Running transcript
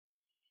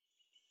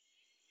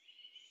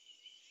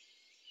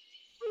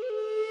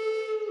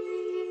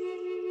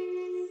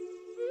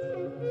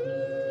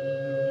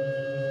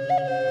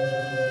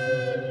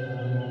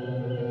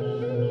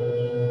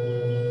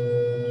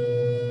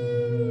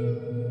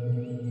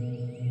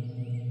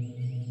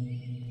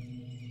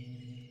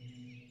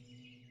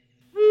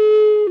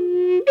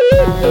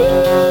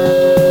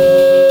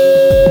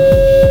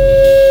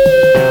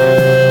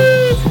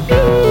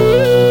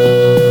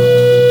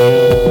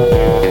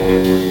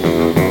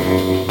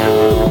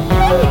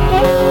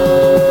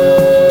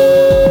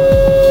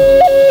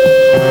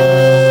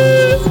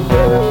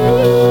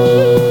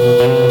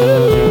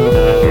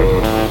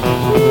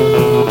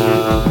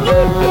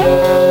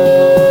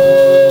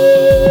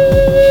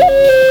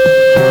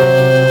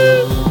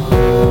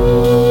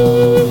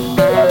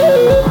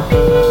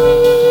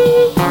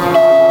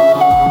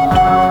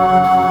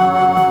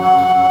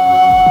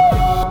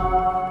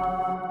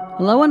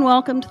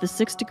welcome to the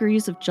 6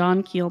 Degrees of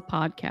John Keel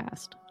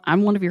podcast.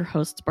 I'm one of your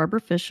hosts,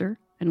 Barbara Fisher,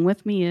 and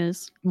with me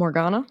is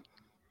Morgana.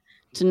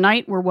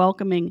 Tonight, we're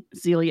welcoming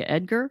Zelia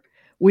Edgar.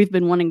 We've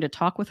been wanting to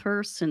talk with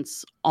her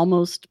since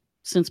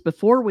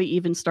before we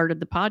even started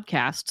the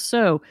podcast,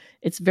 so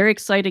it's very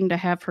exciting to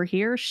have her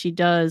here. She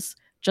does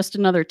Just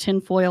Another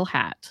Tinfoil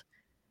Hat.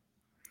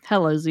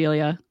 Hello,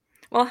 Zelia.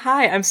 Well,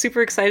 hi. I'm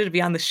super excited to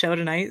be on the show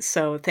tonight,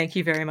 so thank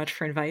you very much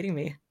for inviting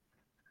me.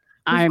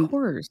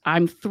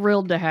 I'm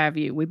thrilled to have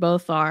you. We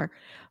both are.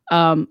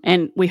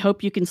 And we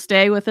hope you can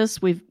stay with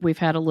us. We've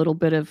had a little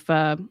bit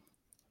of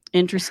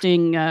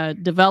interesting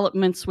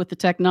developments with the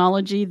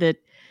technology that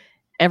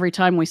every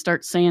time we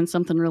start saying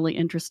something really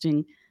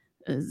interesting,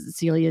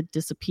 Zelia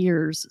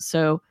disappears.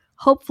 So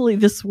hopefully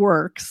this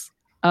works.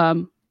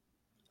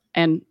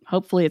 And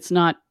hopefully it's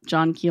not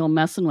John Keel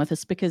messing with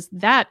us, because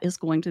that is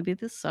going to be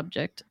the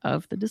subject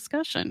of the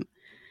discussion.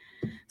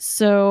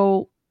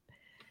 So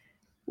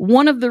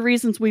one of the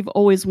reasons we've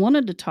always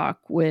wanted to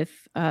talk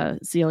with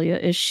Zelia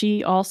is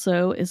she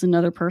also is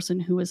another person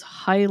who is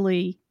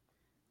highly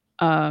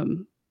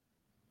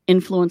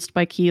influenced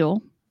by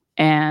Keel,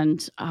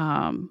 and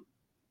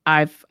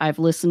I've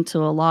listened to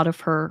a lot of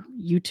her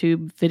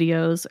YouTube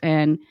videos,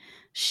 and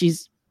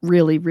she's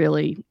really,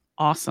 really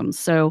awesome.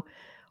 So,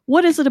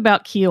 what is it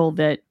about Keel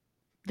that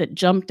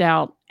jumped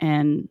out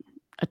and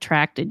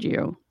attracted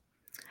you?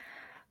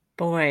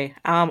 Boy,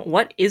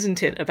 what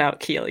isn't it about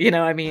Keel? You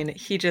know, I mean,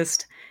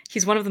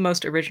 he's one of the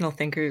most original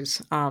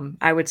thinkers,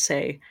 I would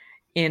say,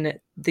 in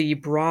the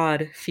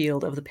broad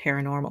field of the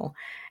paranormal.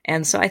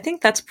 And so I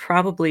think that's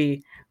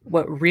probably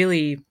what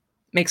really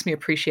makes me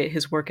appreciate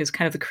his work, is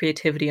kind of the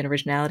creativity and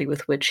originality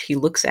with which he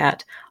looks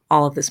at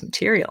all of this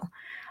material.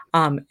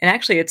 And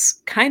actually,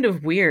 it's kind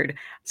of weird,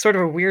 sort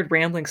of a weird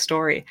rambling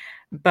story,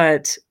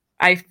 but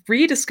I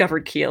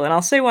rediscovered Keel, and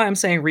I'll say why I'm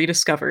saying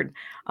rediscovered,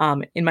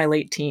 in my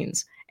late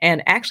teens.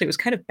 And actually, it was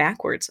kind of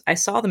backwards. I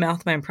saw the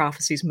Mothman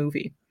Prophecies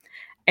movie,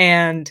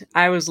 and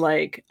I was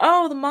like,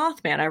 oh, the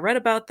Mothman. I read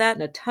about that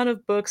in a ton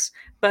of books,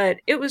 but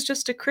it was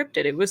just a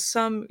cryptid. It was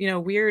some,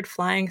 weird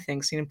flying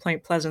thing seen in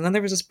Point Pleasant. And then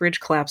there was this bridge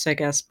collapse, I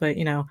guess. But,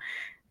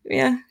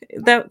 yeah,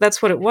 that's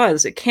what it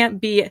was. It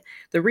can't be.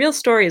 The real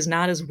story is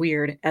not as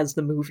weird as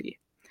the movie.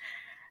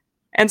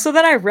 And so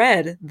then I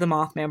read the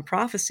Mothman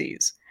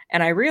Prophecies,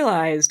 and I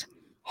realized,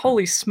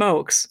 holy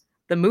smokes,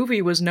 the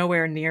movie was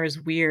nowhere near as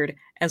weird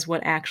as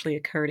what actually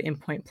occurred in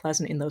Point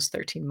Pleasant in those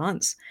 13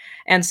 months.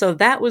 And so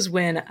that was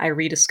when I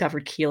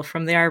rediscovered Keel.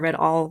 From there, I read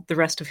all the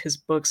rest of his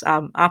books.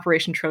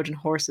 Operation Trojan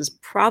Horse is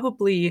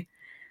probably,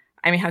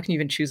 I mean, how can you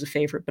even choose a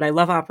favorite? But I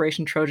love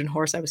Operation Trojan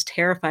Horse. I was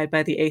terrified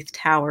by The Eighth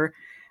Tower.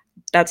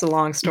 That's a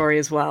long story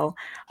as well.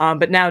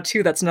 But now,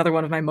 too, that's another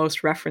one of my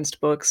most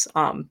referenced books.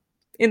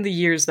 In the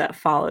years that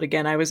followed,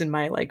 again, I was in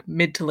my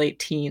mid to late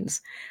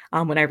teens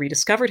when I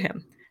rediscovered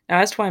him. Now,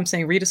 as to why I'm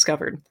saying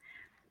rediscovered,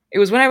 it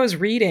was when I was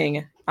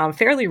reading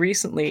fairly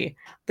recently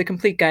The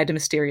Complete Guide to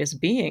Mysterious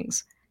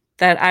Beings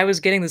that I was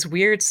getting this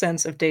weird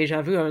sense of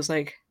deja vu. I was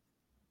like,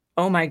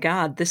 oh my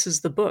God, this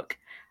is the book.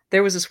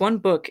 There was this one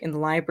book in the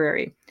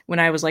library when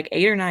I was 8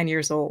 or 9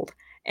 years old,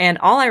 and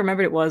all I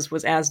remembered it was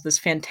as this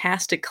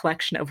fantastic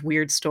collection of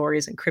weird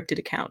stories and cryptid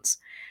accounts.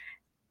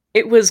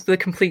 It was The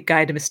Complete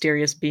Guide to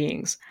Mysterious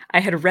Beings. I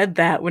had read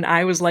that when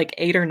I was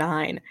 8 or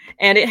 9,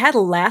 and it had a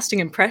lasting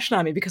impression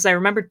on me because I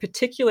remembered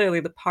particularly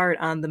the part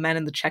on the men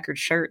in the checkered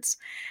shirts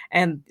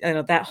and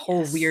that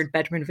whole weird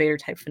bedroom invader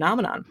type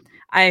phenomenon.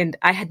 And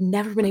I had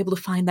never been able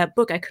to find that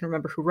book. I couldn't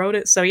remember who wrote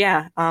it. So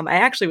yeah, I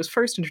actually was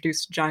first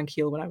introduced to John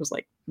Keel when I was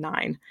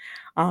 9,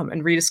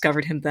 and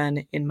rediscovered him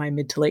then in my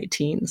mid to late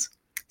teens.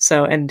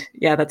 So, and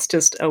yeah, that's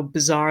just a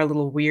bizarre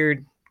little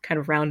weird kind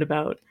of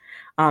roundabout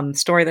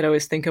story that I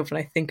always think of when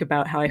I think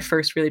about how I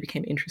first really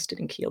became interested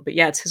in Keel. But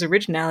yeah, it's his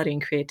originality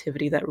and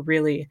creativity that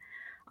really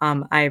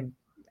I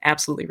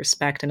absolutely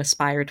respect and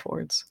aspire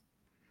towards.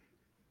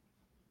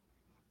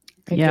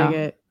 I dig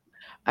it.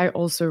 I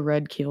also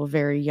read Keel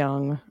very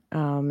young,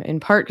 in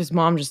part because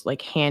Mom just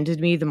handed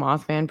me the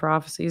Mothman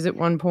Prophecies at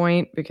one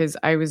point because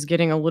I was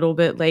getting a little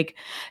bit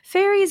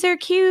fairies are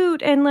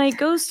cute and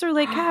ghosts are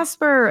like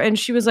Casper, and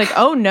she was like,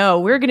 oh no,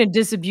 we're gonna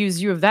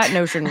disabuse you of that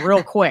notion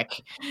real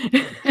quick.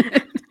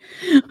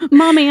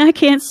 Mommy, I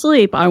can't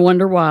sleep. I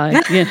wonder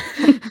why. Yeah.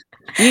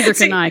 Neither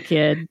can I,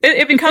 kid.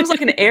 It becomes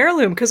like an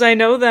heirloom because I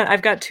know that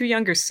I've got 2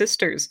 younger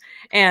sisters,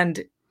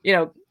 and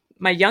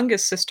my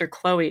youngest sister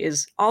Chloe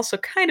is also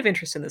kind of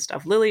interested in this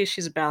stuff. Lily,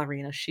 she's a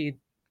ballerina. She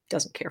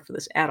doesn't care for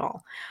this at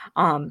all.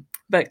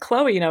 But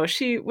Chloe,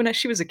 when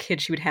she was a kid,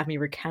 she would have me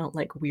recount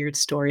weird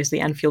stories.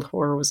 The Enfield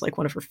Horror was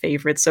one of her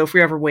favorites. So if we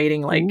were ever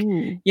waiting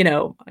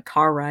a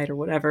car ride or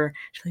whatever,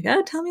 she's like,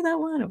 oh, tell me that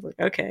one. I was like,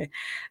 okay.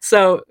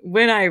 So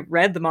when I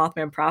read the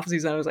Mothman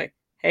Prophecies, I was like,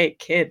 hey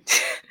kid,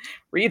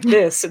 read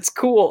this. It's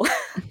cool.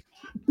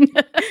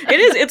 It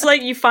is. It's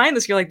you find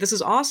this, you're like, this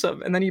is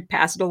awesome. And then you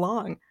pass it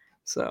along.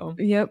 So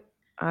yep.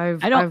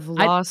 I've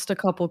lost a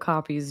couple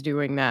copies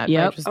doing that.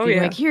 Yep. Just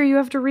being here, you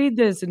have to read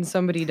this, and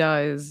somebody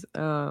does.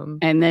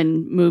 And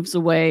then moves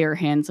away or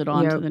hands it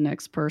on to the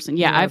next person.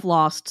 Yeah, I've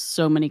lost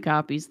so many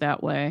copies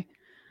that way.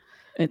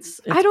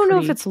 I don't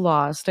know if it's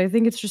lost. I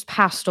think it's just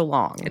passed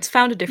along. It's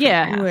found a different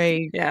path.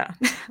 Anyway, yeah.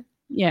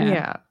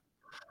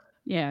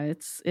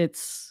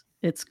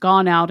 It's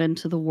gone out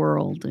into the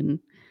world and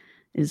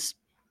is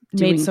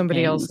made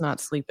somebody else not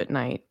sleep at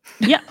night.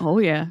 Yeah. Oh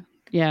yeah.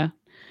 Yeah.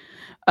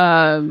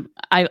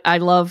 I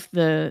love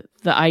the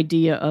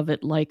idea of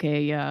it like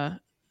a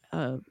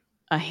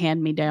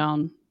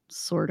hand-me-down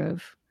sort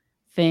of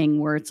thing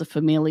where it's a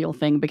familial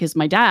thing, because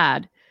my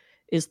dad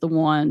is the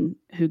one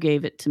who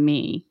gave it to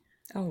me.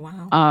 Oh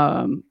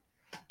wow.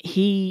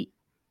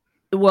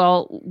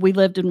 We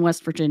lived in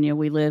West Virginia.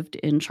 We lived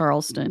in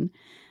Charleston,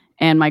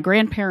 and my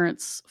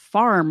grandparents'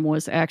 farm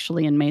was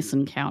actually in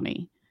Mason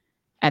County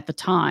at the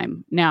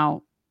time.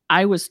 Now,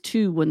 I was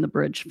 2 when the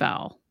bridge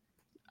fell.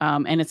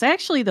 And it's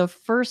actually the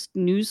first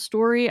news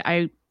story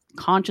I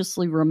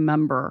consciously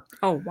remember.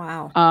 Oh,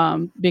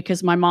 wow.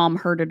 Because my mom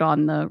heard it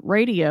on the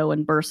radio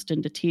and burst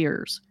into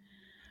tears.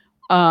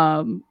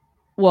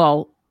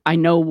 Well, I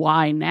know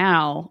why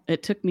now.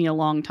 It took me a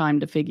long time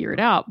to figure it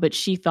out, but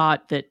she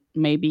thought that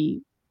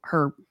maybe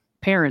her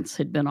parents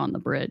had been on the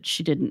bridge.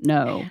 She didn't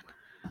know.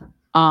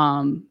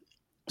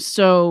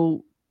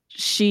 So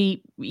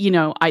she,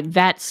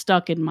 that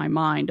stuck in my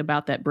mind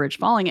about that bridge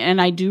falling. And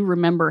I do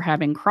remember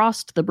having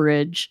crossed the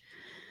bridge,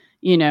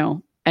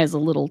 as a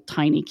little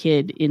tiny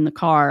kid in the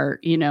car,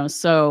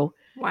 so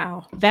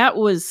wow. That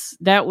was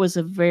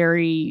a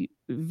very,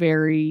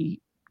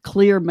 very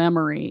clear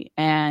memory.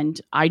 And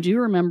I do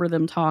remember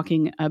them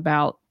talking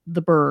about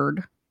the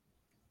bird,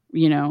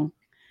 and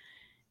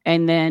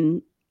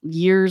then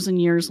years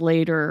and years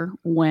later,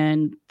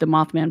 when the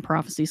Mothman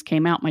Prophecies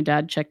came out, my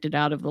dad checked it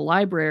out of the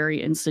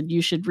library and said,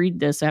 you should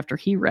read this, after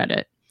he read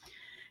it.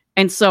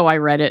 And so I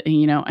read it,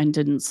 and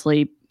didn't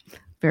sleep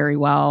very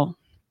well.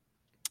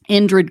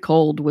 Indrid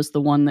Cold was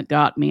the one that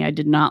got me. I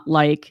did not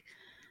like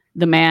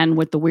the man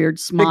with the weird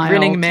smile, the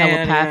grinning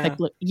man,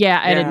 telepathically.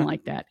 Yeah, I didn't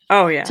like that.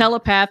 Oh yeah,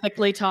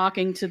 telepathically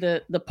talking to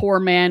the poor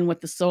man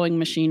with the sewing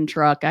machine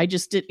truck. I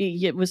just did.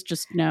 It was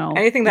just no.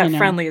 Anything that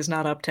friendly is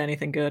not up to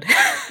anything good.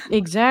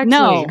 Exactly.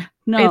 No,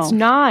 it's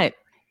not.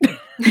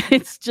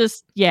 It's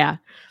just yeah.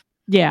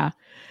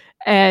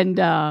 And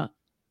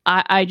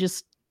I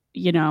just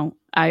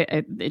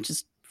it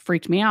just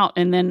freaked me out.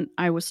 And then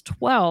I was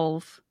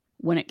 12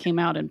 when it came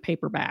out in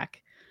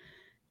paperback,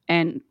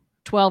 and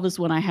 12 is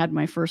when I had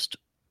my first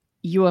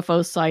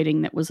UFO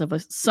sighting that was of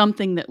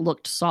something that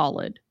looked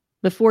solid.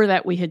 Before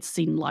that, we had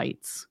seen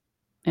lights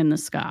in the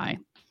sky.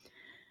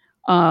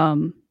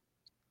 And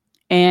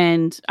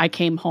I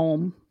came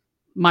home.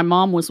 My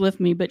mom was with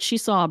me, but she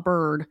saw a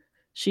bird.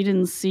 She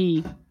didn't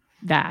see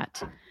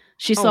that.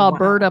 She saw a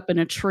bird up in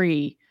a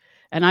tree,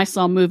 and I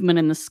saw movement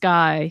in the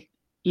sky,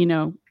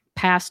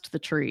 past the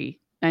tree,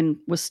 and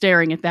was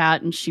staring at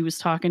that. And she was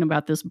talking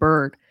about this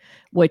bird,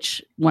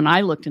 which when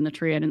I looked in the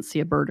tree, I didn't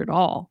see a bird at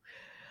all.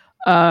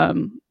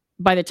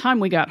 By the time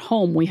we got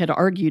home, we had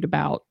argued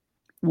about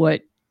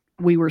what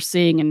we were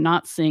seeing and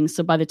not seeing.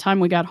 So by the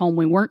time we got home,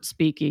 we weren't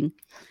speaking.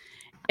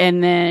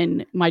 And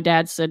then my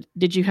dad said,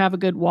 did you have a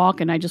good walk?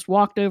 And I just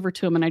walked over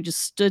to him, and I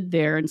just stood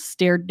there and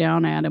stared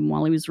down at him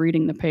while he was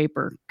reading the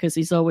paper, because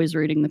he's always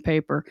reading the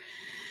paper.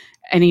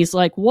 And he's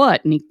like,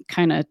 what? And he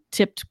kind of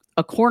tipped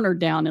a corner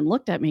down and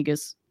looked at me. He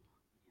goes,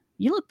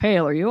 you look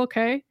pale. Are you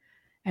okay?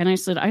 And I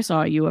said, I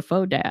saw a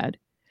UFO, Dad.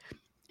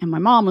 And my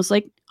mom was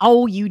like,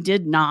 oh, you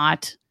did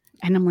not.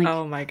 And I'm like,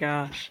 oh my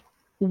gosh.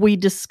 We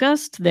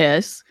discussed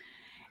this.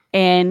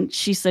 And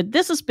she said,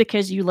 this is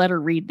because you let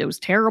her read those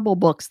terrible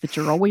books that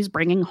you're always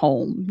bringing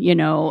home,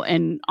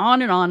 and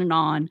on and on and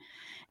on.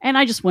 And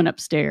I just went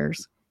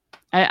upstairs.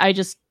 I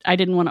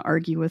didn't want to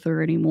argue with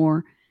her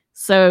anymore.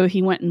 So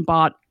he went and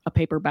bought a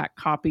paperback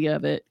copy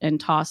of it and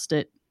tossed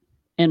it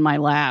in my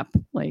lap.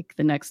 Like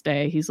the next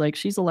day, he's like,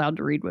 she's allowed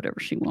to read whatever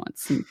she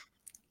wants. And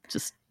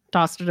just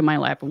tossed it in my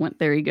lap and went,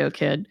 there you go,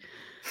 kid.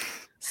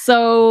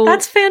 So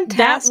that's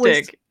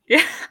fantastic.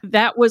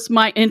 That was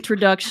my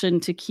introduction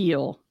to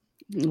Keel,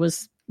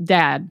 was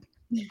Dad.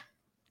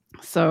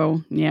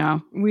 So yeah,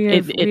 we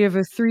have a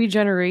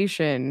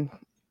 3-generation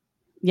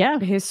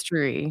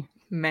history.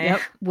 Man.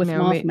 Yep, with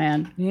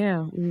Mothman.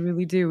 Yeah, we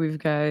really do. We've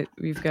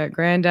got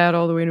Granddad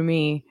all the way to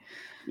me.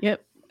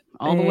 Yep,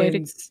 all the way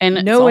to,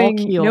 and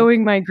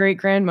knowing my great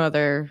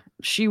grandmother,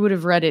 she would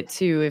have read it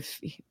too if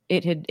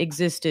it had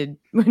existed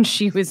when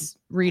she was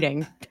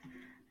reading.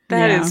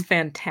 That is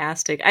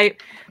fantastic.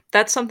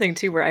 That's something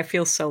too where I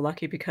feel so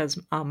lucky, because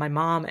my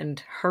mom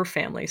and her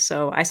family.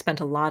 So I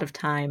spent a lot of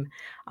time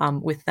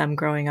with them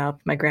growing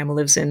up. My grandma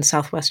lives in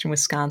southwestern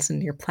Wisconsin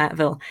near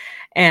Platteville,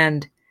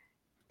 and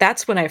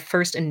that's when I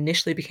first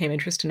initially became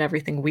interested in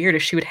everything weird.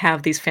 Is she would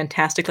have these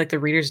fantastic, like the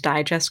Reader's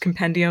Digest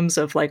compendiums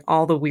of like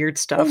all the weird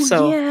stuff. Oh,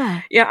 so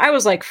yeah, I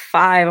was like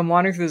 5. I'm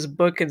wandering through this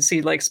book and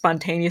see like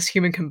spontaneous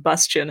human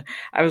combustion.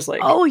 I was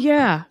like, oh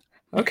yeah,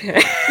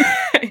 okay.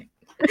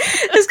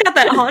 It's got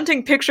that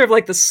haunting picture of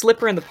like the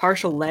slipper and the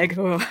partial leg.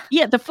 Ugh.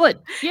 Yeah, the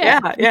foot.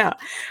 Yeah.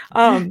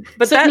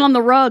 But sitting on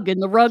the rug,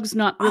 and the rug's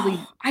not really.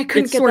 I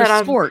couldn't it's get sort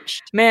that of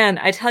scorched. Man,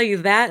 I tell you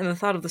that, and the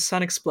thought of the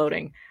sun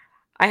exploding.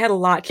 I had a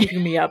lot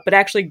keeping me up, but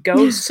actually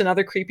ghosts and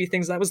other creepy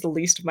things, that was the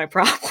least of my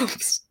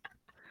problems.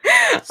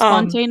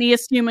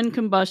 Spontaneous human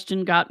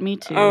combustion got me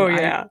too. Oh,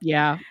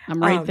 yeah. I'm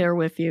right there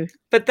with you.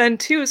 But then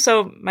too,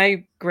 so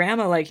my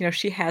grandma, like,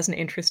 she has an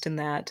interest in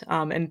that.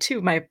 And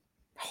too, my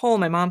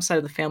mom's side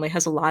of the family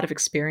has a lot of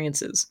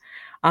experiences,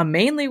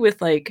 mainly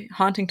with like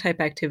haunting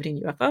type activity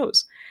and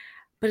UFOs.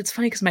 But it's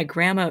funny because my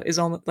grandma is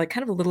almost like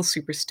kind of a little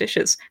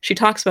superstitious. She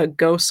talks about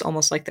ghosts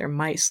almost like they're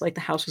mice, like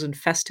the house was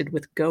infested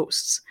with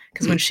ghosts.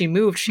 Because when she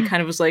moved, she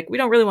kind of was like, we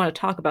don't really want to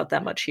talk about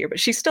that much here, but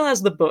she still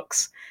has the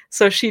books.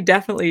 So she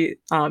definitely,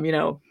 kind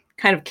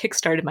of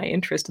kickstarted my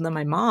interest. And then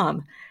my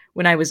mom,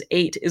 when I was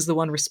 8, is the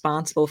one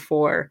responsible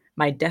for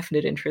my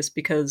definite interest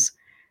because,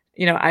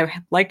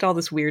 I liked all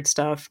this weird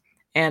stuff.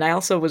 And I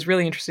also was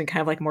really interested in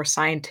kind of like more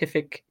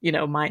scientific,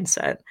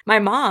 mindset. My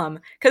mom,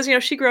 because,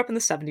 she grew up in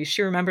the 70s,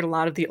 she remembered a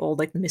lot of the old,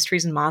 like, the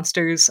Mysteries and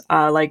Monsters,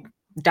 like,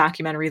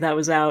 documentary that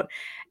was out.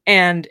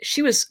 And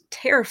she was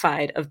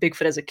terrified of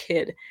Bigfoot as a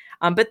kid.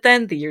 But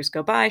then the years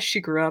go by, she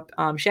grew up.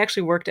 She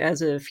actually worked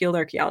as a field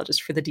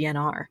archaeologist for the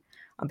DNR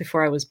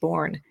before I was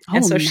born.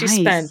 And so she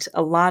spent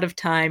a lot of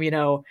time,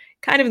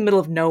 kind of in the middle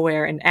of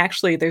nowhere. And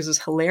actually, there's this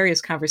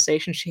hilarious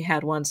conversation she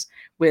had once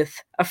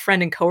with a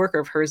friend and coworker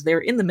of hers. They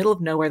were in the middle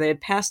of nowhere. They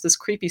had passed this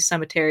creepy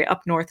cemetery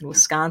up north in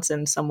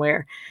Wisconsin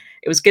somewhere.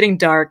 It was getting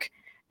dark.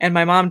 And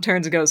my mom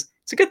turns and goes,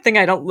 it's a good thing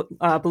I don't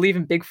believe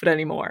in Bigfoot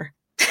anymore.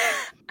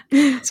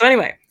 So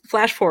anyway,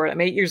 flash forward.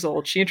 I'm 8 years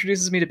old. She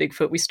introduces me to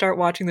Bigfoot. We start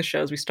watching the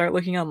shows. We start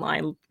looking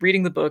online,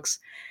 reading the books.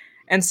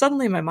 And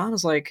suddenly my mom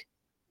is like,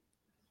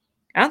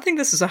 I don't think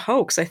this is a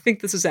hoax. I think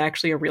this is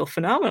actually a real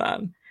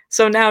phenomenon.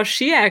 So now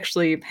she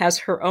actually has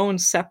her own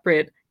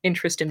separate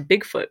interest in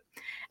Bigfoot.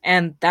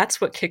 And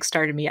that's what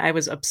kickstarted me. I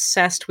was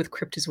obsessed with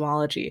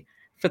cryptozoology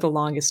for the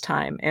longest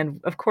time. And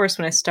of course,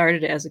 when I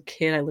started as a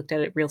kid, I looked at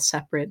it real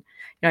separate.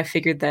 I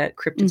figured that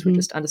cryptids were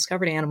just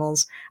undiscovered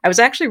animals. I was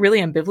actually really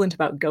ambivalent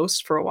about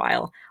ghosts for a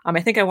while. I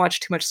think I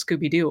watched too much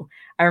Scooby-Doo.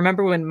 I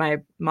remember when my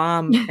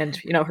mom and,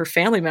 her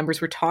family members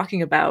were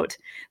talking about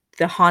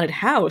the haunted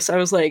house.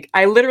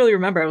 I literally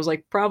remember I was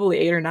like probably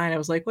 8 or 9. I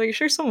was like, well, you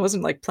sure someone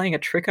wasn't like playing a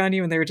trick on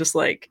you? And they were just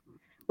like,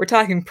 we're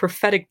talking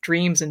prophetic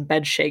dreams and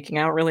bed shaking.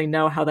 I don't really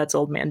know how that's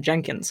Old Man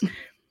Jenkins,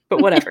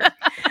 but whatever.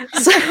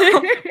 So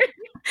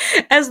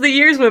as the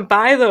years went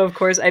by, though, of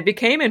course, I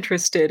became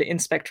interested in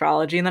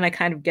spectrology, and then I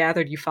kind of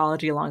gathered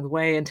ufology along the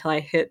way until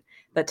I hit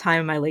that time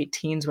in my late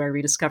teens where I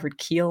rediscovered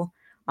Keel.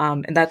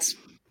 And that's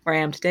where I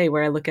am today,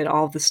 where I look at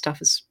all of this stuff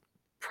as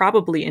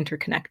probably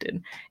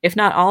interconnected. If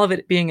not all of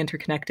it being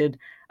interconnected,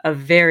 a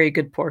very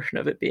good portion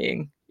of it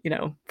being,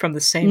 from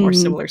the same or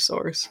similar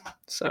source.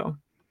 So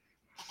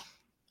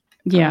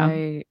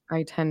yeah,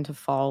 I tend to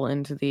fall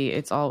into the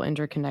it's all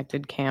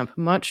interconnected camp,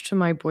 much to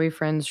my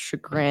boyfriend's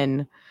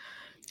chagrin,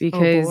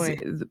 because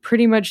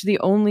pretty much the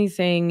only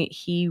thing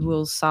he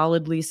will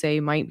solidly say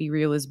might be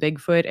real is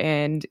Bigfoot,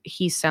 and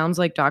he sounds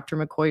like Dr.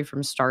 McCoy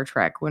from Star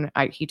Trek when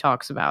he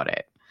talks about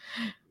it,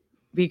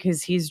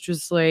 because he's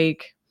just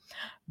like,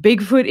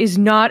 Bigfoot is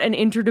not an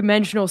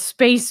interdimensional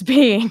space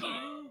being.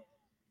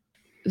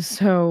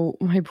 So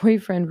my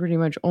boyfriend pretty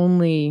much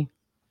only,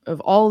 of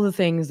all the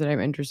things that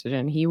I'm interested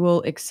in, he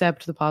will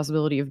accept the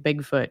possibility of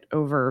Bigfoot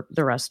over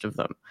the rest of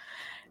them.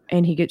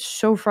 And he gets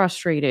so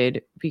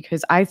frustrated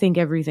because I think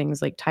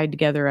everything's like tied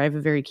together. I have a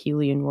very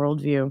Keelian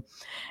worldview.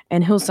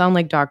 And he'll sound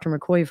like Dr.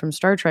 McCoy from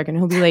Star Trek, and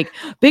he'll be like,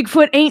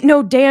 Bigfoot ain't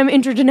no damn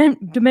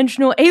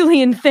interdimensional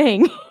alien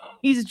thing.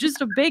 He's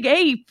just a big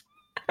ape.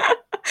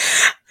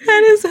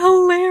 That is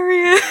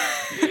hilarious.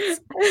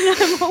 And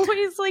I'm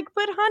always like,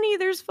 but honey,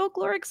 there's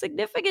folkloric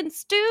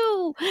significance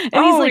too.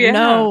 And he's like,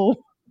 no.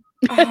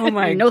 Oh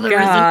my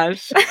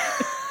gosh.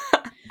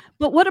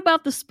 But what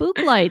about the spook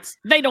lights?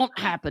 They don't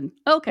happen.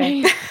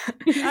 Okay.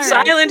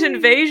 Silent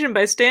Invasion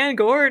by Stan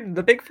Gordon.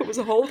 The Bigfoot was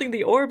holding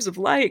the orbs of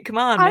light. Come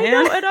on, man. I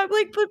know, and I'm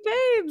like, but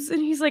babes.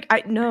 And he's like,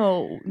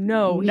 no.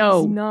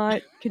 He's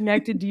not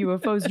connected to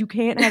UFOs. You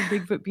can't have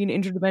Bigfoot be an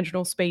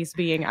interdimensional space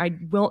being. I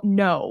will,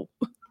 no.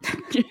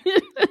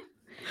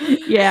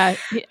 Yeah,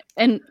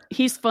 and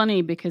he's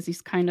funny because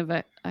he's kind of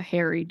a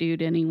hairy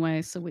dude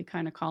anyway, so we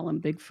kind of call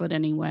him Bigfoot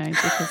anyway,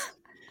 because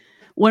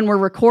when we're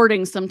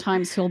recording,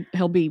 sometimes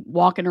he'll be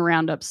walking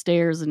around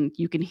upstairs and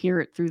you can hear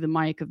it through the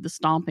mic of the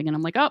stomping, and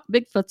I'm like, oh,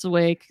 Bigfoot's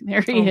awake.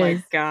 There he is. Oh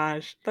my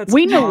gosh. That's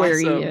we know where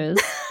he is.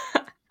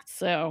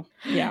 So,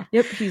 yeah.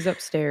 Yep, he's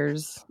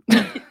upstairs.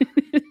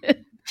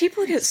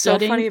 People get so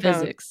funny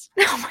physics.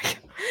 Oh my God.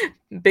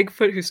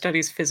 Bigfoot who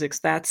studies physics.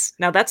 That's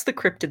the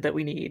cryptid that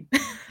we need.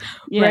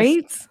 Yes.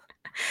 Right?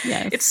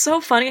 Yes. It's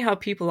so funny how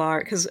people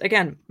are, because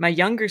again, my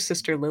younger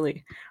sister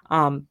Lily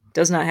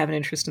does not have an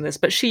interest in this,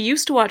 but she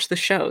used to watch the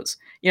shows,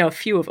 a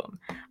few of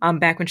them,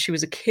 back when she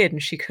was a kid,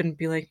 and she couldn't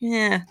be like,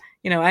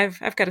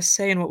 I've got a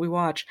say in what we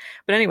watch.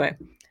 But anyway,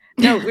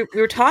 no, we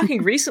were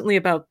talking recently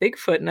about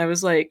Bigfoot,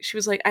 and she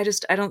was like,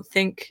 I don't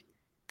think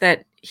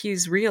that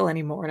he's real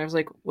anymore. And I was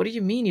like, what do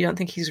you mean you don't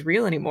think he's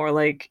real anymore?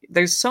 Like,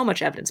 there's so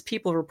much evidence.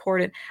 People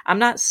report it. I'm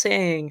not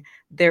saying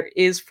there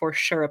is for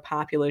sure a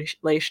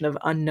population of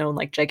unknown,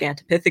 like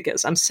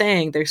Gigantopithecus. I'm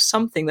saying there's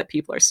something that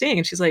people are seeing.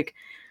 And she's like,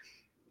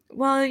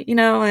 well,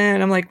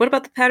 and I'm like, what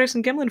about the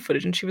Patterson-Gimlin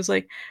footage? And she was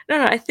like,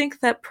 no, I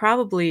think that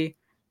probably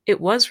it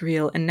was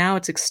real and now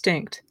it's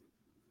extinct.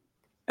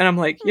 And I'm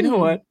like, you know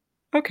what?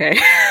 Okay.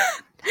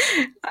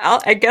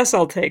 I guess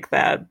I'll take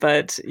that.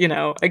 But,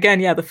 again,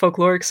 yeah, the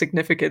folkloric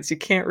significance, you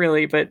can't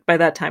really, but by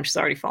that time she's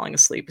already falling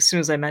asleep. As soon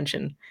as I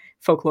mention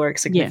folkloric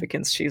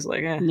significance, she's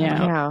like,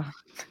 yeah.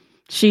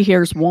 She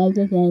hears wah,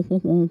 wah, wah,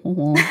 wah,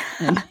 wah, wah,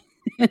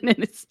 and then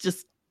it's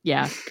just,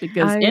 it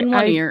goes in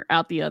one ear,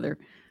 out the other.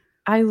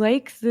 I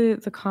like the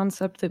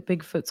concept that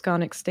Bigfoot's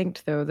gone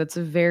extinct, though. That's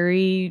a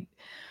very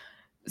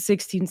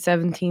 16th,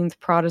 17th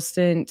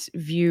Protestant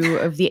view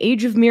of the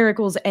age of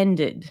miracles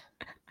ended.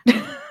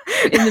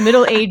 In the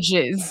Middle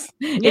Ages.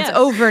 Yes. It's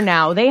over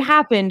now. They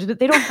happened, but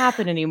they don't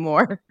happen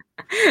anymore.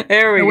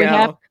 There we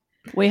go.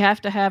 We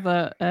have to have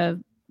a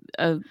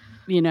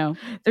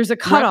there's a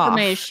cutoff.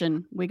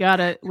 Reformation. We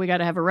gotta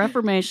have a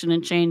reformation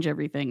and change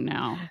everything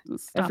now.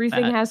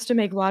 Everything has to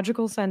make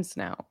logical sense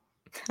now.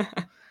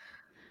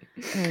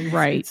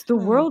 Right. The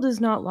world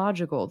is not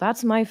logical.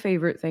 That's my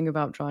favorite thing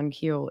about John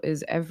Keel,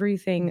 is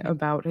everything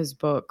about his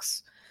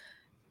books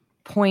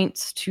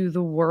points to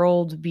the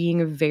world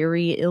being a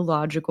very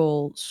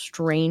illogical,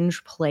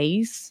 strange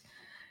place.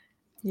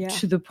 Yeah.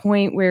 To the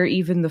point where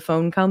even the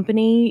phone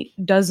company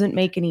doesn't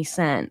make any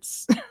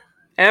sense.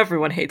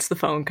 Everyone hates the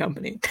phone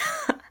company.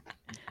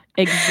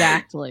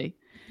 Exactly.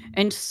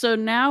 And so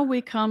now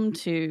we come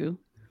to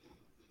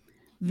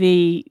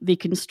the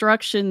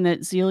construction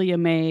that Zelia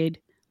made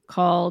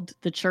called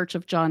the Church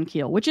of John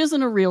Keel, which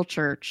isn't a real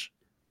church,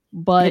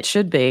 but it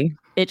should be.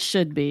 It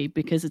should be,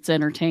 because it's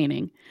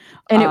entertaining.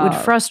 And it would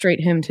frustrate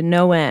him to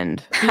no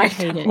end. I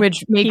hate it.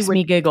 Which makes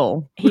me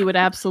giggle. He would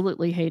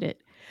absolutely hate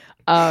it.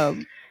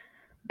 And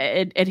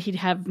he'd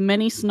have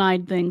many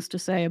snide things to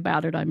say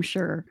about it, I'm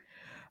sure.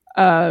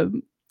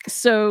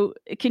 So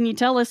can you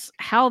tell us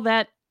how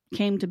that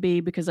came to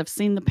be? Because I've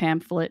seen the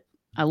pamphlet.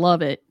 I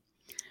love it.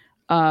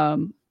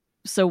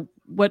 So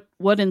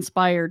what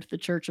inspired the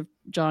Church of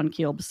John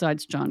Keel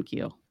besides John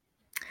Keel?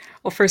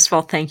 Well, first of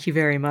all, thank you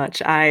very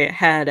much. I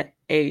had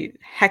a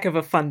heck of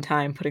a fun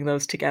time putting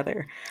those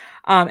together.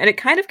 And it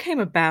kind of came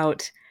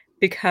about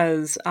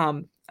because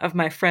of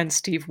my friend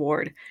Steve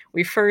Ward.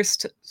 We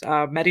first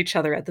met each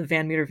other at the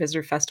Van Meter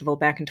Visitor Festival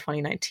back in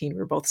 2019. We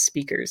were both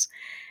speakers.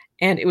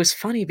 And it was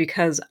funny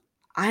because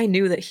I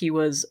knew that he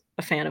was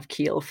a fan of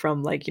Keel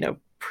from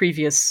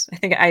previous, I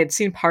think I had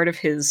seen part of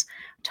his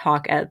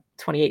talk at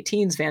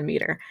 2018's Van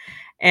Meter.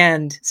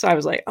 And so I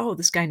was like, oh,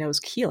 this guy knows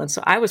Keel. And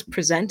so I was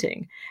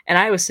presenting and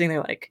I was sitting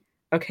there like,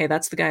 okay,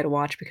 that's the guy to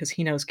watch because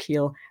he knows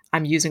Keel.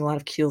 I'm using a lot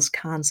of Keel's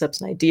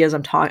concepts and ideas.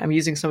 I'm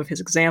using some of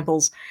his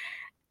examples.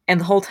 And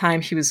the whole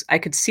time I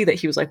could see that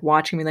he was like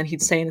watching me. And then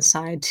he'd say an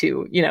aside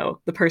to,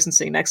 the person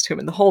sitting next to him.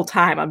 And the whole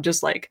time I'm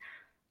just like,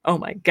 oh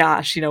my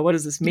gosh, what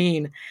does this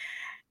mean?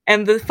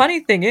 And the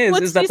funny thing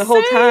is that the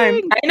whole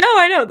time,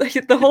 I know,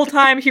 the whole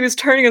time he was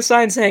turning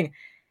aside and saying,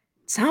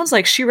 sounds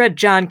like she read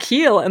John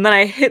Keel. And then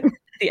I hit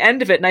the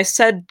end of it and I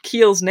said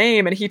Keel's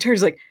name and he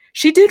turns like,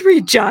 she did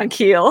read John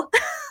Keel.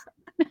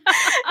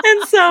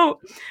 And so,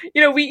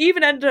 we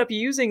even ended up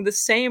using the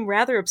same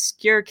rather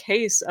obscure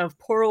case of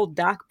poor old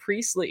Doc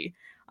Priestley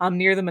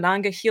near the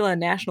Monongahela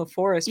National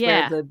Forest,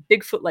 where the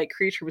Bigfoot-like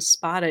creature was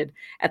spotted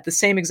at the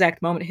same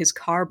exact moment his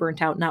car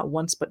burnt out not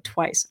once but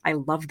twice. I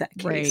love that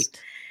case.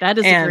 Right. That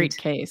is a great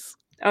case.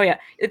 Oh, yeah.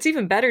 It's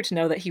even better to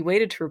know that he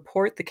waited to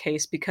report the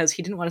case because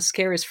he didn't want to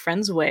scare his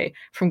friends away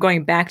from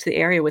going back to the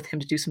area with him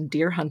to do some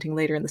deer hunting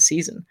later in the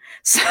season.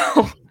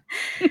 So,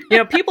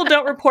 people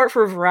don't report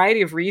for a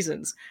variety of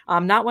reasons.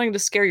 Not wanting to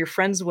scare your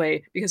friends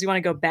away because you want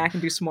to go back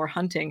and do some more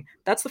hunting.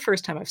 That's the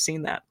first time I've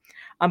seen that.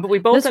 But we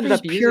both ended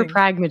up using pure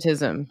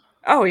pragmatism.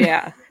 Oh,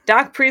 yeah.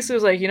 Doc Priestley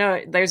was like,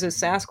 there's a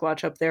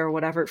Sasquatch up there or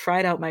whatever. It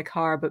fried out my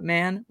car. But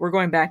man, we're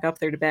going back up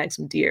there to bag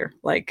some deer.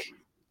 Like,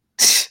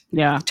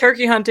 yeah,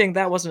 turkey hunting,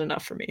 that wasn't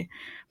enough for me.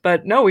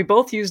 But no, we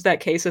both used that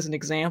case as an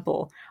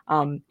example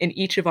in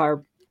each of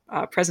our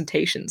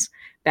presentations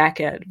back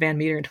at Van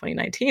Meter in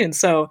 2019. And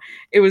so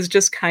it was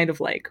just kind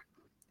of like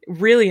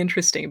really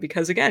interesting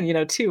because, again,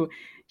 too,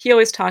 he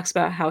always talks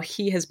about how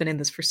he has been in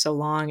this for so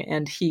long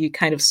and he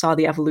kind of saw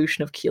the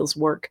evolution of Keel's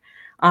work,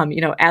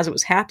 as it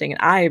was happening.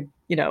 And I,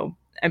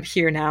 am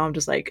here now. I'm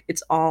just like,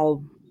 it's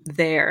all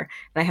there.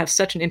 And I have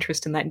such an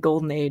interest in that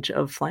golden age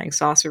of flying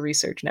saucer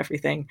research and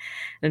everything,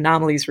 and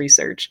anomalies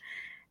research.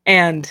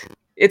 And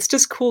it's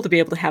just cool to be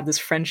able to have this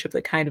friendship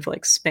that kind of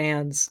like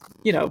spans,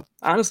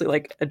 honestly,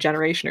 like a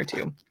generation or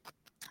two.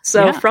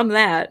 So from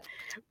that,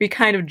 we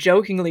kind of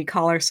jokingly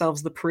call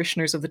ourselves the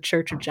parishioners of the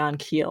Church of John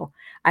Keel.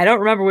 I don't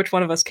remember which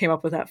one of us came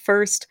up with that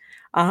first,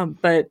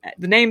 but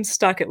the name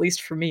stuck, at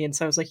least for me. And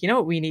so I was like, you know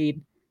what we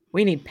need?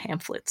 We need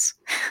pamphlets.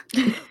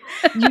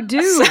 You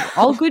do.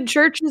 All good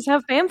churches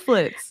have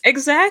pamphlets.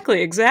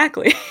 Exactly.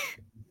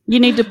 You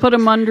need to put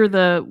them under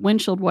the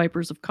windshield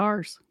wipers of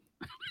cars.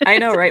 I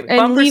know, right? And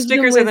Bumper leave them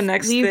stickers with, are the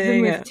next leave them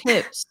thing. with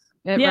tips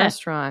at Yeah.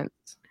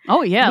 restaurants.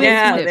 Oh yeah,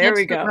 Yeah, there's there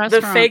we tips at go. The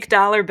restaurants. fake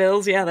dollar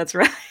bills. Yeah, that's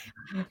right.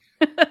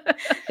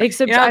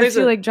 Except Yeah, I there's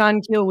feel a- like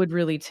John Keel would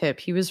really tip.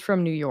 He was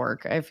from New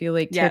York. I feel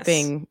like Yes.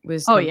 tipping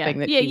was Oh something yeah,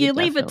 that yeah. he You would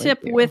leave a definitely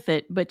tip do. with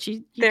it, but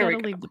you There we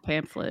gotta go. leave the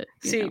pamphlet.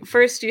 See,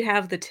 first you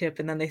have the tip,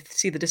 and then they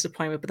see the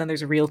disappointment, but then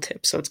there's a real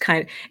tip. So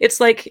it's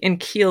like in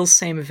Keel's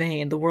same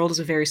vein. The world is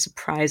a very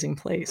surprising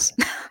place.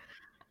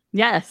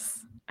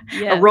 Yes.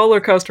 A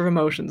roller coaster of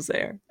emotions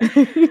there.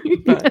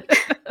 But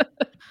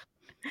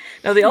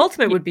no, the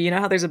ultimate would be,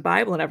 how there's a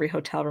Bible in every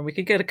hotel room. We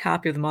could get a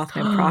copy of the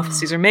Mothman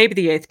prophecies, or maybe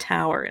the Eighth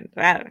Tower, and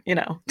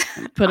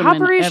Put 'em in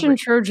Operation every-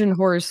 Trojan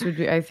Horse would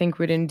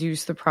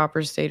induce the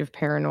proper state of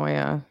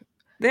paranoia.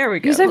 There we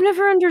go. Because I've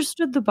never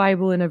understood the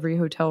Bible in every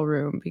hotel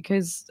room.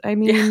 Because I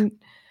mean,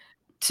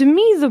 to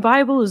me, the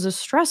Bible is a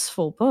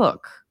stressful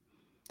book.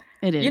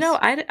 It is.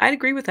 I'd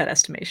agree with that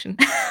estimation.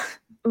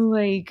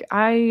 Like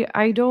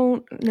I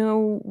don't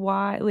know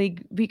why.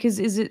 Like, because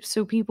is it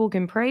so people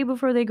can pray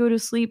before they go to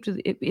sleep?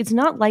 It's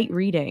not light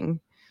reading.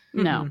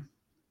 No.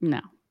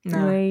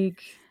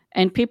 Like,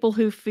 and people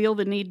who feel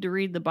the need to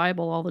read the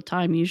Bible all the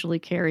time usually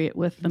carry it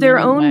with them. their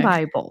anyway. own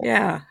Bible.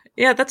 Yeah,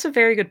 that's a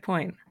very good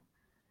point.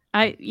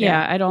 I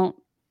don't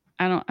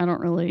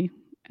really.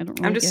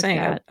 I'm just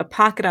saying, a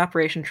pocket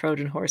Operation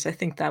Trojan Horse. I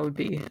think that would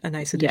be a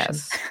nice addition.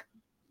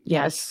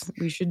 Yes,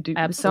 we should do.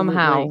 Absolutely.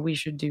 Somehow we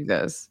should do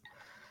this.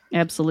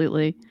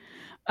 Absolutely.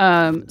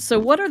 So,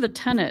 what are the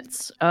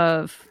tenets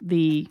of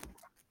the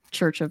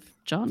Church of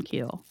John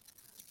Keel?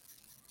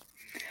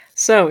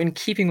 So, in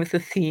keeping with the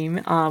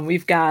theme,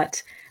 we've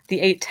got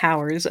the 8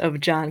 towers of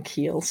John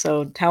Keel.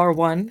 So, Tower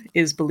 1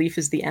 is belief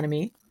is the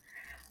enemy.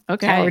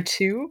 Okay. Tower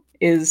 2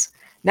 is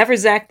never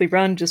exactly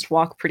run, just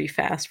walk pretty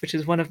fast, which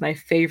is one of my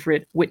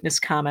favorite witness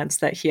comments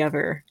that he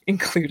ever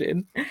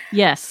included.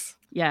 Yes.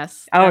 Oh,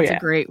 that's yeah. a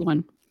great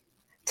one.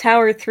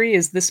 Tower 3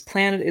 is this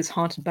planet is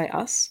haunted by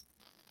us.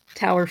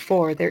 Tower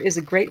 4, there is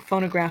a great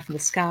phonograph in the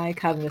sky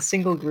caught in a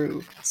single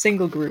groove,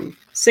 single groove,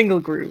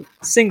 single groove,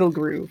 single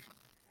groove.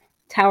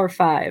 Tower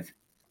 5,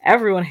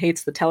 everyone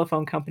hates the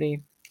telephone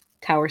company.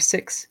 Tower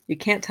 6, you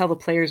can't tell the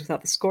players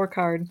without the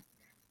scorecard.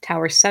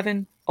 Tower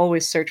 7,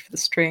 always search for the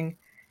string.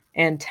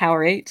 And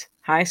Tower 8,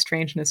 high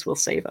strangeness will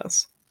save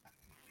us.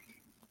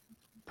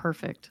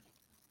 Perfect.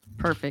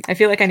 I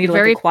feel like I need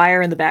a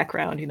choir in the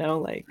background,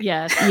 like...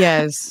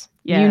 Yes.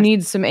 You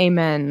need some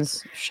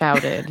amens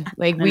shouted.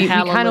 Like, we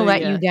kind of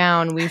let you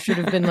down. We should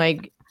have been,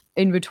 like,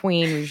 in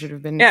between. We should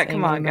have been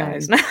come on,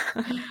 amen. guys.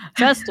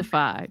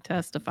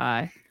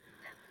 Testify.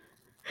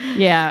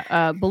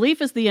 Yeah,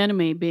 belief is the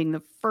enemy being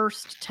the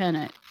first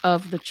tenet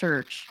of the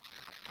church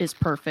is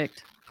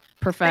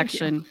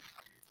perfection.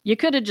 You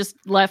could have just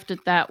left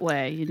it that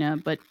way,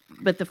 but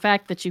the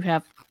fact that you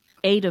have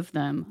 8 of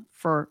them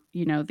for,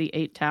 the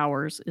 8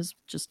 towers is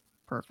just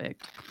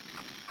perfect.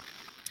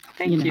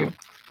 Thank you.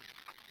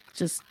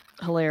 Just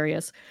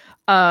hilarious.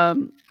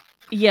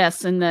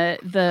 Yes, and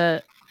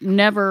the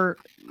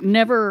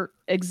never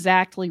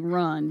exactly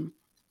run,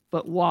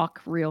 but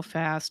walk real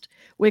fast.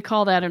 We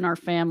call that in our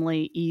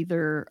family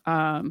either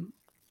a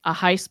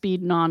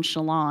high-speed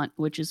nonchalant,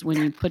 which is when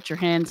you put your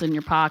hands in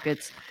your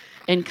pockets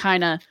and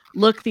kind of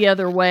look the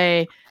other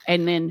way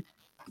and then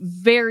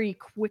very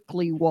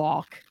quickly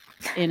walk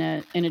in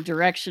a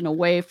direction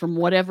away from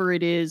whatever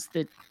it is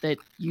that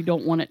you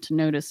don't want it to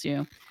notice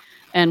you.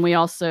 And we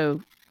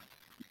also,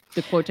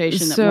 the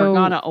quotation that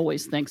Morgana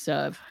always thinks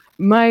of.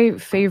 My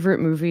favorite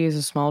movie as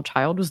a small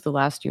child was The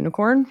Last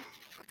Unicorn.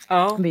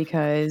 Oh.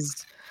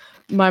 Because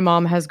my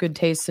mom has good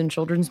tastes in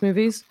children's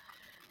movies.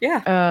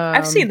 Yeah.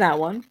 I've seen that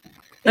one.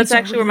 That's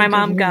actually where my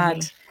mom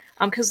got...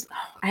 Because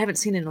I haven't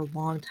seen it in a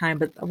long time,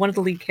 but one of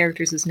the lead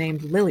characters is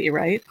named Lily,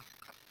 right?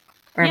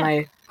 Or am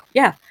I...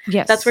 Yeah.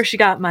 Yes. That's where she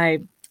got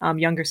my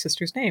younger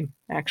sister's name,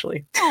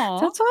 actually.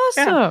 Aww. That's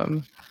awesome.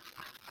 Yeah.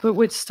 But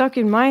what stuck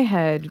in my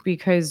head,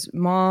 because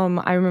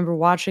Mom, I remember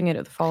watching it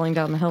at the Falling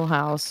Down the Hill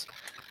house,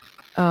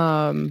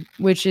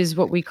 which is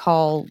what we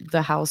call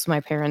the house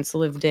my parents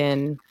lived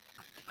in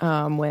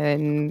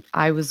when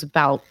I was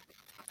about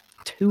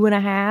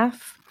 2.5,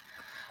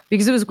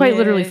 because it was quite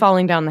literally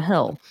falling down the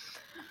hill.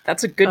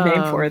 That's a good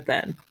name for it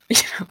then.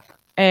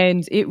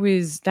 And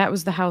that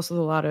was the house with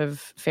a lot of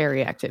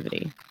fairy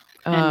activity.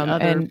 And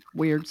other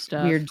weird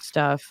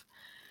stuff.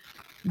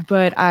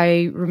 But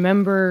I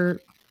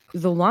remember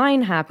the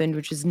line happened,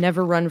 which is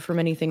never run from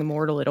anything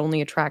immortal. It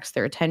only attracts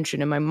their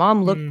attention. And my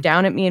mom looked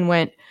down at me and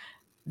went,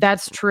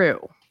 "That's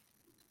true.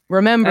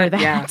 Remember that."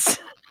 Yeah.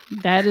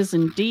 That is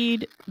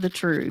indeed the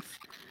truth.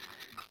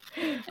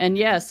 And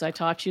yes, I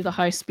taught you the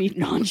high-speed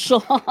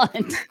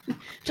nonchalant.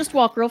 Just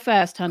walk real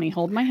fast, honey.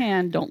 Hold my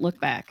hand. Don't look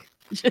back.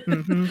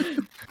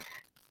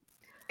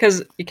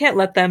 Because you can't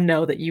let them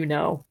know that you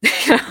know.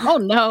 Oh,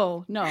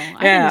 no.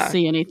 I didn't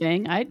see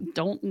anything. I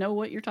don't know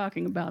what you're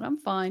talking about. I'm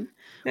fine.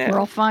 Yeah. We're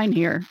all fine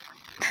here.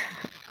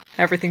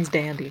 Everything's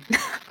dandy.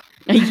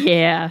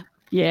 Yeah.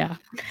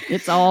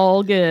 It's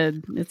all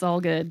good.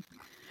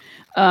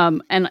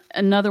 And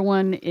another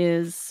one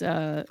is...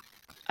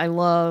 I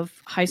love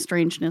high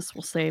strangeness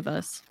will save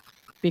us.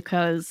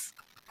 because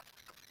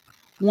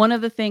one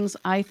of the things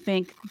I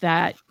think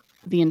that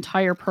the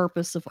entire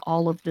purpose of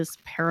all of this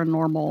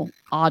paranormal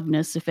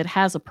oddness, if it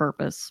has a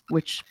purpose,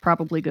 which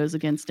probably goes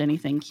against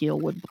anything Keel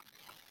would,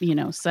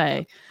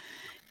 say,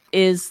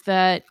 is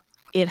that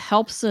it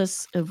helps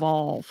us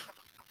evolve,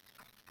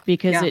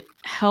 because it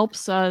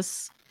helps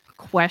us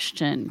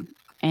question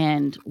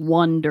and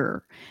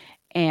wonder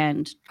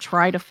and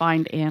try to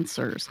find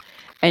answers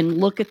and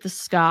look at the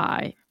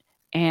sky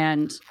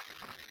and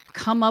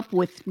come up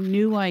with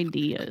new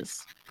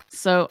ideas.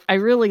 So I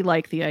really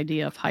like the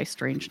idea of high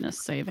strangeness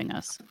saving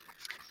us.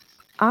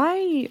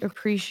 I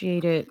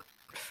appreciate it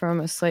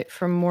from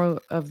more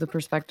of the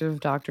perspective of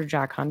Dr.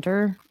 Jack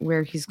Hunter,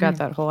 where he's got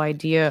that whole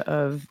idea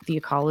of the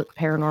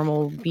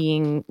paranormal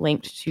being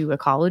linked to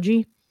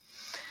ecology,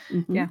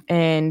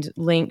 and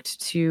linked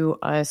to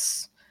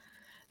us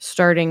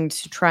starting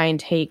to try and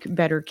take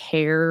better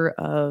care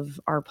of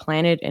our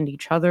planet and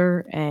each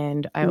other.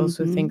 And I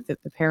also think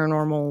that the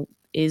paranormal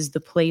is the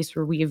place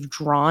where we have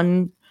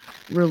drawn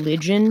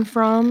religion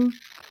from.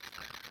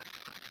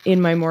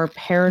 In my more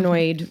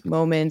paranoid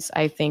moments,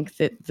 I think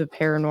that the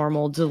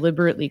paranormal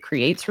deliberately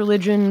creates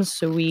religions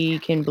so we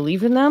can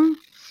believe in them,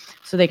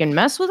 so they can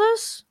mess with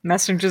us.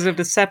 Messengers of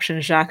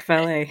Deception, Jacques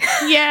Vallée.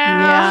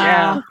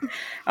 Yeah.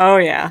 Oh,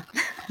 yeah.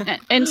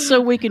 And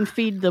so we can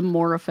feed them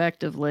more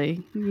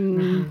effectively.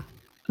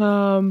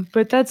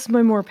 But that's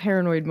my more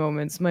paranoid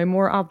moments. My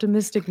more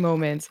optimistic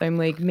moments, I'm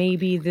like,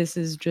 maybe this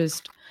is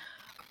just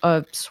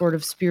a sort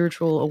of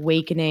spiritual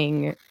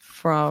awakening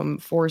from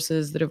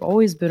forces that have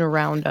always been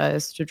around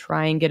us to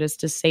try and get us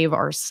to save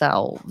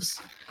ourselves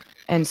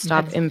and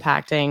stop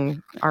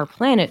impacting our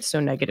planet so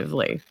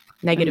negatively.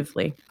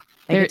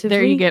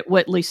 There you get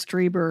Whitley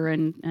Strieber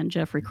and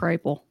Jeffrey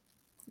Kripal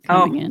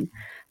coming in.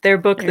 Their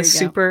book, The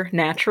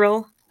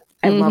Supernatural.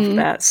 I loved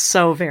that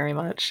so very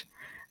much.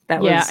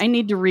 I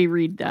need to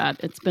reread that.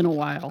 It's been a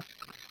while.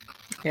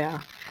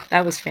 Yeah,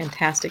 that was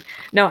fantastic.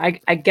 No,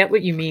 I get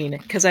what you mean,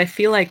 because I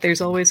feel like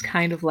there's always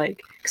kind of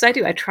like, because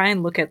I try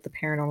and look at the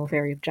paranormal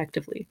very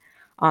objectively.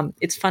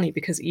 It's funny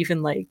because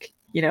even like,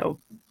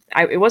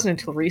 it wasn't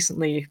until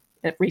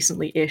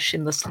recently-ish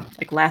in this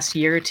like last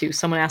year or two,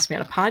 someone asked me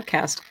on a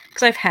podcast,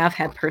 because I have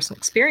had personal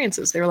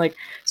experiences. They were like,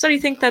 so do you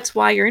think that's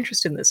why you're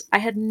interested in this? I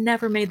had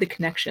never made the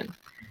connection.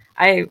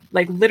 I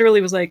like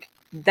literally was like,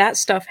 that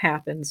stuff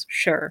happens,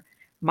 sure.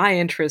 My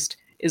interest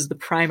is the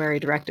primary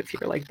directive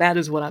here. Like, that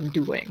is what I'm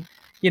doing,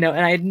 and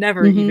I had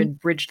never even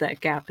bridged that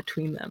gap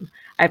between them.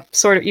 I've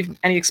sort of, even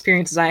any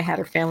experiences I had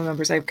or family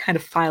members, I've kind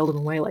of filed them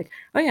away like,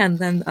 oh yeah, and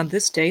then on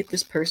this date,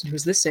 this person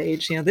who's this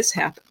age, this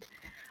happened.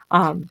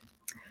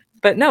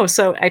 But no,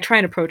 so I try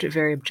and approach it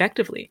very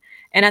objectively.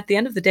 And at the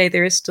end of the day,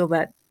 there is still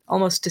that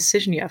almost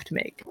decision you have to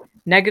make.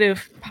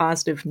 Negative,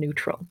 positive,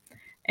 neutral.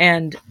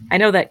 And I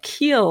know that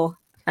Keel,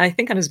 I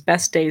think on his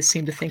best days,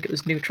 seemed to think it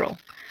was neutral.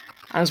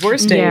 On his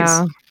worst days,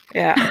 on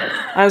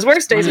his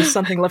worst days, it's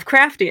something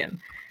Lovecraftian.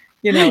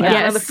 And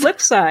on the flip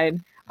side,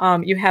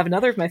 you have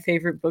another of my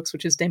favorite books,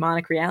 which is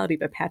Daemonic Reality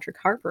by Patrick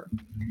Harper,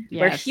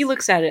 where he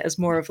looks at it as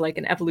more of like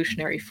an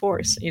evolutionary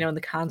force, in the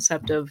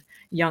concept of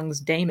Jung's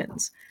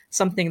daemons,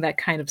 something that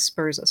kind of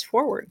spurs us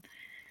forward.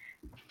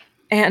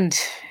 And,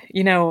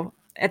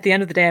 at the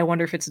end of the day, I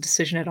wonder if it's a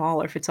decision at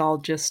all, or if it's all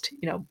just,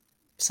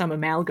 some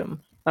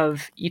amalgam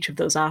of each of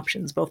those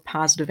options, both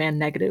positive and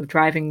negative,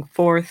 driving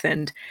forth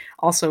and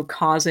also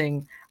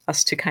causing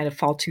us to kind of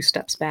fall 2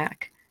 steps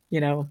back,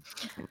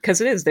 because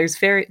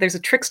there's a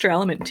trickster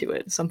element to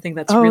it, something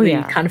that's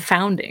really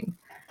confounding.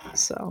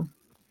 So,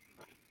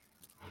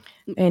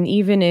 and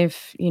even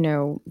if,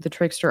 the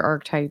trickster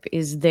archetype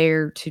is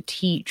there to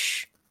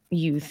teach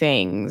you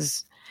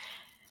things,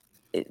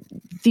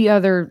 the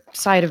other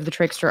side of the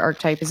trickster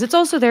archetype is it's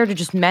also there to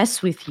just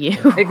mess with you.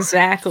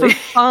 Exactly. For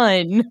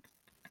fun.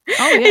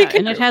 Oh yeah,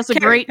 and it has a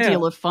great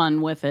deal of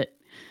fun with it.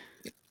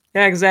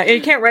 Yeah, exactly.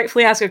 You can't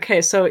rightfully ask,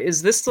 okay, so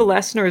is this the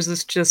lesson, or is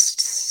this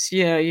just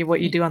what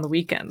you do on the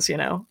weekends?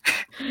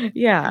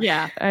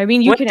 Yeah. I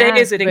mean, what day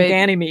is it in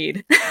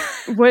Ganymede?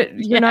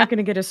 You're not going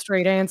to get a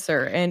straight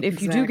answer, and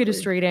if you do get a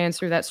straight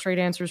answer, that straight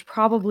answer is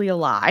probably a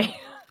lie.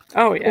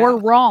 Oh yeah, or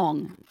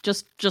wrong,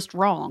 just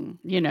wrong.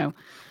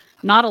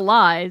 Not a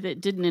lie that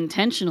didn't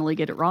intentionally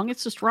get it wrong.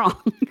 It's just wrong.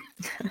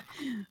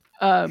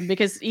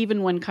 Because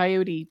even when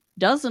Coyote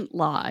doesn't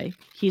lie,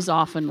 he's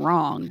often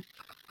wrong.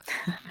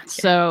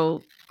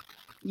 So,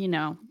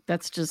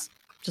 that's just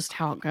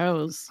how it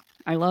goes.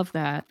 I love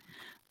that.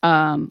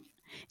 I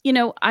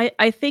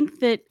think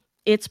that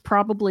it's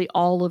probably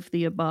all of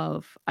the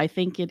above. I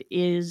think it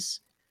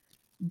is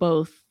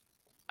both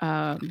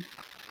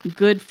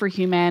good for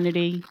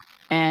humanity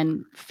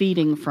and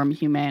feeding from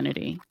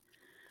humanity.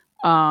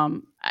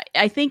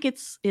 I think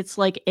it's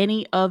like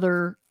any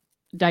other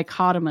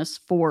dichotomous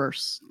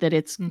force, that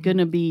it's going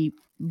to be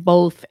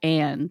both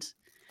and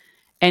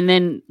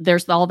then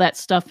there's all that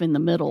stuff in the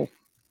middle,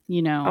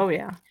 Oh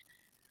yeah.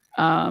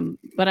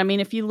 But I mean,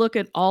 if you look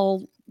at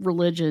all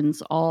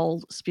religions,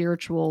 all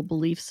spiritual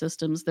belief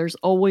systems, there's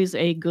always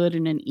a good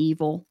and an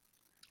evil,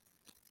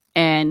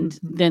 and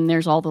then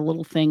there's all the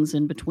little things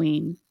in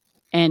between.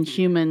 and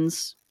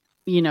humans,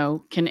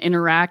 can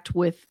interact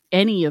with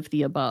any of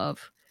the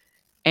above,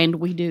 and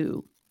we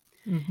do,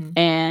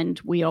 and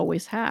we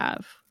always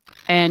have.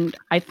 And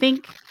I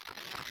think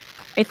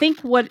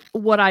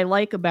what I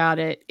like about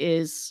it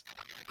is,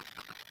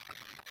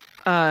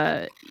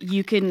 I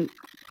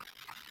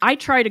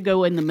try to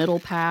go in the middle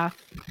path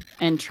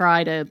and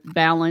try to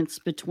balance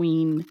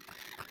between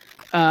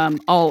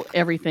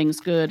everything's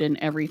good and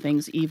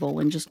everything's evil,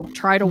 and just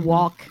try to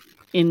walk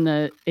in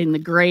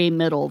the gray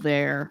middle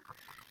there,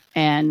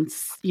 and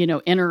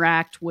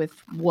interact with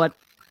what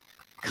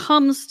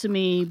comes to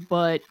me,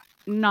 but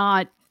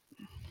try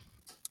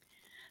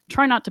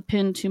not to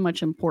pin too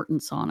much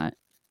importance on it.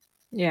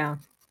 Yeah.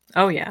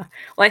 Oh yeah.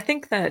 Well, I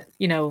think that,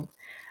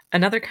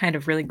 another kind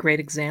of really great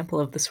example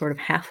of the sort of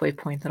halfway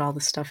point that all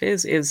this stuff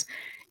is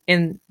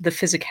in the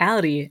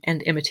physicality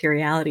and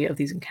immateriality of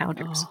these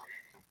encounters.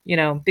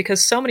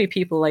 Because so many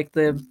people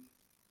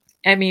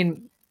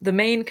the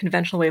main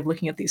conventional way of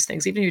looking at these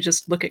things, even if you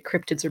just look at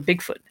cryptids or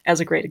Bigfoot as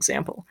a great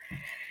example,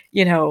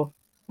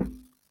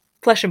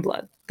 flesh and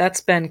blood.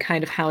 That's been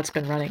kind of how it's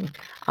been running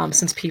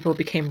since people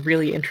became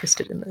really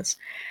interested in this.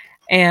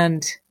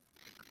 And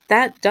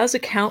that does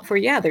account for,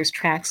 there's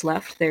tracks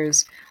left,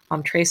 there's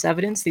trace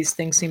evidence, these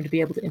things seem to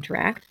be able to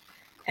interact.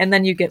 And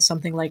then you get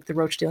something like the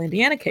Rochdale,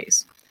 Indiana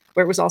case,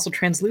 where it was also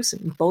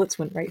translucent and bullets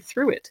went right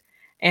through it.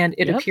 And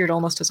it appeared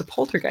almost as a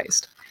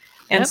poltergeist.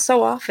 And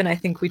so often I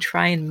think we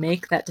try and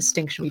make that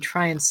distinction. We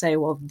try and say,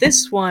 well,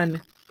 this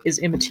one is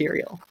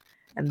immaterial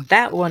and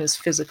that one is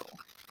physical.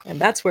 And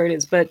that's where it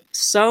is. But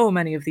so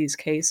many of these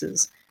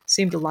cases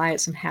seem to lie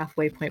at some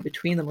halfway point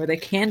between them where they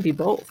can be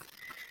both.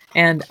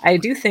 And I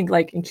do think,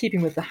 in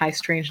keeping with the high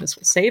strangeness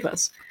will save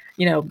us,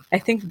 I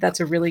think that's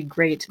a really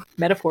great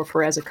metaphor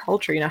for, as a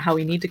culture, how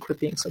we need to quit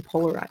being so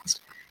polarized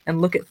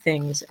and look at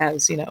things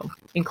as,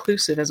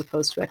 inclusive as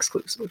opposed to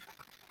exclusive.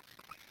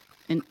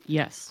 And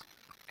yes,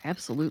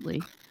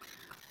 absolutely.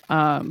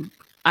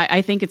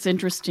 I think it's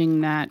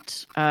interesting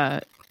that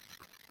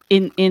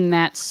in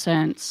that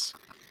sense,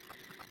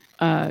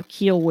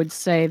 Keel would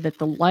say that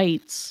the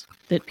lights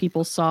that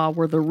people saw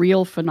were the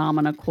real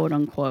phenomena, quote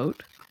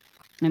unquote.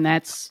 And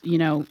that's,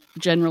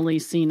 generally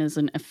seen as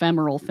an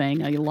ephemeral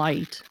thing, a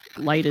light.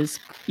 Light is,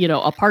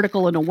 a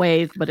particle in a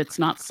wave, but it's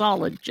not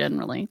solid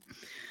generally.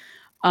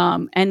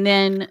 And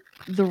then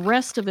the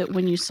rest of it,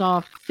 when you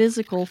saw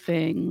physical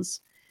things,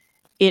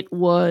 it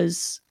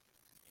was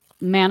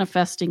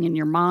manifesting in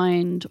your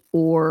mind,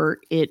 or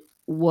it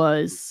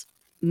was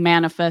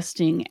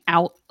manifesting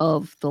out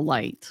of the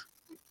light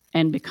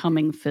and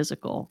becoming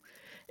physical.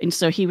 And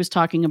so he was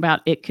talking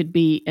about it could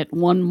be at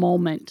one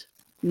moment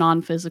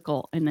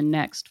non-physical and the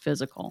next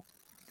physical.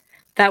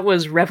 That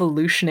was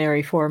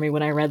revolutionary for me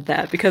when I read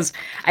that, because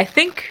I'm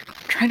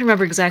trying to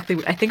remember exactly,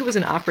 I think it was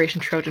in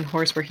Operation Trojan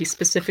Horse where he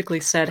specifically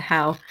said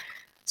how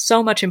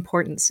so much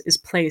importance is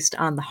placed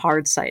on the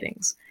hard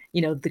sightings.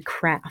 The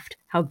craft,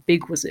 how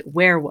big was it?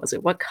 Where was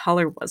it? What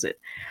color was it?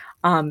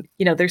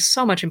 There's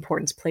so much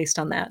importance placed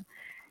on that.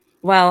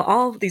 While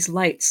all of these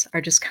lights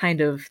are just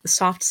kind of the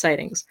soft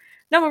sightings,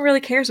 no one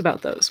really cares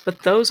about those,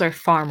 but those are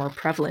far more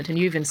prevalent. And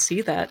you even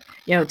see that,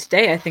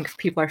 today, I think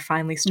people are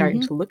finally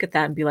starting to look at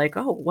that and be like,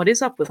 oh, what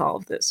is up with all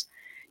of this?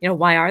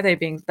 Why are they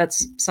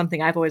that's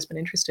something I've always been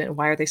interested in.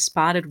 Why are they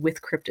spotted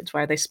with cryptids?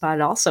 Why are they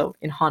spotted also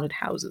in haunted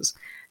houses?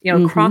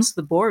 Across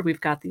the board,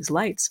 we've got these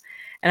lights.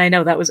 And I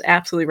know that was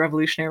absolutely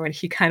revolutionary when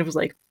he kind of was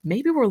like,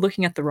 maybe we're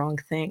looking at the wrong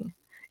thing.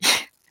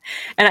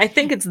 And I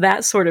think it's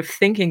that sort of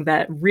thinking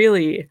that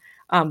really,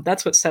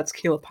 that's what sets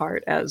Keel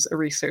apart as a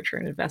researcher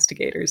and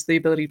investigator, is the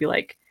ability to be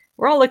like,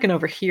 we're all looking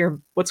over here.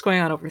 What's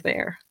going on over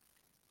there?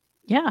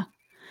 Yeah.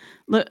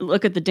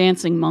 Look at the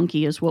dancing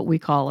monkey is what we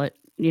call it.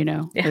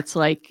 It's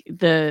like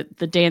the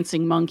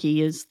dancing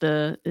monkey is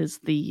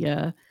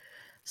the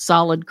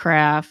solid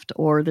craft,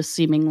 or the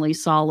seemingly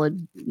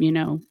solid,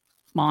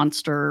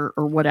 monster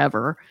or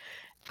whatever.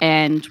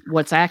 And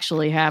what's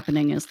actually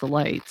happening is the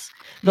lights.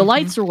 The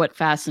lights are what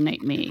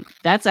fascinate me.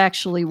 That's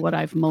actually what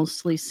I've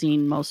mostly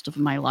seen most of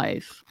my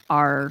life.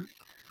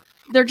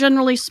 They're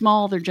generally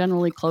small. They're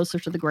generally closer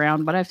to the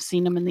ground, but I've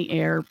seen them in the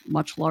air,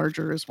 much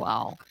larger as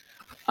well.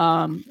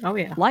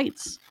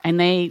 Lights. And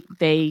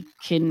they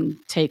can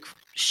take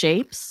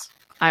shapes.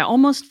 I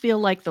almost feel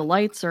like the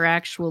lights are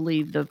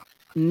actually the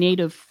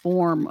native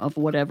form of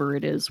whatever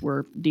it is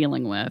we're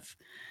dealing with.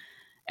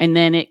 And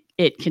then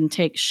it can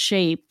take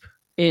shape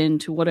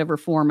into whatever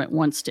form it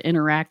wants to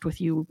interact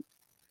with you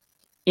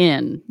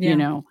in,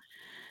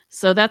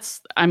 So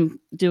I'm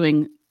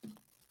doing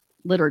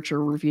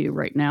literature review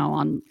right now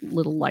on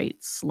little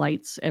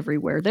lights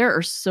everywhere. There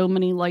are so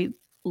many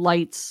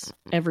lights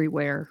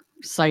everywhere,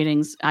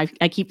 sightings. I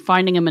keep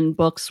finding them in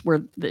books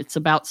where it's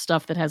about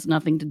stuff that has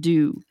nothing to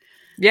do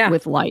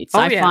with lights.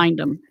 I find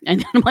them.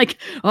 And then I'm like,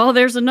 oh,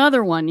 there's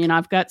another one.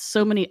 I've got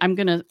so many. I'm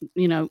going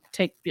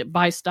to,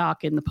 buy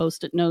stock in the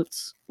Post-it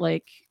notes,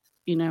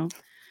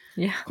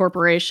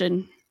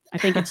 corporation. I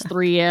think it's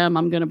 3M.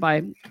 I'm going to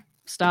buy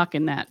stock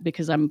in that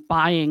because I'm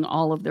buying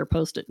all of their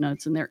Post-it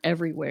notes and they're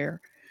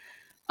everywhere.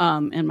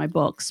 in my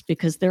books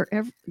because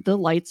the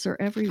lights are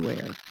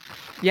everywhere.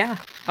 Yeah.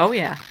 Oh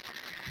yeah.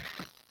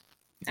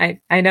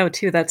 I know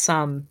too. That's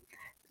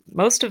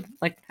most of,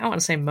 like, I don't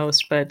want to say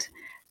most, but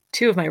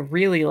two of my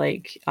really,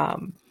 like, I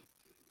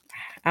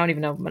don't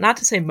even know, not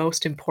to say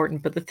most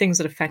important, but the things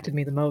that affected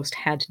me the most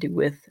had to do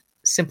with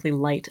simply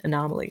light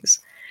anomalies.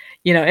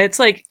 You know, it's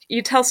like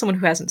you tell someone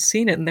who hasn't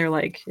seen it and they're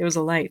like, it was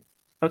a light.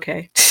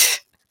 Okay.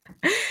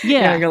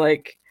 Yeah. You're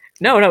like,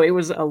 no, it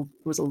was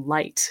a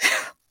light.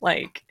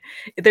 Like,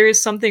 there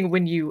is something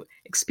when you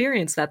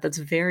experience that that's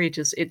very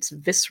just, it's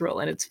visceral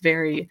and it's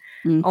very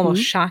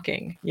almost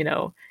shocking, you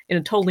know, in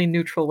a totally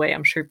neutral way.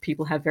 I'm sure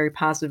people have very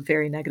positive,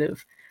 very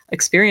negative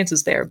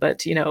experiences there,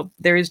 but, you know,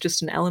 there is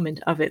just an element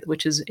of it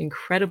which is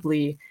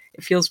incredibly,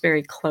 it feels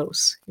very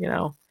close, you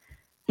know.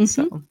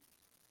 So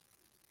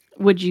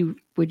would you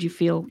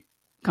feel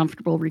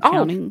comfortable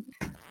recounting?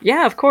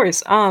 Yeah, of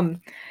course. I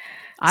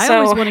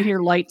always want to hear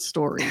light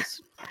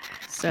stories.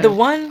 So the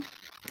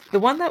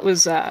one that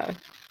was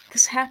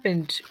this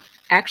happened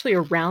actually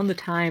around the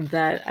time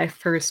that I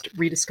first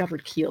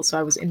rediscovered Keel. So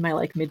I was in my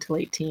like mid to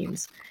late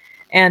teens.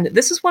 And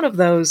this is one of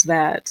those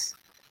that,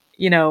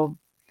 you know,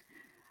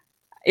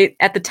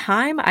 at the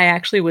time I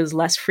actually was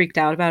less freaked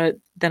out about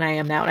it than I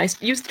am now. And I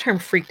use the term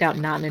freaked out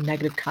not in a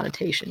negative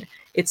connotation.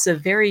 It's a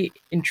very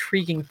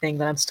intriguing thing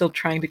that I'm still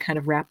trying to kind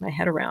of wrap my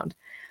head around.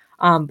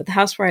 But the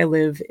house where I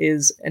live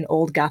is an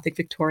old Gothic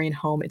Victorian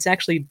home. It's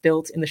actually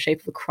built in the shape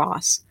of a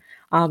cross.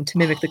 To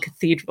mimic the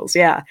cathedrals.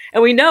 Yeah.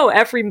 And we know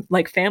every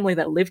like family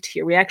that lived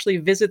here. We actually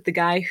visit the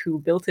guy who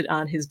built it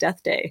on his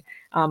death day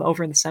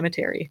over in the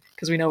cemetery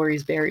because we know where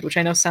he's buried, which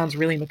I know sounds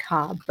really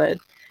macabre, but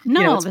you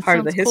know, it's part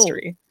of the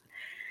history.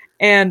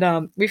 Cool.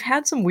 And we've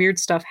had some weird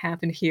stuff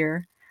happen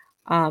here.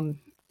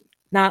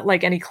 Not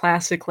like any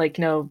classic, like,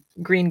 you know,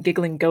 green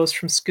giggling ghost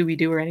from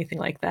Scooby-Doo or anything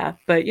like that,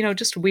 but, you know,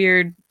 just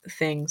weird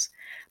things.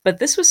 But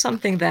this was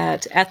something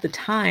that at the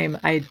time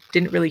I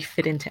didn't really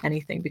fit into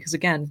anything because,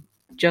 again,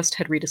 just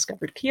had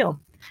rediscovered Keel.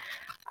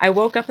 I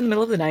woke up in the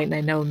middle of the night and I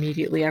know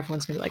immediately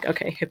everyone's gonna be like,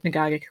 okay,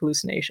 hypnagogic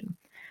hallucination.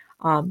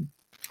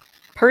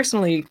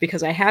 Personally,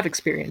 because I have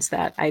experienced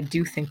that, I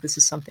do think this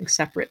is something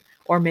separate,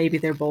 or maybe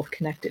they're both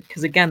connected.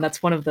 Because again,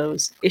 that's one of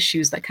those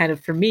issues that kind of,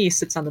 for me,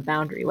 sits on the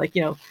boundary. Like,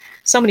 you know,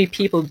 so many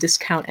people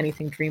discount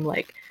anything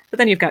dreamlike, but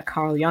then you've got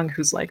Carl Jung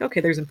who's like,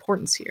 okay, there's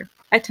importance here.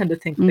 I tend to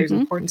think there's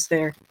importance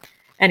there.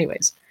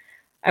 Anyways,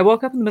 I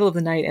woke up in the middle of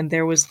the night and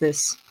there was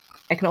this,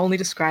 I can only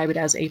describe it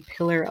as a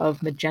pillar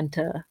of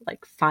magenta,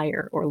 like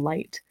fire or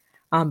light,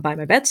 by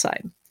my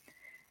bedside.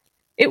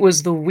 It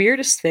was the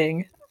weirdest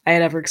thing I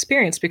had ever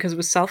experienced because it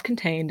was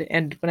self-contained.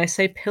 And when I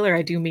say pillar,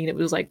 I do mean it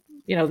was like,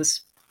 you know,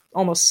 this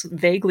almost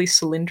vaguely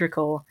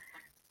cylindrical,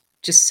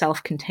 just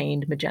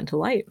self-contained magenta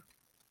light.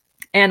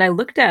 And I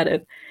looked at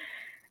it,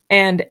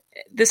 and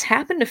this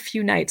happened a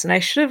few nights. And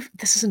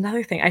this is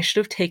another thing, I should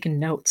have taken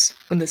notes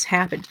when this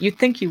happened. You'd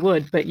think you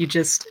would, but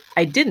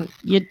I didn't.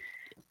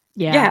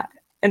 Yeah.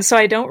 And so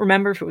I don't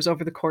remember if it was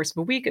over the course of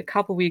a week, a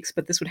couple weeks,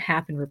 but this would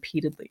happen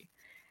repeatedly.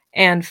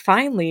 And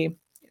finally,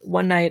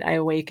 one night I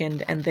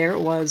awakened and there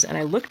it was, and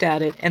I looked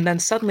at it, and then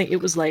suddenly it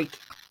was like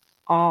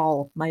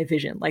all my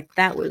vision. Like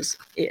that was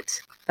it.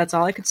 That's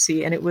all I could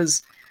see. And it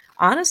was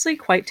honestly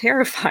quite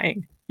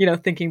terrifying, you know,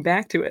 thinking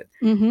back to it.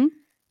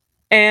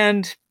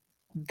 And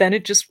then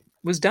it just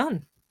was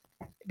done.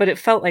 But it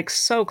felt like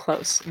so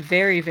close,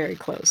 very, very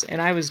close.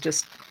 And I was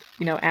just,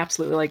 you know,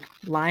 absolutely like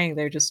lying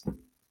there, just,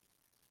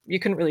 you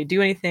couldn't really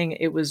do anything.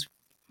 It was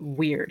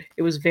weird.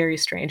 It was very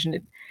strange. And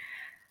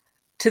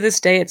to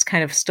this day, it's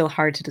kind of still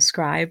hard to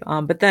describe.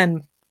 But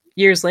then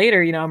years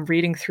later, you know, I'm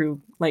reading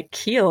through like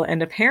Keel,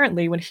 and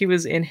apparently when he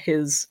was in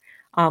his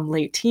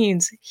late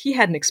teens, he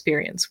had an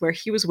experience where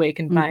he was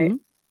wakened by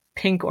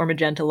pink or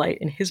magenta light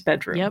in his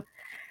bedroom. Yep.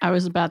 I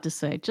was about to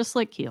say, just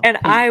like Keel. And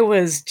pink. I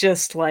was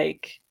just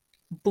like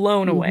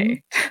blown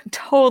away.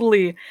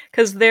 Totally.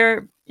 Because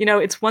you know,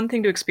 it's one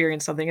thing to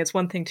experience something, it's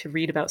one thing to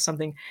read about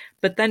something,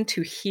 but then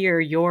to hear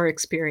your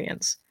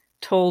experience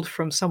told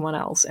from someone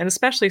else, and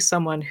especially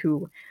someone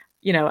who,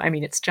 you know, I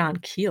mean, it's John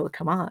Keel,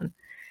 come on.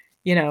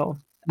 You know,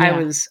 yeah.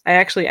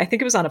 I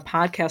think it was on a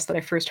podcast that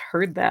I first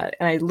heard that,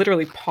 and I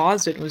literally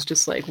paused it and was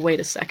just like, wait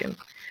a second,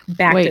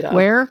 backed it up.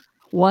 Where?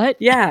 What?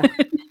 Yeah.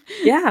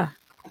 Yeah.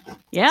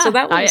 Yeah. So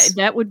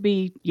that would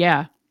be,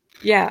 yeah.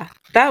 Yeah.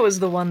 That was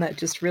the one that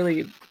just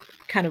really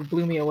kind of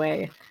blew me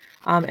away.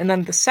 And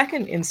then the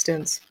second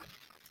instance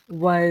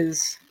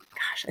was,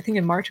 gosh, I think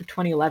in March of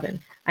 2011.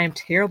 I am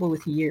terrible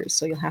with years,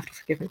 so you'll have to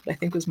forgive me, but I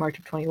think it was March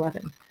of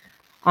 2011.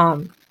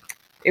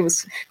 It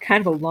was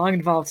kind of a long,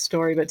 involved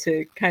story, but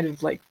to kind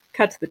of like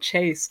cut to the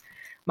chase,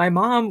 my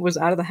mom was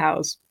out of the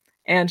house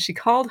and she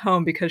called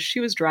home because she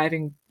was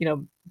driving, you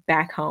know,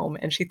 back home,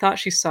 and she thought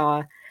she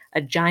saw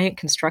a giant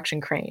construction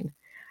crane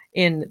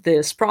in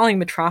the sprawling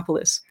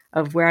metropolis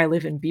of where I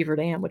live in Beaver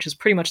Dam, which is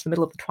pretty much the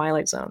middle of the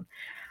Twilight Zone.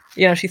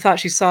 You know, she thought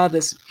she saw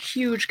this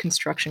huge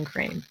construction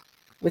crane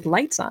with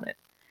lights on it.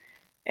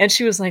 And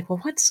she was like,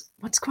 well,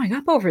 what's going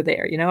up over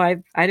there? You know,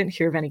 I didn't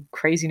hear of any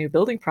crazy new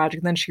building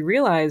project. And then she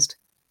realized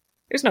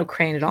there's no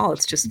crane at all.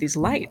 It's just these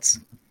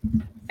lights.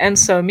 And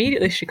so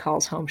immediately she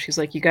calls home. She's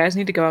like, you guys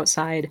need to go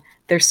outside.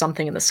 There's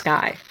something in the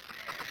sky.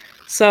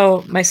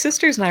 So my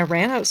sisters and I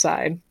ran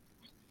outside,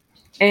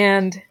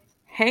 and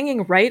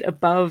hanging right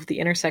above the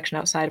intersection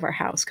outside of our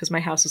house, because my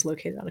house is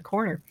located on a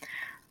corner,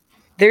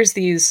 there's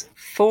these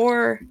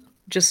 4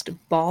 just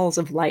balls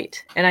of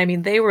light. And I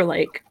mean, they were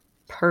like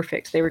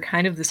perfect. They were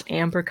kind of this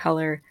amber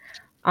color,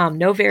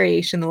 no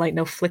variation in the light,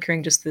 no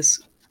flickering, just this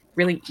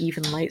really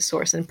even light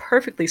source, and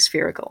perfectly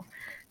spherical.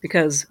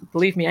 Because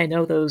believe me, I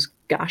know those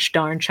gosh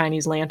darn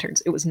Chinese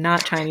lanterns. It was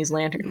not Chinese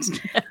lanterns.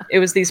 It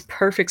was these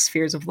perfect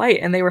spheres of light,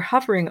 and they were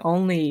hovering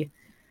only,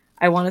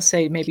 I want to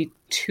say, maybe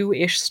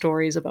 2-ish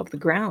stories above the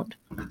ground.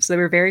 So they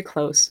were very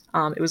close.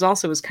 It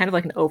was kind of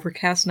like an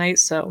overcast night,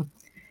 so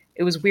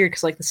it was weird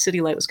because like the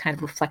city light was kind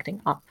of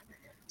reflecting up.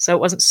 So it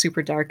wasn't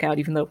super dark out,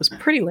 even though it was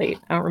pretty late.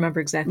 I don't remember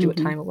exactly what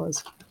time it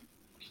was.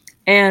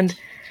 And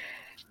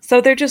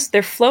so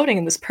they're floating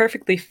in this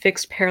perfectly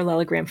fixed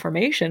parallelogram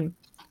formation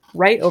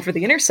right over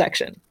the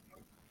intersection.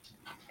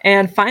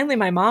 And finally,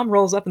 my mom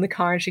rolls up in the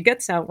car and she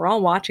gets out. We're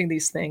all watching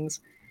these things.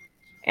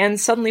 And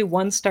suddenly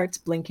one starts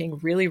blinking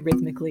really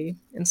rhythmically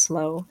and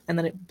slow, and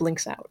then it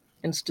blinks out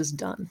and it's just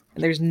done.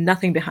 And there's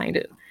nothing behind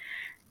it.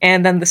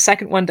 And then the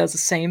second one does the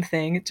same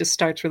thing. It just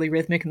starts really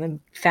rhythmic and then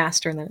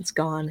faster, and then it's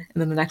gone.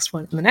 And then the next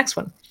one and the next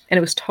one. And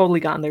it was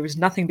totally gone. There was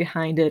nothing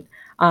behind it.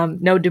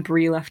 No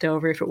debris left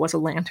over if it was a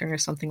lantern or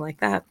something like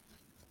that.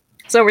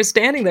 So we're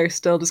standing there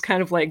still, just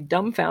kind of like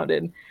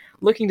dumbfounded,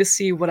 looking to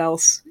see what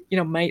else,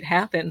 might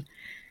happen.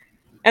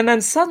 And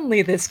then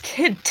suddenly this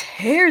kid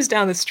tears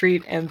down the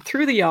street and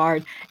through the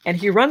yard, and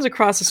he runs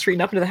across the street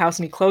and up into the house,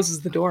 and he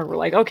closes the door, and we're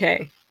like,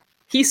 okay,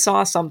 he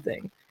saw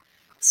something.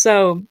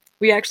 So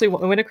we actually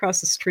went across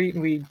the street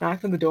and we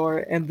knocked on the door,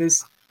 and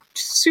this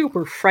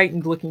super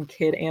frightened looking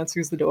kid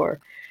answers the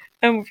door.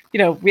 And,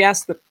 we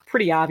asked the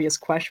pretty obvious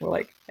question. We're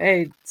like,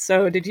 hey,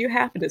 so did you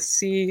happen to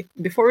see,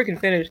 before we can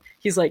finish,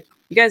 he's like,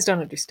 you guys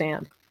don't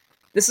understand.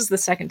 This is the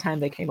second time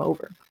they came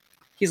over.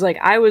 He's like,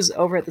 I was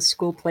over at the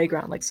school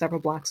playground, like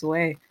several blocks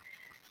away,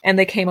 and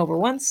they came over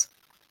once,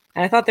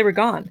 and I thought they were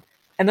gone.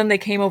 And then they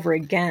came over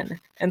again.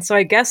 And so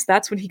I guess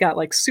that's when he got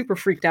like super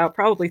freaked out,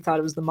 probably thought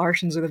it was the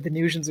Martians or the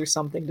Venusians or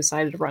something,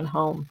 decided to run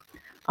home.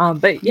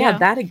 But yeah,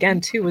 that again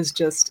too was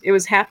it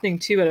was happening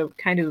too at a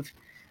kind of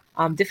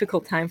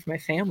difficult time for my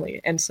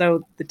family. And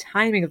so the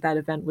timing of that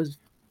event was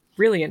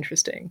really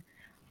interesting,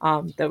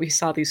 that we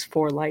saw these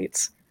 4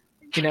 lights,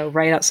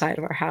 right outside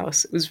of our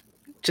house. It was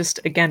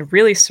just, again,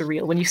 really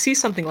surreal. When you see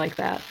something like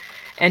that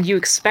and you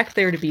expect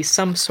there to be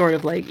some sort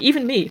of like,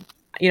 even me,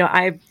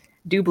 I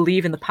do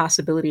believe in the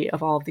possibility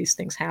of all of these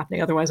things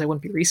happening. Otherwise, I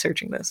wouldn't be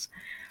researching this.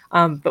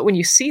 But when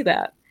you see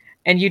that,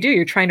 and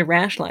you're trying to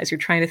rationalize, you're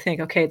trying to think,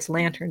 okay, it's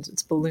lanterns,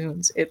 it's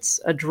balloons, it's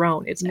a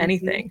drone, it's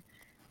anything.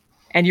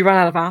 And you run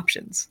out of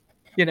options,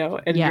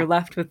 and you're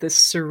left with this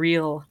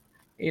surreal,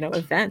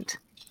 event.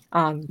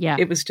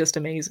 It was just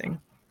amazing.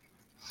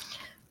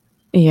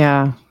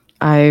 Yeah.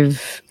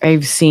 I've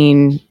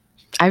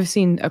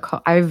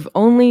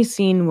only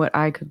seen what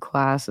I could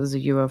class as a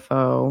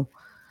UFO,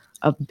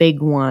 a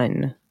big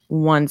one,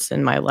 once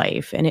in my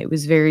life, and it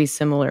was very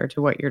similar to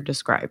what you're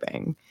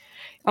describing.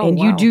 And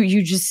wow.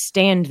 you just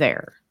stand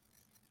there.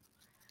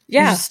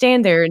 Yeah. You just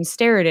stand there and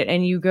stare at it,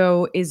 and you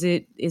go, is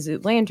it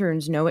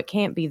lanterns? No, it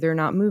can't be. They're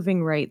not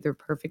moving right. They're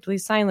perfectly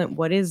silent.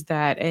 What is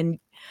that? And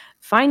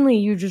finally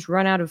you just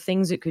run out of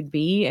things it could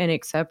be and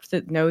accept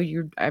that no,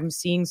 I'm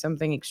seeing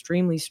something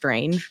extremely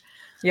strange.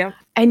 Yeah.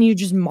 And you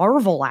just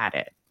marvel at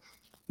it.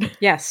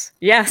 Yes.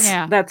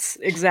 Yeah. That's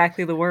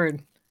exactly the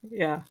word.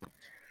 Yeah.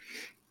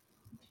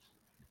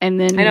 And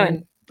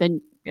then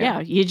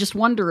you just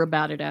wonder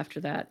about it after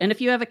that. And if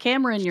you have a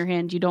camera in your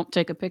hand, you don't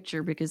take a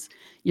picture because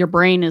your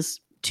brain is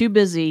too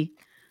busy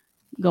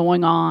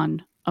going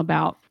on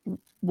about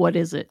what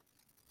is it.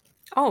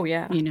 Oh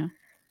yeah.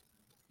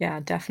 Yeah,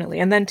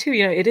 definitely. And then too,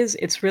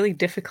 it's really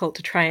difficult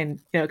to try and,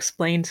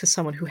 explain to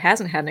someone who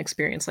hasn't had an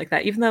experience like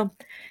that, even though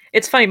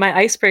it's funny. My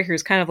icebreaker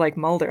is kind of like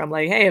Mulder. I'm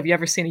like, hey, have you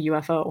ever seen a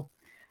UFO?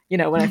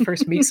 When I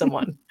first meet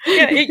someone.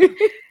 You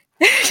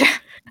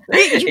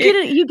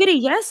get a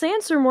yes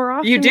answer more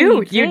often. You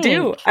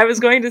do. I was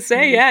going to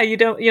say, yeah, you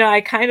don't,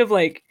 I kind of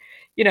like,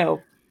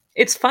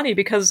 it's funny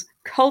because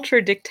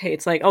culture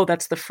dictates like, oh,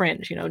 that's the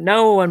fringe.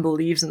 No one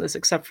believes in this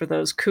except for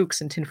those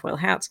kooks in tinfoil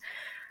hats.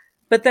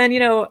 But then,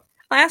 I'll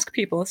ask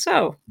people,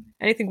 so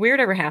anything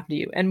weird ever happened to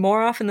you? And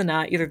more often than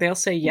not, either they'll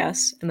say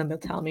yes, and then they'll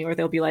tell me, or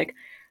they'll be like,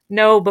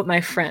 no, but my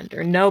friend,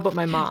 or no, but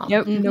my mom, no,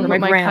 or but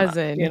my grandma,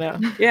 cousin.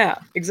 Yeah,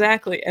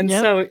 exactly. And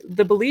so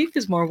the belief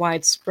is more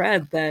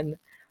widespread than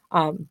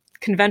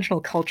conventional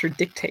culture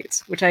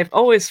dictates, which I've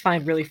always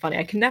find really funny.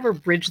 I can never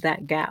bridge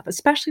that gap,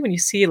 especially when you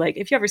see, like,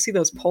 if you ever see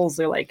those polls,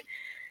 they're like,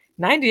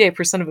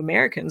 98% of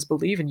Americans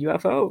believe in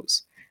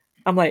UFOs.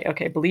 I'm like,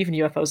 okay, believe in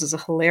UFOs is a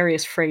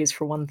hilarious phrase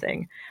for one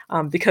thing,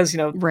 because,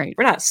 we're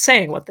not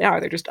saying what they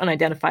are. They're just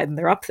unidentified and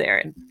they're up there.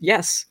 And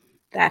yes,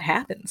 that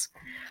happens.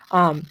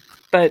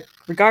 But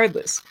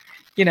regardless,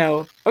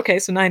 okay,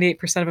 so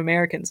 98% of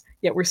Americans,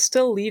 yet we're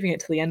still leaving it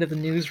to the end of the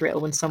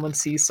newsreel when someone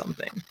sees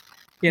something,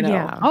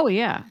 Yeah. Oh,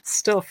 yeah. It's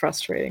still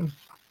frustrating.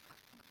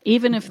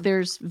 Even if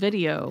there's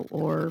video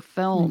or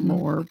film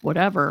or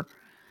whatever,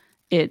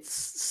 it's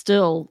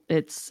still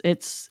it's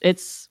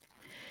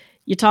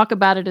you talk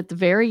about it at the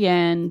very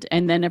end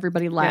and then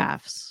everybody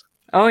laughs.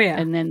 Oh yeah.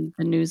 And then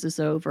the news is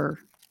over.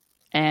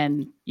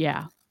 And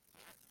yeah.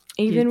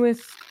 Even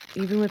with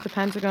the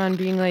Pentagon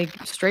being like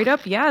straight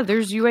up, yeah,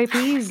 there's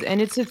UAPs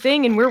and it's a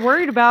thing and we're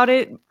worried about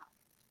it.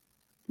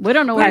 We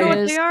don't know what it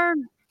is. They are.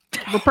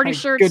 We're pretty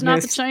sure it's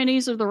not the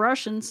Chinese or the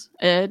Russians.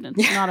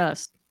 It's not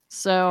us.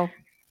 So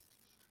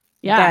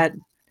yeah.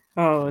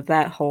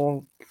 That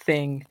whole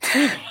thing.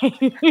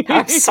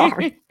 I'm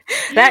sorry.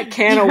 That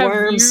can of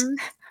worms.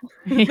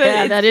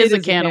 Yeah, that is a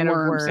can of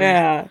worms.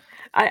 Yeah.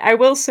 I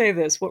will say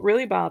this. What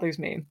really bothers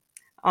me,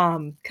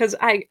 because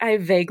I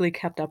vaguely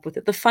kept up with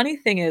it. The funny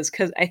thing is,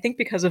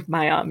 because of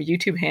my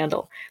YouTube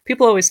handle,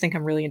 people always think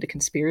I'm really into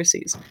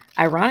conspiracies.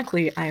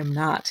 Ironically, I am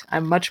not.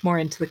 I'm much more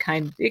into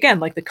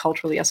like the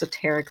culturally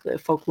esoteric, the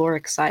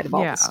folkloric side of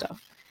all this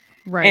stuff.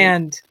 Right.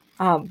 And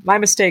my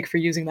mistake for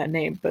using that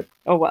name, but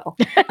oh well.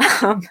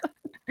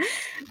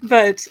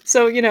 But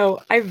so,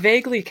 I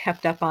vaguely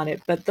kept up on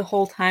it, but the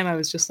whole time I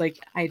was just like,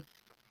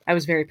 I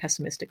was very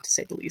pessimistic, to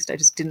say the least. I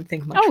just didn't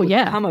think much would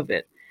come of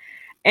it.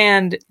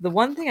 And the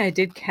one thing I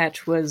did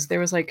catch was there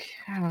was like,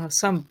 I don't know,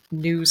 some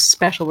news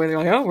special where they're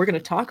like, oh, we're going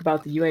to talk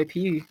about the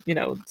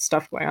UAP,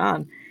 stuff going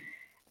on.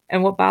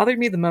 And what bothered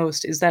me the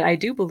most is that I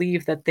do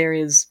believe that there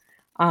is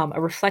a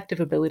reflective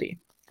ability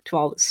to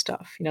all this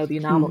stuff, the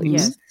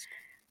anomalies. Yes.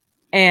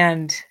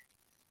 And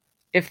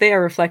if they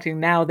are reflecting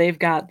now, they've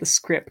got the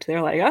script.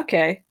 They're like,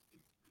 okay,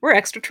 we're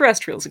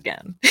extraterrestrials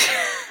again.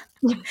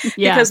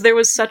 Because there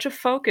was such a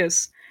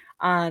focus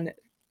on,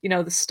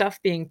 the stuff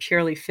being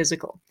purely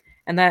physical.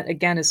 And that,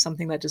 again, is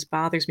something that just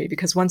bothers me,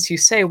 because once you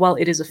say, well,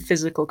 it is a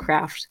physical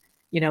craft,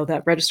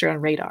 that registered on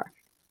radar.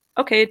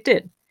 Okay, it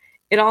did.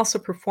 It also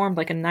performed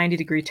like a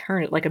 90-degree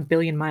turn at like 1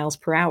 billion miles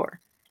per hour.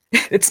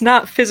 It's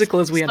not physical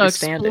as we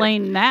understand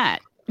explain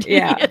that.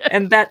 Yeah.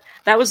 And that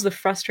was the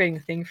frustrating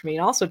thing for me.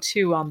 And also,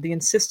 too, the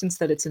insistence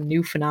that it's a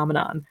new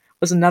phenomenon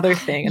was another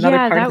thing, another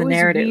part of the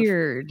narrative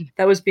weird.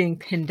 That was being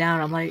pinned down.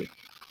 I'm like,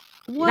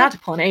 what? Not to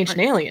pull in Ancient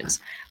Aliens,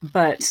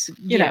 but,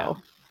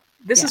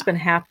 this has been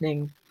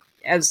happening,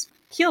 as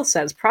Keel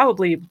says,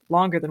 probably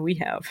longer than we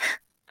have.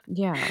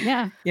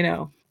 Yeah.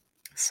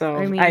 So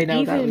I mean, I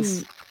know that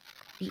was...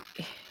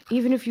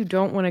 Even if you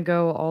don't want to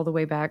go all the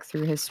way back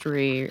through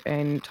history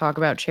and talk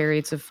about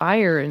chariots of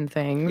fire and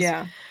things.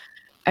 Yeah.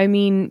 I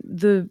mean,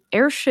 the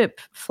airship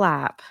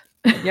flap.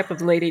 Yep, of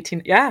the late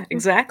 18... Yeah,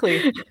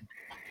 exactly.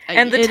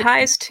 And the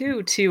ties,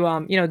 too,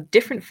 to,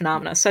 different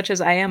phenomena, such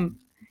as I am,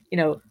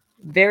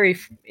 very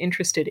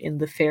interested in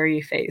the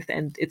fairy faith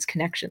and its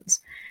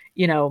connections,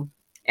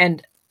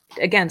 and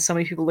again, so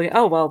many people like,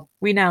 oh, well,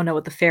 we now know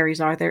what the fairies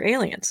are. They're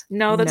aliens.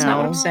 No, that's not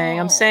what I'm saying.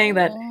 I'm saying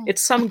that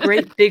it's some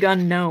great big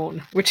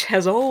unknown, which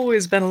has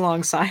always been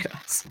alongside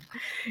us,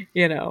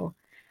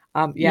 that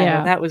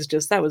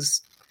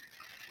was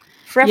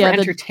forever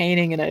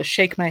entertaining in a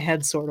shake my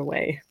head sort of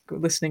way,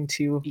 listening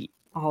to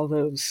all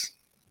those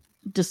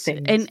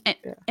things.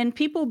 And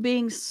people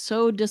being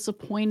so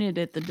disappointed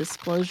at the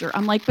disclosure.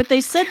 I'm like, but they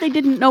said they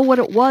didn't know what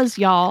it was,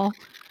 y'all.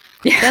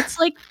 Yeah.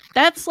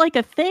 That's like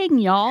a thing,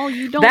 y'all.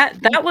 You don't.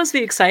 That was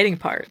the exciting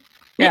part.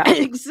 Yeah,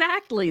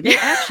 exactly. They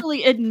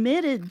actually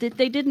admitted that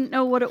they didn't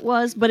know what it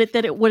was, but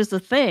that it was a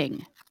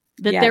thing.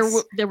 That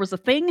there was a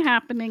thing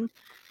happening.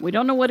 We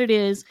don't know what it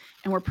is,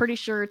 and we're pretty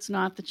sure it's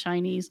not the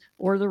Chinese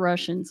or the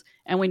Russians,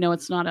 and we know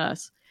it's not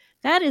us.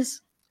 That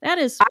is.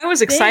 I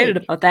was excited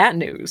about that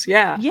news.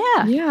 Yeah.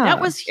 That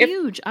was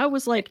huge. I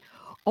was like,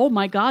 oh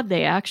my God,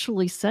 they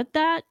actually said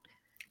that.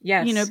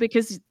 Yes,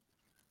 because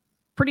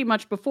pretty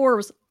much before it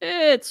was,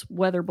 it's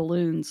weather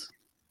balloons.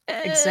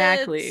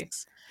 Exactly.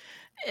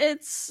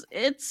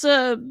 It's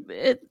a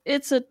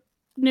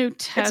new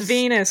test. It's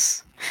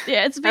Venus.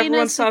 Yeah, it's Venus.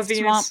 Everyone saw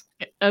Venus.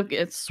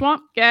 It's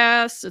swamp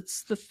gas.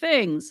 It's the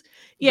things.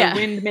 Yeah.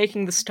 The wind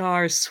making the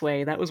stars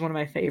sway. That was one of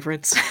my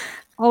favorites.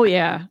 Oh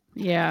yeah.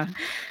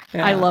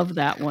 I love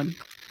that one.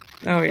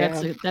 Oh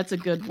yeah. That's a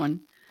good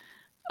one.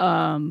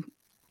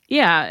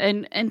 Yeah,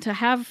 and to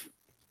have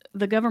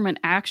the government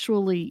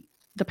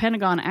the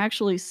Pentagon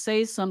actually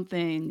say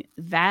something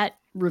that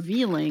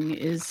revealing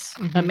is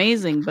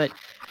amazing. But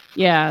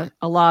yeah,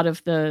 a lot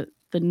of the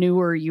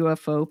newer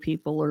UFO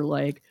people are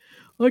like,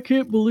 I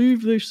can't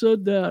believe they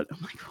said that.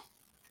 I'm like,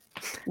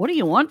 what do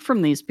you want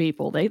from these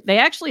people? They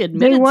actually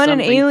admitted they want an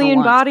something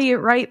alien body at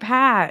Right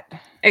Pat.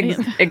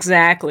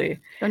 Exactly.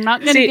 They're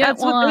not going to get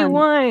that's one. what they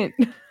want.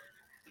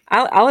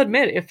 I'll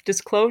admit, if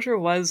disclosure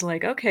was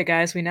like, okay,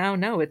 guys, we now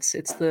know it's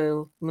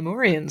the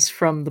Lemurians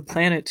from the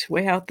planet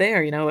way out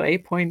there,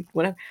 8 point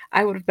whatever,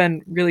 I would have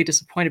been really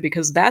disappointed,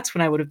 because that's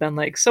when I would have been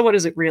like, so what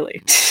is it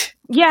really?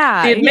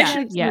 Yeah.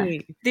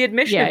 The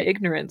admission of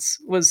ignorance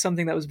was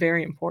something that was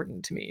very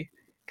important to me,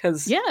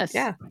 because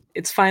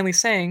it's finally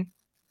saying,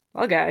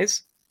 well,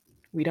 guys,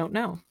 we don't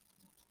know.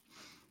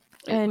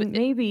 And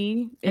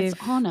maybe it's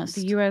if honest.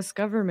 The U.S.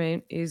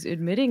 government is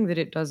admitting that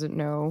it doesn't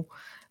know,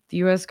 the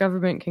U.S.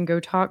 government can go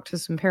talk to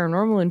some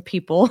paranormal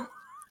people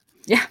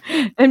Yeah.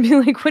 And be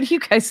like, what do you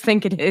guys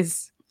think it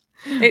is?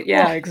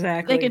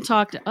 Exactly. They can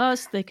talk to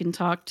us. They can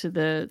talk to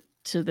the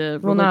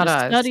well, not religious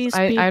us. studies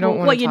people. I don't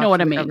want well, to you talk know what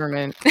to I the mean.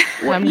 government.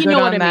 Well, I'm you good know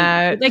what on I mean.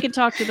 that. They can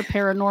talk to the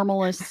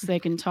paranormalists. They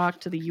can talk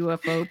to the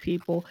UFO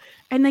people,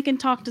 and they can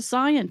talk to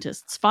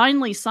scientists.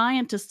 Finally,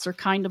 scientists are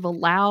kind of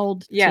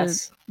allowed to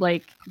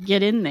like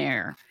get in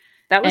there.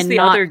 That was and the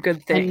not, other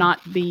good thing. and not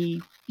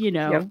be,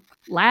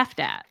 laughed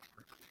at.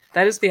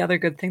 That is the other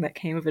good thing that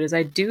came of it, is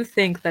I do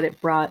think that it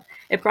brought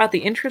the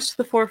interest to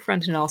the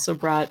forefront and also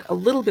brought a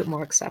little bit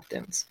more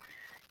acceptance.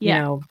 Yeah.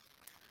 You know,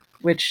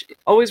 which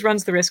always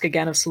runs the risk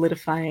again of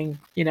solidifying,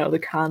 the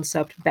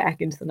concept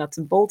back into the nuts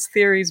and bolts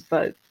theories.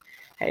 But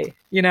hey,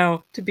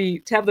 to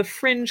have the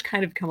fringe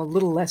kind of become a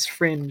little less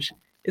fringe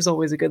is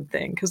always a good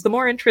thing, because the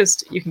more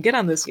interest you can get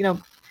on this,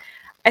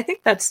 I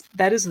think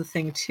that is the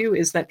thing too,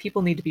 is that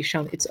people need to be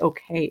shown it's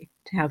okay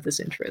to have this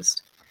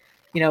interest.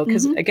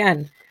 Because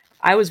again,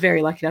 I was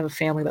very lucky to have a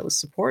family that was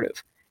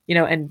supportive,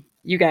 and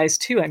you guys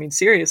too. I mean,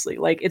 seriously,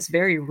 like, it's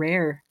very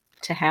rare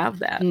to have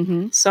that.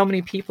 So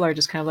many people are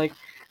just kind of like,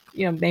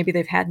 maybe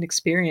they've had an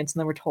experience and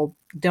then we're told,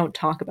 don't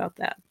talk about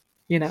that,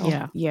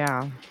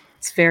 Yeah.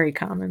 It's very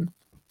common.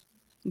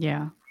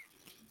 Yeah.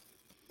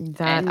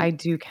 That I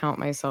do count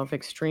myself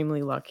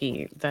extremely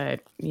lucky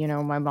that,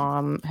 my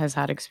mom has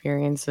had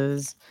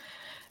experiences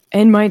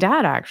and my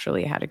dad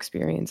actually had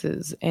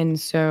experiences. And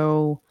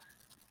so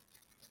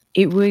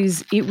it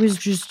was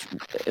just,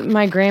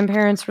 my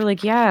grandparents were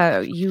like, yeah,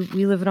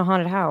 we live in a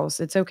haunted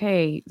house. It's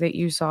okay that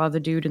you saw the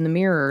dude in the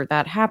mirror.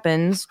 That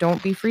happens.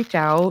 Don't be freaked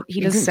out.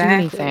 He doesn't do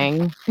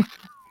anything.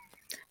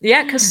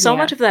 Yeah, because so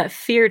much of that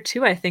fear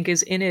too, I think,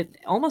 is in it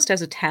almost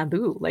as a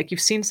taboo. Like, you've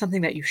seen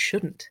something that you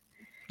shouldn't.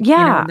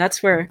 Yeah. And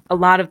that's where a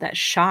lot of that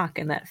shock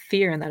and that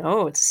fear and that,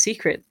 oh, it's a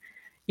secret,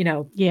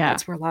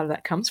 that's where a lot of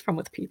that comes from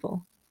with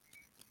people.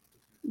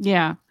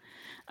 Yeah.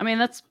 I mean,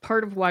 that's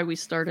part of why we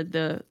started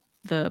the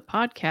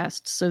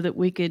podcast, so that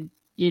we could,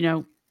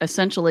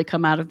 essentially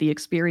come out of the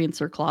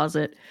experiencer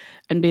closet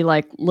and be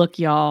like, look,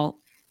 y'all,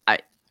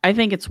 I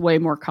think it's way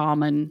more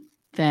common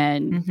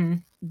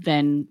than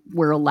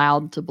we're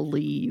allowed to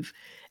believe.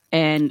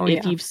 And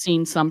if you've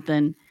seen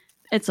something,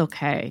 it's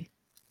okay.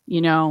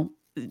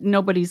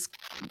 Nobody's,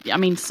 I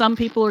mean, some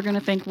people are going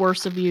to think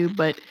worse of you,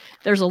 but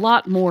there's a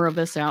lot more of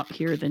us out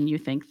here than you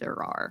think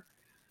there are.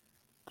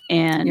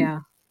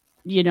 And,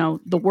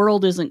 the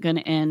world isn't going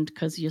to end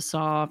because you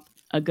saw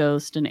a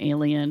ghost, an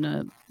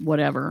alien,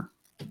 whatever.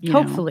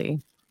 Hopefully.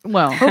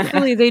 Well,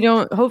 hopefully they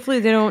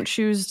don't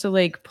choose to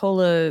like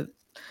pull a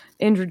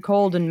Indrid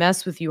Cold and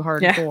mess with you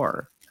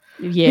hardcore.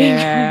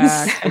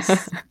 Yeah.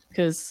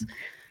 Because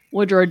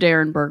Woodrow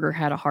Derenberger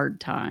had a hard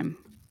time.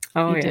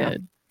 Oh, he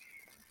did.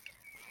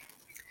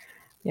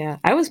 Yeah,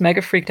 I was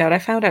mega freaked out. I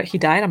found out he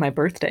died on my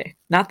birthday.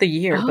 Not the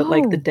year, but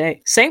like the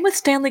day. Same with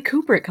Stanley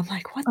Kubrick. I'm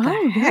like, what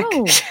the heck?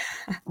 No.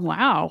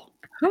 Wow.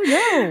 Oh,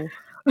 no.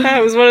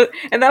 That was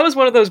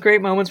one of those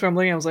great moments where I'm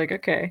looking, I was like,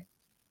 okay,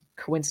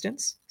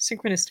 coincidence,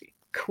 synchronicity,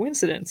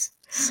 coincidence,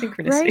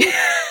 synchronicity. Right?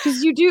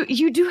 Because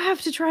you do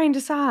have to try and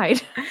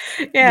decide.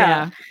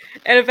 Yeah.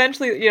 And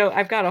eventually,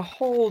 I've got a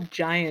whole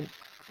giant,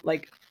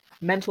 like,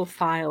 mental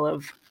file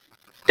of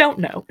don't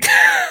know.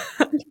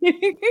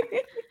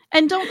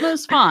 And don't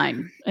know's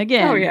fine.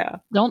 Again,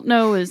 don't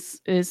know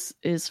is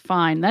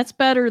fine. That's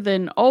better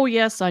than, oh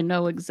yes, I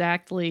know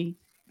exactly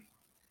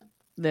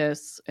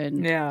this.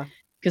 And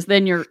because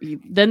then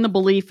then the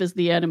belief is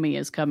the enemy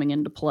is coming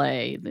into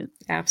play.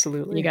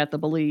 Absolutely, you got the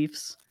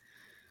beliefs,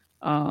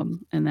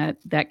 and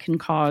that can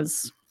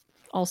cause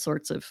all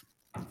sorts of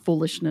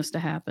foolishness to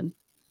happen.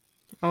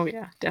 Oh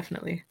yeah,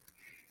 definitely.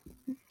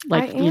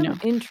 Like, I am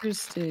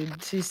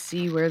interested to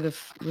see where the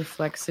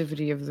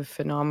reflexivity of the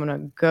phenomena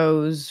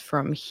goes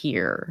from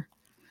here,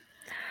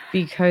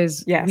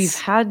 because we've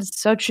had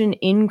such an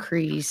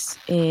increase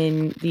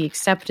in the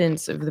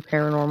acceptance of the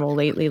paranormal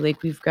lately.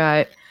 Like, we've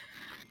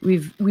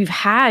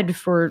had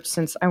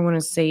since I want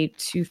to say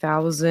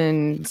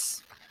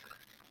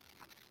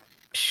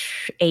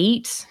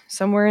 2008,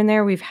 somewhere in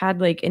there, we've had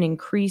like an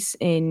increase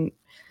in,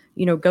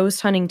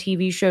 ghost hunting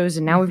TV shows,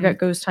 and now we've got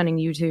ghost hunting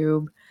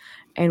YouTube.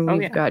 And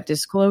we've got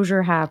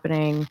disclosure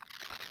happening,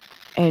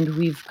 and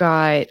we've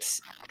got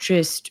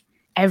just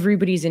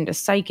everybody's into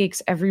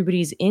psychics.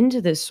 Everybody's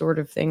into this sort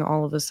of thing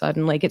all of a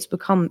sudden. Like, it's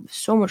become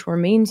so much more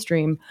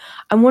mainstream.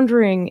 I'm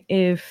wondering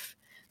if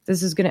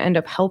this is going to end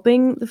up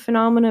helping the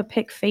phenomena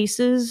pick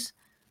faces,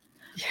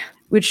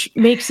 which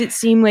makes it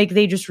seem like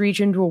they just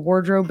reach into a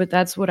wardrobe, but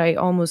that's what I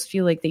almost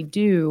feel like they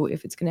do.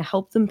 If it's going to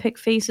help them pick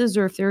faces,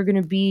 or if there are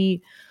going to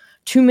be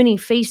too many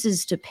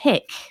faces to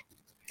pick.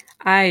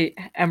 I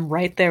am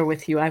right there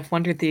with you. I've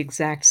wondered the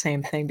exact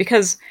same thing,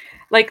 because,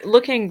 like,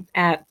 looking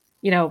at,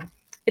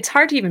 it's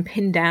hard to even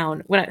pin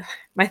down.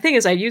 My thing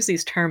is, I use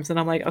these terms and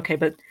I'm like, okay,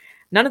 but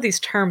none of these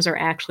terms are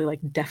actually like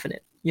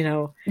definite. you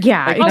know,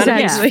 Yeah, like none of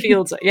exactly. these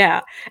fields.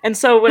 Yeah. And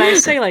so when I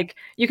say like,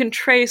 you can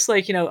trace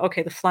like, you know,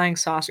 okay, the flying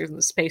saucers and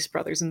the space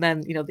brothers, and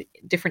then, you know, the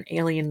different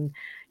alien,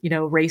 you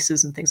know,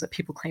 races and things that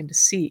people claim to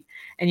see.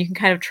 And you can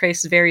kind of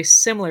trace very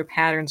similar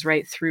patterns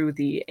right through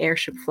the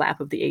airship flap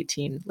of the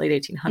late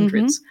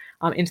 1800s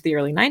into the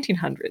early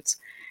 1900s.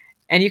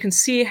 And you can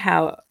see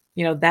how,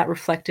 you know, that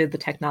reflected the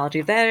technology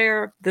of that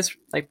era, this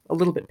like a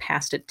little bit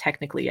past it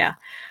technically, yeah.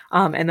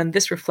 And then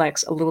this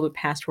reflects a little bit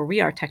past where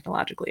we are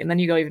technologically. And then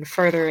you go even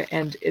further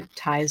and it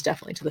ties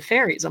definitely to the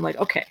fairies. I'm like,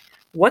 okay,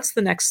 what's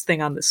the next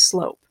thing on this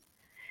slope?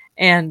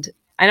 And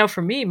I know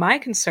for me, my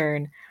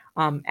concern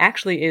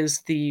actually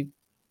is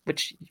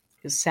which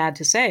is sad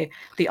to say,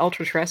 the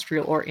ultra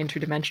terrestrial or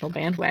interdimensional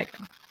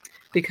bandwagon.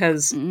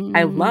 Because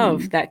I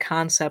love that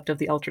concept of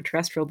the ultra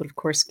terrestrial, but of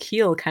course,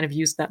 Keel kind of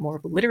used that more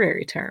of a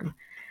literary term.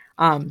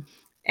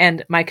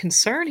 And my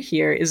concern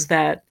here is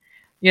that,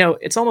 you know,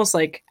 it's almost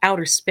like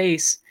outer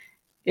space.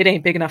 It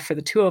ain't big enough for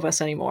the two of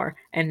us anymore.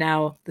 And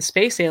now the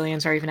space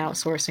aliens are even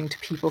outsourcing to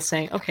people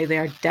saying, okay, they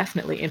are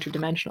definitely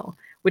interdimensional,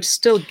 which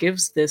still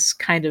gives this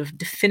kind of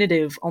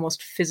definitive,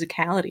 almost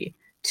physicality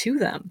to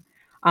them,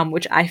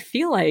 which I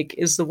feel like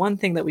is the one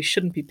thing that we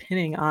shouldn't be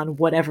pinning on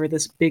whatever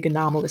this big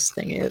anomalous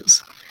thing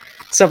is.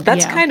 So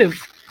that's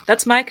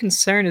that's my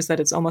concern, is that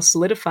it's almost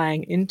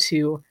solidifying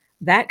into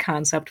that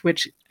concept,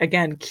 which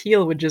again,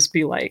 Keel would just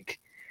be like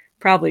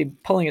probably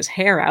pulling his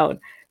hair out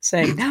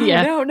saying,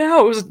 no,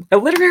 it was a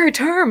literary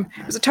term.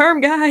 It was a term,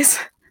 guys.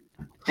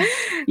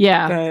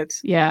 Yeah. But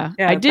yeah,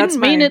 I didn't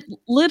mean it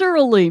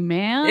literally,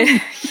 man.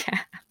 Yeah.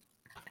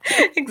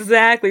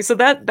 Exactly. So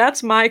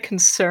that's my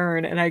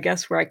concern, and I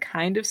guess where I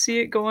kind of see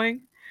it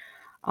going.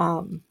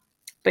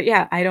 But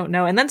yeah, I don't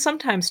know. And then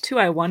sometimes too,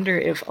 I wonder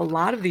if a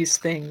lot of these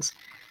things,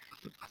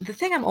 the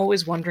thing I'm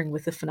always wondering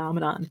with the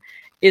phenomenon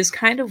is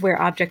kind of where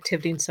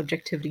objectivity and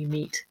subjectivity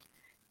meet.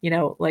 You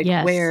know, like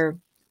where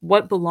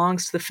what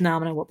belongs to the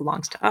phenomenon, what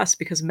belongs to us.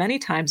 Because many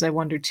times I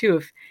wonder too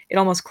if it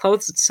almost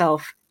clothes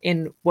itself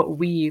in what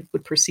we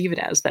would perceive it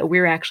as, that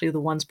we're actually the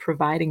ones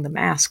providing the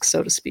mask,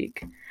 so to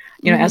speak.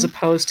 You know, as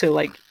opposed to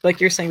like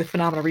you're saying, the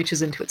phenomena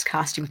reaches into its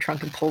costume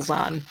trunk and pulls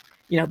on,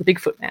 you know, the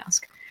Bigfoot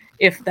mask.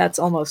 If that's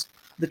almost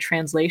the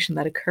translation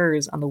that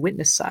occurs on the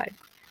witness side,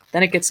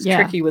 then it gets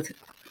tricky with,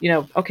 you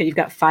know, okay, you've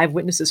got 5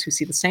 witnesses who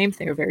see the same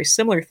thing or very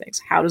similar things.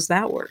 How does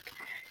that work?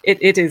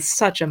 It is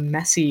such a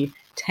messy,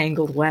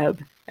 tangled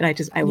web, and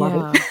I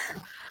love it.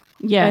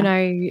 Yeah. And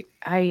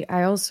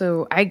I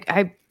also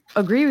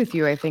agree with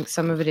you. I think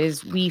some of it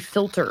is we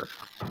filter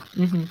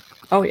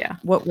oh yeah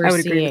what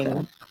we're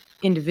seeing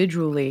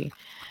individually.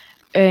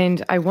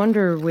 And I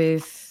wonder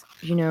with,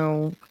 you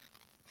know,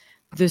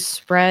 the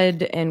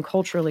spread and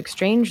cultural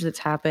exchange that's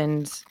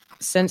happened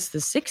since the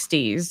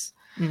 60s,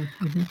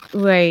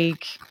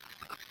 like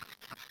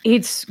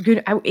it's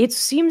good. It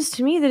seems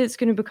to me that it's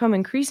going to become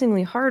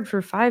increasingly hard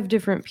for 5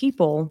 different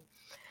people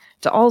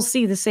to all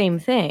see the same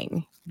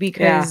thing,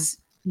 because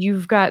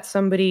you've got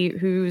somebody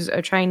who's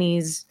a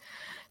Chinese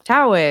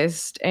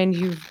Taoist, and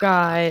you've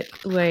got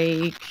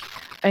like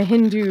a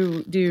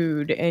Hindu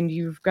dude, and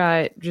you've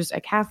got just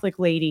a Catholic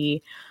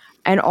lady,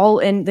 and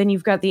then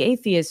you've got the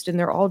atheist, and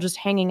they're all just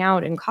hanging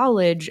out in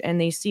college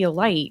and they see a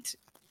light.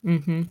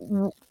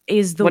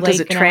 Is the what light does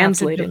it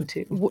translate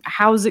into?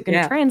 How's it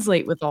going to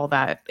translate with all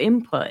that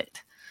input?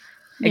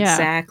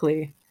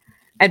 Exactly.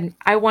 And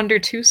I wonder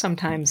too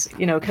sometimes,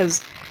 you know,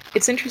 because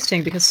it's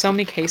interesting because so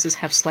many cases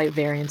have slight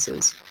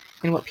variances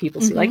in what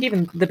people see. Like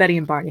even the Betty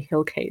and Barney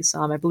Hill case.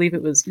 I believe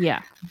it was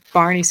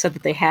Barney said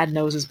that they had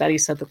noses. Betty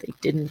said that they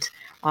didn't,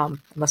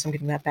 unless I'm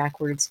getting that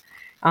backwards.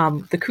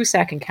 The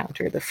Cusack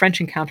encounter, the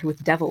French encounter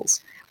with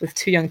devils, with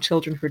 2 young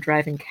children who were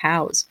driving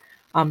cows.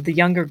 The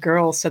younger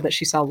girl said that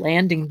she saw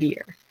landing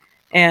gear,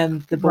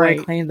 and the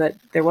boy claimed that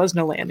there was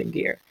no landing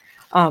gear.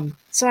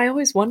 So I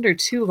always wonder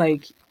too,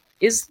 like,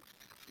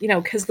 you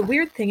know, because the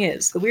weird thing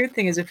is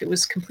if it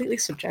was completely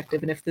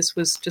subjective, and if this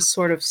was just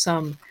sort of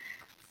some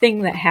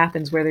thing that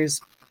happens where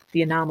there's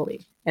the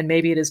anomaly, and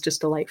maybe it is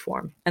just a light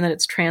form, and then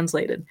it's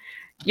translated,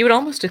 you would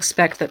almost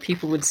expect that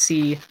people would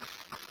see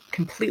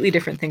completely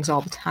different things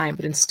all the time.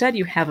 But instead,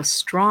 you have a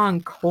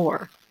strong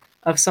core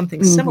of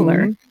something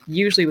similar,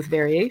 usually with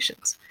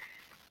variations.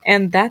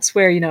 And that's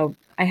where, you know,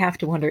 I have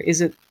to wonder,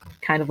 is it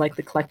kind of like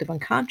the collective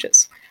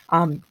unconscious?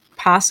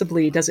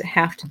 Possibly, does it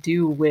have to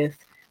do with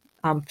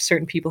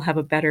certain people have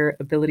a better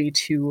ability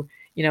to,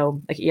 you know,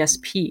 like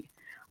ESP,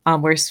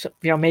 where,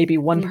 you know, maybe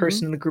one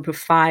person in the group of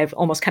 5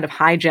 almost kind of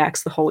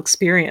hijacks the whole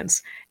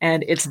experience,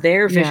 and it's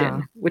their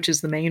vision, which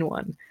is the main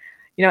one.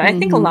 You know, I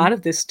think a lot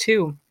of this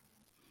too,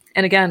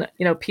 and again,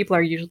 you know, people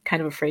are usually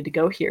kind of afraid to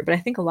go here, but I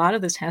think a lot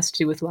of this has to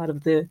do with a lot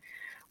of the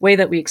way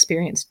that we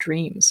experience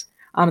dreams.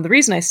 The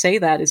reason I say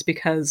that is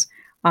because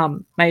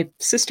my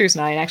sisters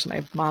and I, and actually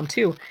my mom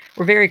too,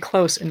 we're very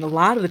close. And a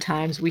lot of the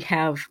times we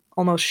have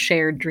almost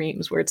shared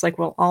dreams where it's like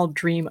we'll all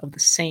dream of the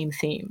same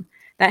theme.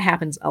 That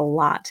happens a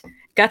lot.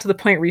 Got to the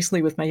point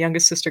recently with my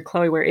youngest sister,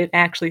 Chloe, where it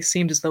actually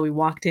seemed as though we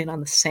walked in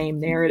on the same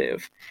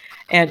narrative.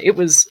 And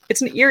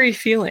it's an eerie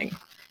feeling,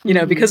 you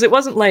know, because it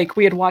wasn't like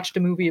we had watched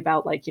a movie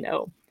about, like, you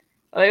know,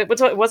 It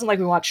wasn't like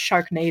we watched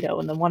Sharknado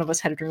and then one of us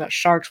had to dream about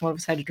sharks, one of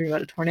us had to dream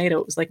about a tornado.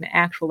 It was like an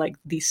actual, like,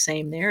 the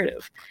same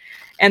narrative.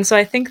 And so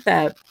I think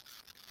that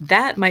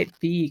might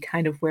be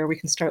kind of where we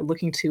can start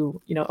looking to,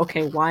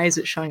 okay, why is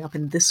it showing up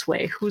in this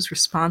way? Who's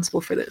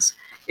responsible for this?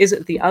 Is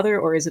it the other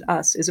or is it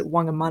us? Is it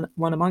one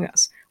among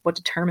us? What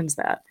determines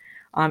that?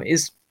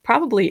 Is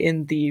probably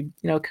in the,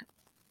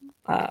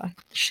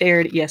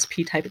 shared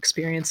ESP type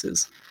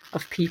experiences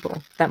of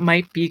people. That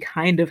might be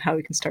kind of how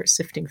we can start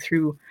sifting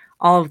through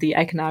all of the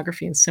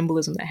iconography and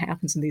symbolism that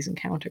happens in these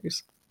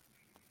encounters.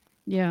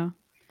 Yeah.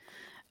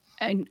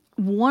 And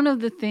one of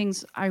the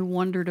things I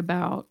wondered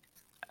about,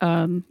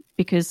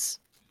 because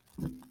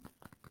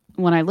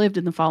when I lived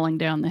in the Falling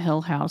Down the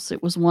Hill house,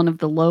 it was one of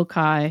the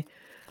loci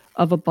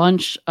of a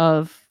bunch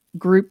of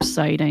group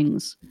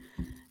sightings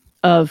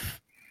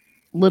of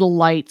little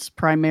lights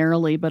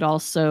primarily, but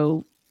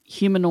also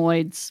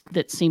humanoids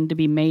that seemed to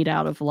be made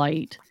out of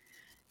light.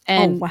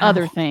 And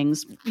other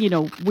things,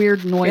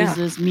 weird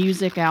noises,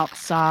 music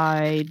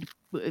outside,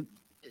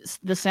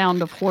 the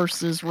sound of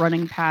horses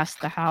running past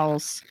the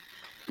house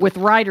with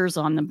riders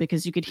on them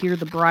because you could hear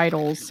the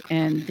bridles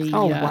and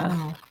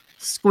the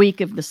squeak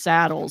of the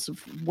saddles,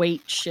 of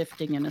weight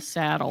shifting in a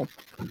saddle.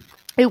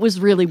 It was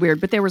really weird,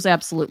 but there was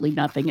absolutely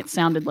nothing. It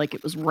sounded like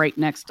it was right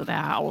next to the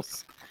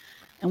house.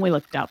 And we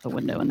looked out the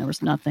window and there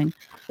was nothing.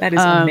 That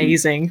is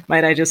amazing,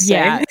 might I just say?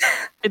 Yeah,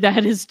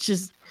 that is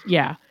just,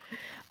 yeah.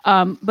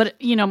 But,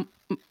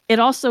 it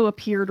also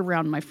appeared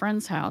around my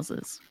friends'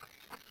 houses.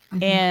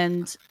 Mm-hmm.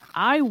 And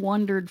I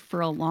wondered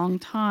for a long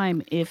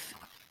time if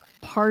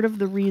part of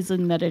the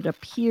reason that it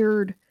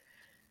appeared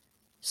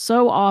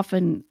so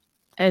often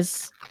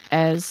as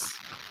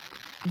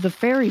the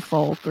fairy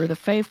folk or the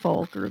fae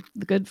folk or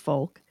the good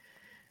folk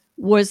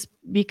was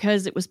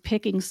because it was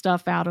picking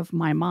stuff out of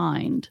my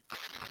mind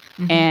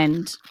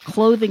and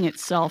clothing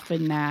itself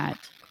in that.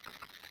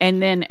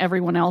 And then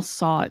everyone else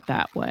saw it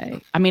that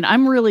way. I mean,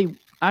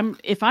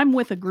 if I'm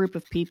with a group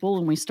of people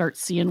and we start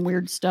seeing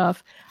weird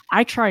stuff,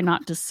 I try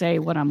not to say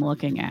what I'm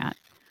looking at.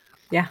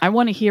 Yeah. I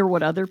want to hear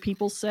what other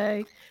people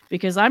say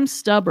because I'm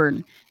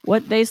stubborn.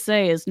 What they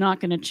say is not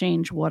going to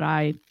change what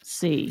I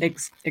see.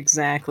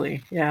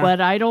 Exactly. Yeah.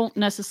 But I don't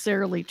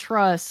necessarily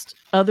trust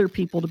other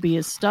people to be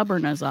as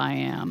stubborn as I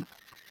am.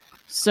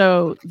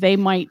 So they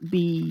might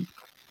be,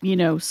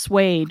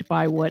 swayed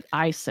by what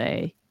I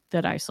say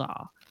that I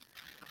saw.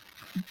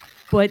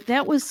 But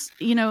that was,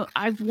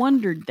 I've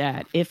wondered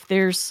that if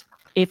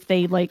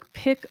they like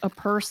pick a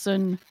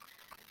person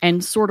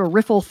and sort of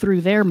riffle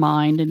through their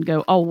mind and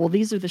go, oh, well,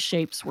 these are the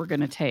shapes we're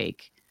going to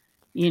take,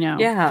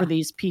 for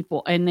these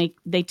people. And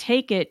they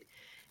take it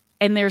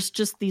and there's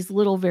just these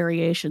little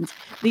variations.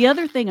 The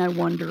other thing I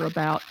wonder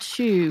about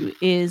too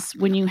is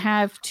when you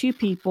have two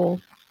people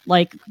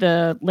like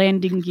the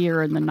landing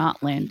gear and the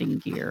not landing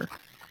gear,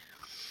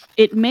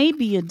 it may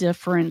be a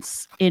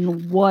difference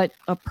in what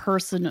a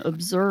person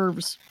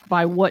observes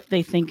by what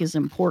they think is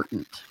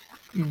important.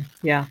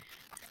 Yeah.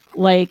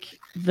 Like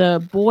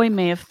the boy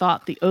may have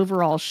thought the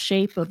overall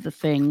shape of the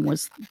thing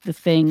was the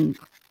thing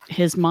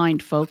his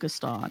mind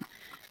focused on.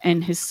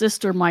 And his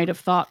sister might have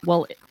thought,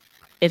 well,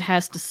 it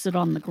has to sit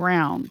on the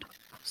ground.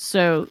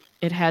 So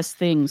it has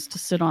things to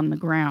sit on the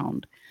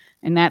ground.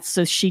 And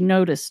so she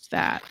noticed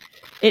that.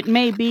 It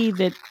may be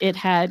that it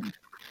had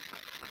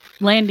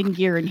landing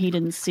gear and he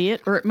didn't see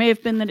it, or it may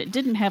have been that it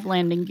didn't have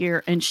landing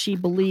gear and she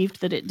believed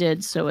that it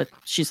did, so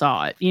she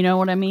saw it. You know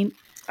what I mean?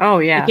 Oh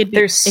yeah,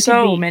 there's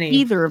so many.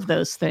 Either of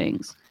those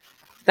things.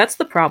 That's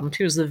the problem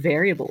too, is the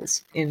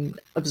variables in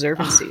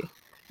observancy.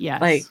 Yes.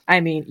 Like,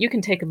 I mean, you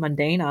can take a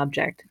mundane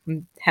object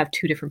and have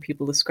two different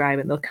people describe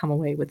it and they'll come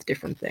away with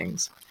different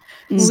things.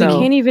 So,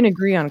 we can't even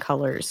agree on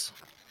colors.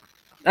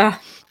 The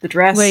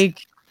dress. Like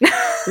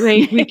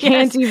we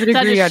can't even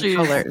agree on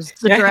colors.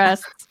 The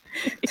dress.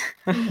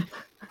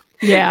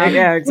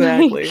 Yeah,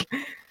 exactly.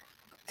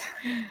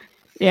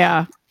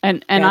 Yeah.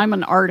 And I'm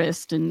an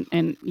artist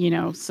and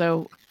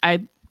so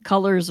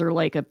colors are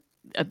like a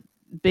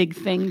big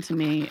thing to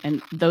me,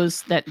 and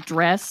that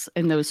dress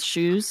and those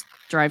shoes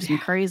drives me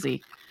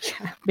crazy.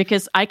 Yeah.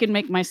 Because I can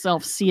make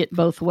myself see it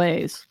both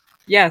ways.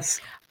 Yes.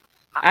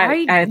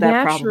 I had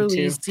that problem too.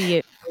 naturally see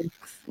it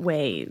both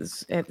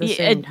ways at the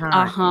same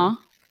time.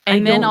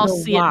 And then I'll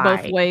see it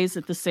both ways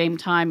at the same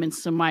time, and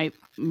so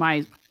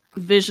my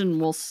vision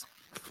will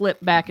flip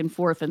back and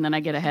forth, and then I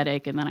get a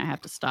headache, and then I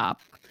have to stop.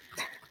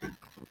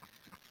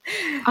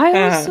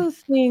 I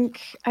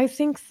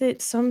think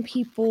that some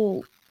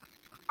people,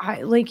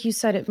 like you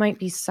said, it might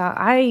be.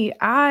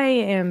 I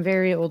am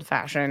very old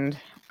fashioned,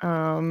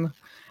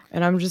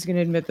 and I'm just going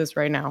to admit this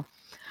right now.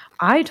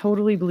 I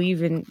totally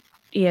believe in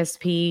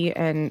ESP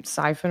and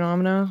psi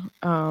phenomena,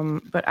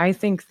 but I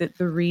think that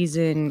the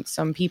reason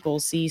some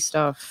people see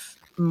stuff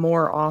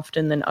more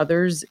often than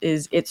others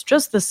is it's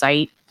just the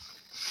sight.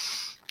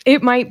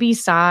 It might be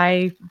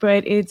psi,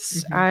 but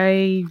it's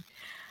I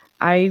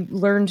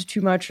learned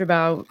too much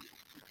about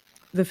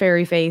the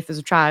fairy faith as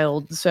a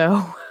child,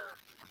 so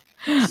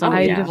some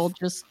people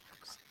just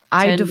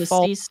I tend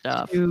default to see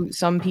stuff.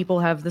 some people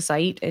have the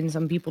sight and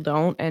some people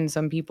don't, and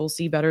some people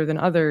see better than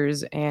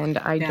others, and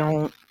I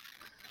don't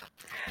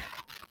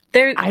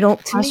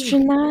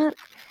question that.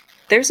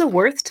 There's a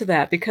worth to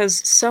that,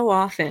 because so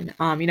often,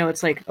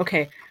 it's like,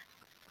 okay,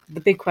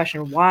 the big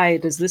question, why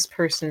does this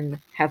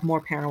person have more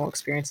paranormal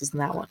experiences than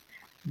that one?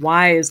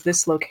 Why is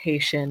this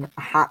location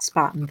a hot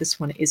spot and this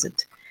one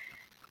isn't?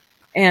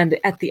 And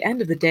at the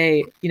end of the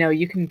day,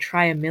 you can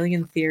try a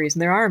million theories,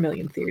 and there are a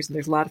million theories, and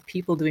there's a lot of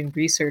people doing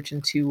research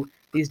into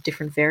these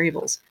different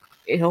variables.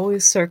 It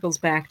always circles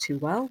back to,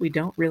 well, we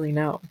don't really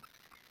know.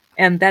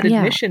 And that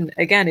admission,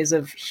 again, is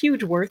of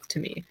huge worth to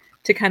me,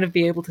 to kind of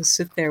be able to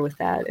sit there with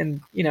that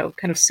and,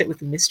 kind of sit with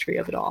the mystery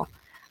of it all.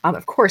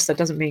 Of course, that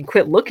doesn't mean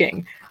quit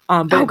looking.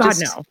 But oh, God,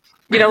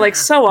 no. Like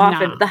so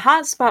often, the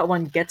hotspot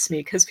one gets me,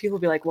 because people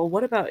will be like, well,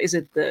 what about, is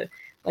it the,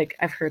 like,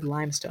 I've heard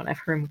limestone, I've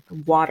heard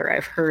water,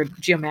 I've heard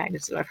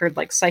geomagnetism, I've heard,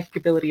 like, psychic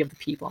ability of the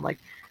people. I'm like,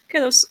 okay,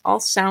 those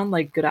all sound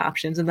like good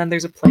options. And then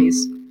there's a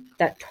place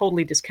that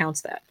totally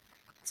discounts that.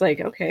 It's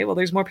like, okay, well,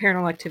 there's more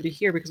paranormal activity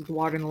here because of the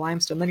water and the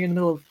limestone. Then you're in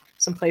the middle of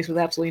some place with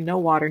absolutely no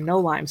water, no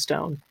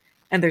limestone,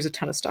 and there's a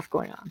ton of stuff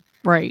going on.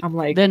 Right. I'm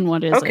like, then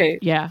what is okay,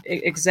 it? Yeah,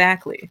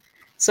 exactly.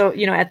 So,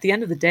 at the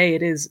end of the day,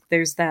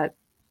 there's that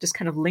just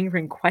kind of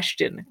lingering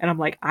question. And I'm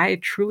like, I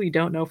truly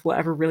don't know if we'll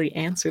ever really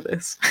answer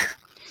this.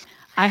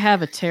 I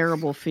have a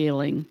terrible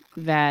feeling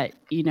that,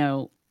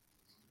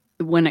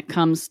 when it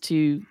comes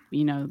to,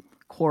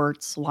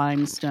 quartz,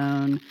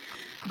 limestone,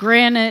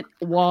 granite,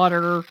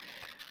 water,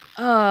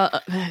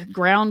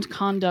 ground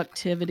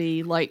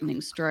conductivity,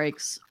 lightning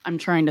strikes. I'm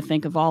trying to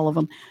think of all of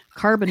them.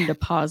 Carbon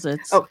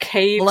deposits. Oh,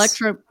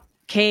 caves.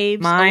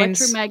 Caves,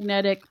 mines.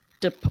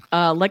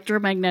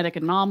 electromagnetic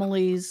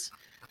anomalies,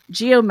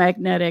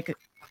 geomagnetic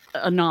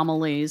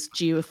anomalies,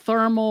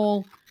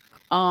 geothermal,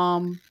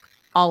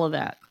 all of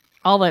that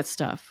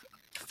stuff.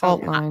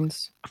 Fault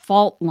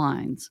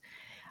lines.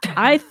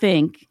 I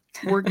think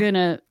we're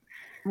gonna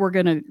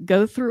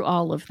go through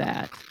all of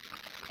that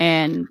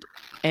and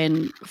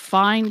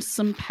find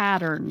some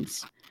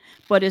patterns.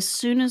 But as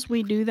soon as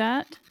we do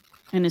that,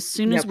 and as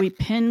soon as we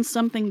pin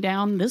something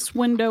down, this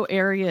window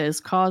area is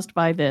caused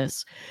by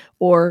this,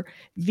 or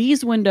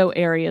these window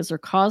areas are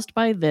caused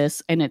by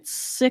this, and it's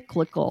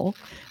cyclical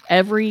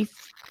every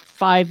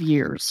 5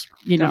 years.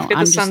 I'm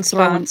just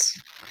throwing.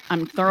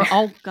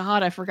 Oh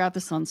God, I forgot the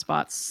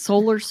sunspots.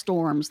 Solar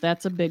storms.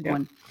 That's a big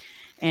one.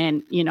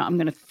 And, I'm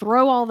going to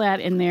throw all that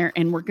in there,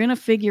 and we're going to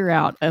figure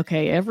out,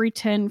 okay, every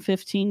 10,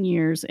 15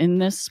 years in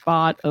this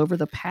spot over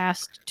the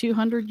past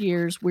 200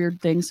 years,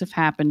 weird things have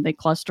happened. They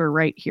cluster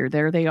right here.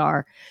 There they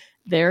are.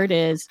 There it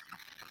is.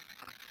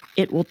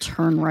 It will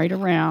turn right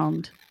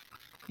around,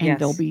 and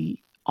there'll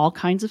be all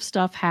kinds of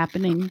stuff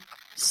happening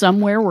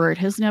somewhere where it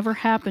has never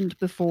happened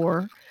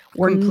before.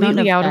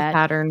 Completely out of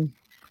pattern.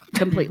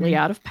 Completely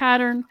out of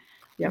pattern,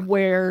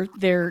 where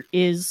there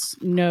is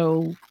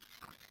no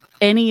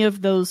any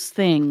of those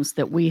things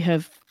that we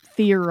have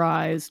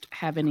theorized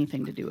have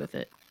anything to do with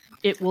it.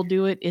 It will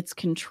do it. It's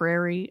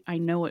contrary. I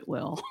know it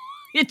will.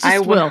 It just I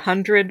will.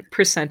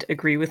 100%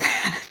 agree with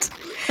that.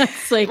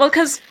 It's like, well,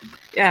 because,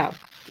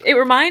 it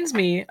reminds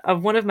me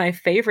of one of my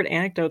favorite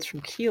anecdotes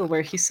from Keel,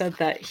 where he said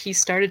that he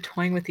started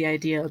toying with the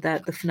idea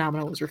that the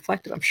phenomenon was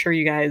reflective. I'm sure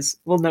you guys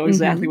will know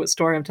exactly what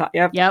story I'm talking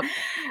about. Yep.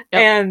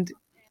 And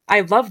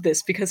I love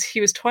this, because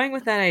he was toying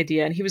with that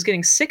idea, and he was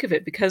getting sick of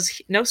it,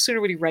 because no sooner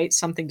would he write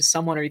something to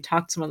someone or he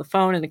talked to someone on the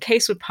phone, and a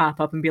case would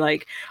pop up and be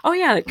like, oh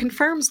yeah, it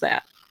confirms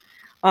that,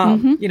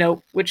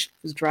 which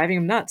was driving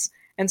him nuts.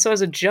 And so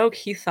as a joke,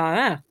 he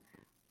thought,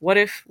 what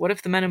if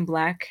the Men in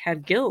Black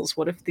had gills?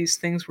 What if these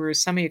things were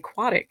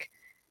semi-aquatic?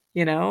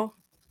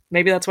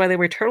 Maybe that's why they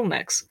wear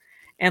turtlenecks.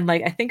 And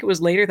I think it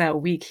was later that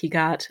week, he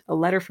got a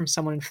letter from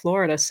someone in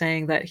Florida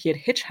saying that he had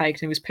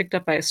hitchhiked and was picked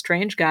up by a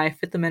strange guy,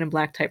 fit the Men in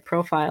Black type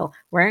profile,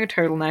 wearing a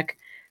turtleneck.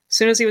 As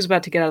soon as he was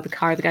about to get out of the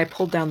car, the guy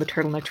pulled down the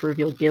turtleneck to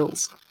reveal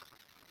gills.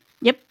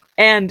 Yep.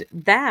 And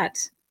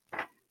that,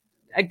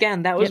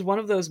 again, that was one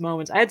of those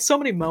moments. I had so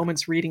many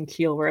moments reading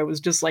Keel where it was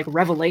just like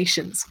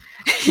revelations,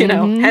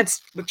 That's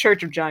the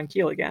Church of John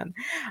Keel again.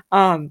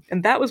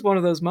 And that was one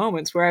of those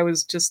moments where I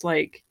was just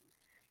like,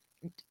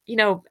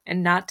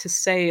 and not to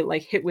say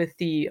hit with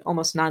the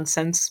almost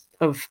nonsense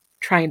of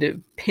trying to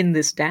pin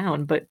this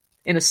down, but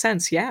in a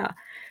sense, yeah.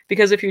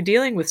 Because if you're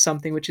dealing with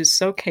something which is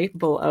so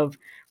capable of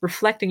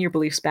reflecting your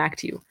beliefs back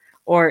to you,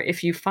 or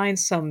if you find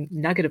some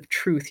nugget of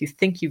truth, you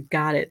think you've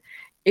got it,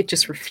 it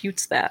just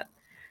refutes that.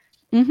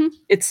 Mm-hmm.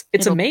 It's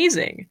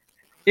amazing.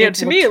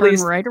 To me, at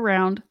least, right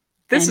around.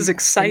 This is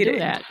exciting.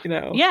 Yeah.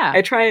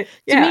 I try.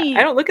 Yeah. Me,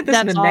 I don't look at this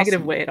in a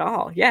negative awesome. way at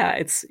all. Yeah.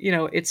 It's,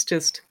 it's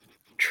just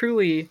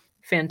truly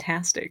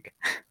fantastic.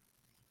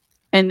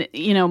 And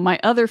my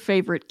other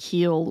favorite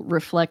Keel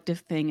reflective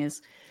thing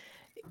is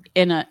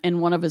in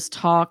one of his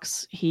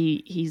talks,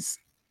 he's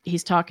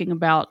talking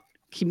about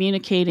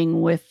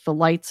communicating with the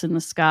lights in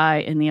the sky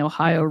in the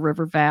Ohio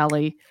River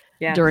Valley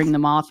during the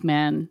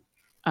Mothman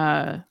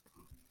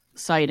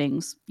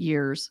sightings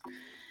years.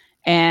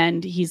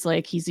 And he's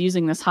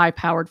using this high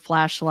powered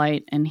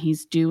flashlight, and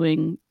he's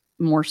doing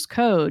Morse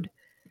code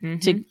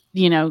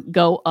to,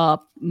 go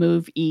up,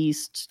 move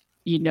east,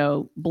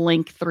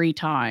 blink 3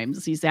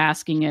 times. He's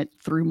asking it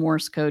through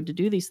Morse code to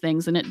do these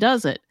things, and it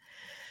does it.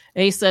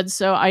 And he said,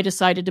 so I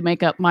decided to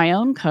make up my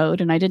own code,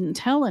 and I didn't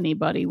tell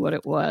anybody what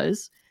it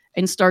was,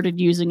 and started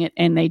using it,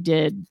 and they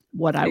did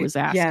what I was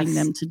asking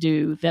them to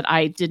do that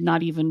I did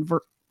not even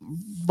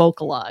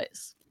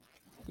vocalize.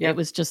 Yep. It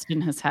was just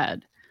in his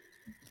head.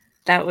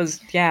 That was,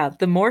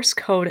 the Morse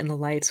code and the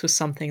lights was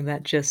something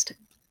that just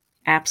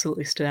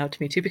absolutely stood out to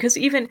me too, because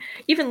even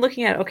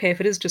looking at, okay, if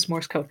it is just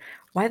Morse code,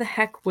 why the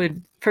heck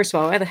would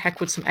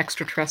some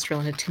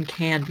extraterrestrial in a tin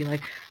can be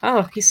like,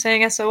 oh, he's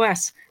saying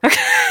SOS?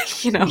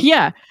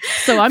 Yeah,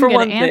 so I'm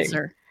going to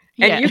answer.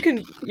 And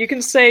you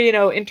can say,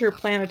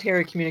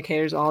 interplanetary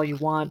communicators all you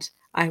want.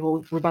 I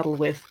will rebuttal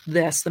with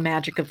this, the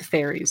magic of the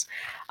fairies,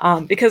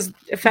 because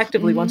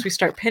effectively, once we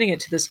start pinning it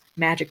to this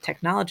magic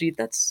technology,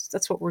 that's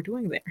what we're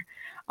doing there.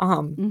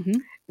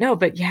 No,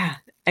 but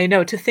I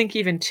know, to think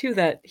even too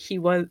that he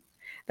was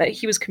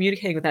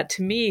communicating with that,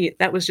 to me,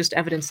 that was just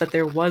evidence that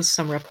there was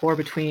some rapport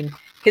between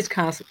his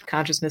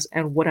consciousness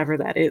and whatever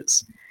that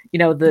is.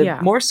 The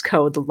Morse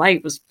code, the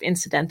light, was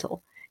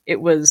incidental.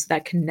 It was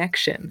that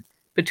connection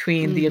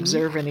between the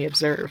observer and the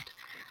observed.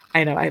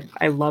 I know,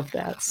 I love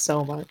that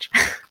so much.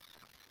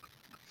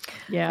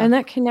 Yeah. And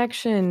that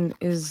connection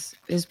is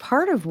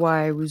part of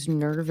why I was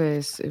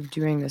nervous of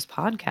doing this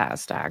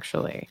podcast,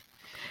 actually.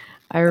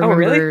 I remember,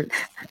 really?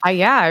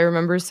 I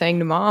remember saying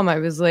to Mom, I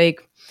was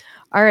like,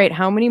 all right,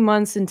 how many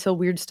months until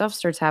weird stuff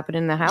starts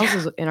happening in the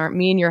houses,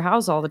 me and your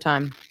house all the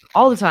time?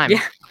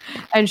 Yeah.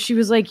 And she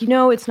was like,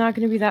 it's not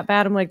going to be that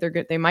bad. I'm like, they're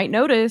good. They might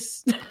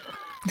notice.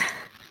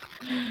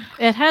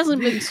 It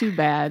hasn't been too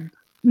bad.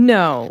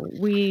 No,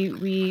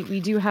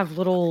 we do have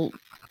little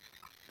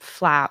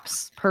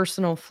flaps,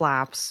 personal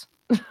flaps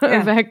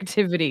of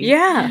activity.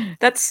 Yeah,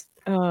 that's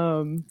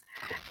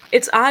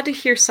it's odd to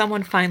hear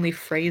someone finally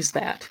phrase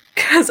that,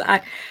 because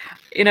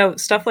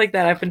stuff like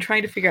that, I've been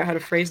trying to figure out how to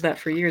phrase that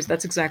for years.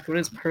 That's exactly what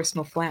it is,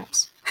 personal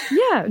flaps.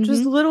 Yeah,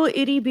 just little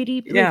itty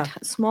bitty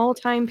small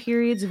time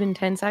periods of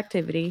intense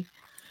activity.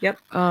 Yep.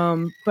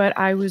 But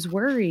I was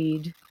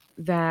worried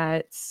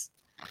that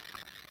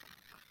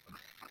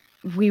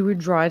we would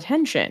draw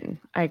attention,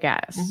 I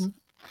guess.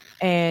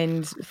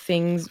 And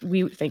things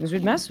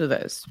would mess with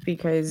us,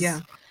 because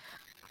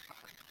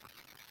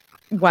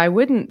why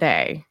wouldn't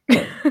they?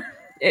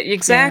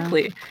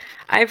 Exactly. Yeah.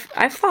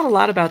 I've thought a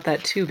lot about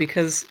that too,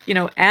 because,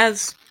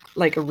 as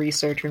like a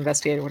researcher,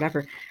 investigator,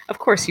 whatever, of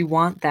course you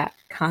want that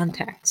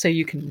contact so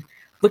you can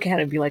look at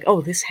it and be like,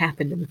 oh, this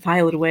happened, and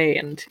file it away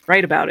and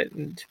write about it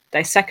and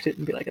dissect it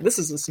and be like, this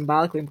is a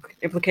symbolic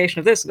implication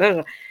of this.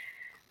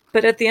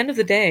 But at the end of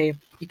the day,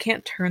 you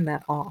can't turn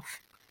that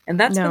off. And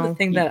that's been the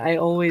thing that I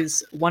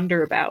always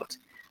wonder about.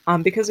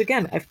 Because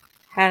again, I've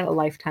had a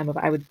lifetime of,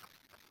 I would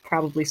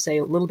probably say,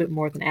 a little bit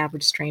more than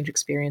average strange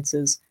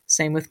experiences.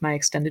 Same with my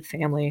extended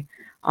family.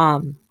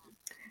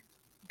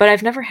 But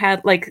I've never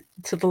had, like,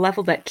 to the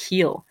level that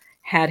Keel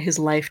had his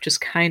life just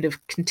kind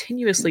of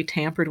continuously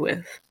tampered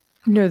with.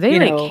 No, they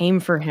came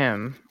for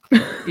him.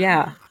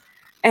 Yeah.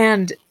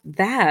 And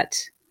that,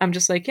 I'm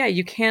just like,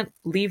 you can't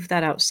leave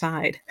that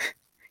outside.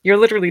 You're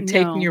literally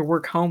taking your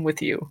work home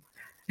with you.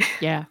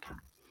 Yeah.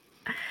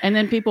 And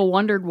then people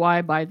wondered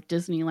why by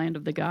Disneyland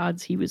of the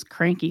Gods he was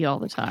cranky all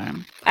the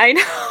time. I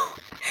know.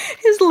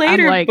 His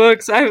later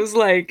books, I was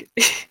like,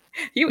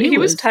 he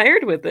was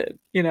tired with it,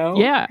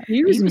 Yeah.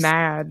 He was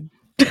mad.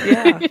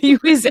 Yeah. He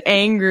was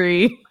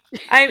angry.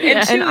 I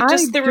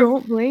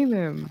don't blame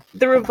him.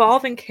 The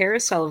revolving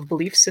carousel of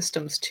belief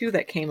systems, too,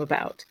 that came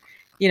about.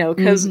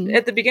 Because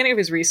at the beginning of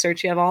his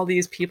research, you have all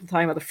these people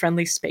talking about the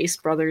friendly space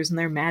brothers and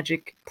their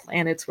magic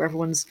planets where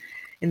everyone's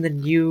in the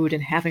nude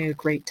and having a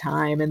great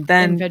time. And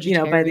then, by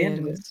the end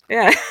of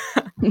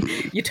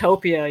it,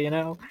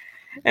 utopia,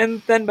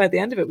 And then by the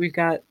end of it, we've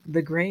got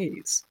the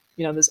Greys,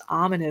 this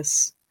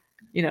ominous,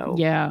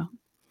 Yeah.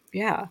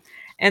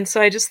 And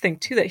so I just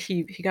think, too, that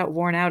he got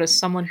worn out as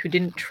someone who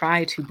didn't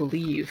try to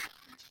believe.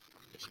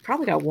 He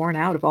probably got worn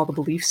out of all the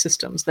belief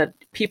systems that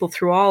people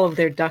threw all of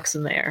their ducks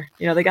in there.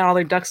 They got all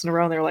their ducks in a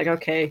row and they were like,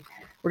 okay,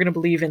 we're going to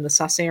believe in the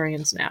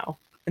Saucerians now.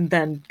 And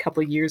then a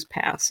couple of years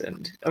pass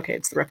and, okay,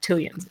 it's the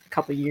reptilians. A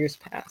couple of years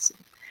pass.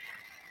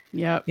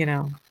 Yeah.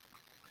 Yeah.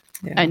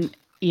 And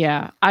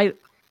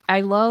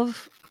I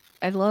love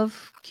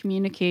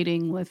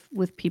communicating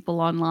with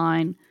people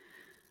online.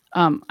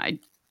 I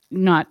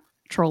not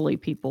trolley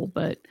people,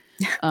 but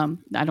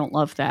I don't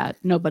love that.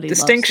 Nobody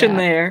distinction loves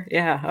that. there.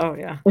 Yeah. Oh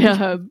yeah.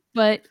 Yeah.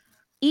 But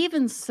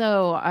even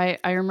so, I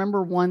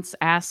remember once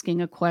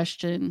asking a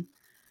question,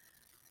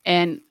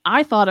 and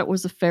I thought it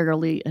was a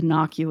fairly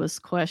innocuous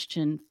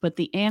question, but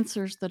the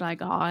answers that I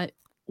got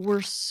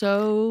were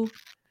so.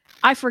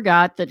 I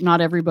forgot that not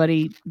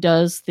everybody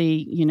does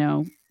the,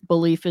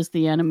 belief is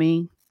the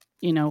enemy,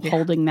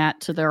 holding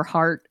that to their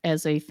heart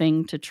as a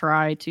thing to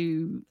try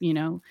to,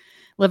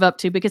 live up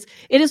to, because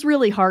it is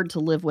really hard to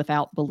live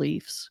without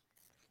beliefs.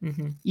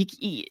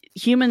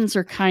 Humans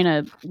are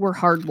we're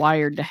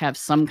hardwired to have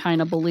some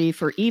kind of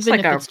belief, or even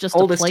if it's just a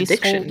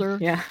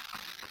placeholder. Yeah.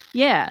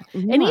 Yeah.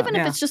 And even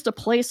if it's just a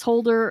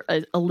placeholder,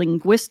 a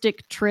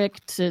linguistic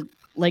trick to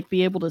like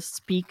be able to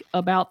speak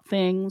about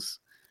things.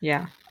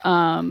 Yeah.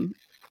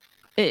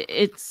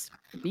 It's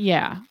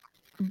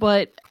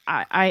but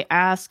I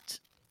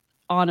asked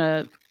on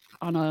a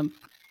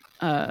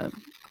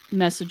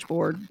message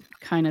board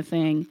kind of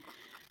thing,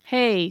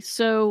 hey,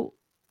 so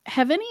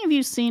have any of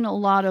you seen a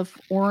lot of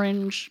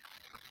orange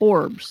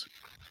orbs?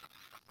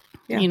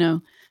 Yeah.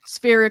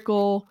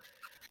 Spherical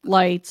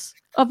lights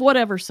of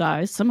whatever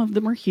size. Some of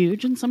them are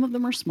huge and some of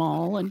them are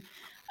small, and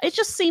it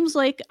just seems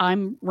like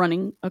I'm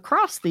running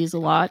across these a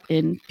lot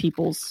in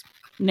people's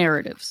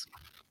narratives.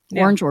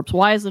 Orange orbs.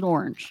 Why is it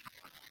orange?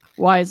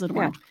 Why is it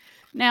orange?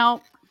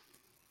 Now,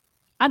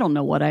 I don't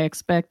know what I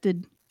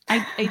expected.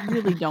 I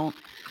really don't.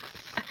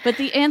 But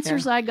the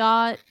answers I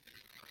got,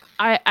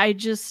 I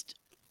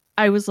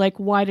was like,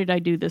 why did I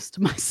do this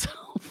to myself?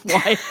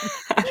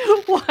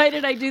 Why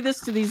did I do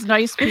this to these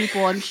nice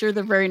people? I'm sure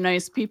they're very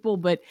nice people,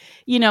 but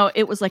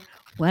it was like,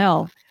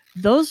 well,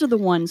 those are the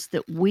ones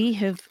that we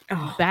have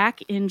back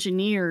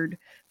engineered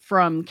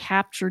from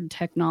captured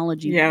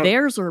technology. Yeah.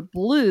 Theirs are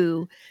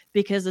blue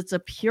because it's a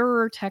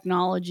purer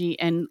technology,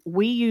 and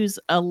we use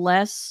a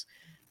less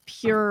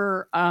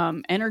pure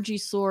energy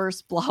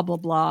source, blah blah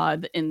blah.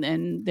 And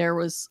then there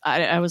was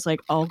I was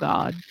like, oh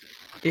God.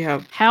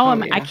 Yeah.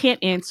 I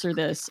can't answer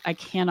this. I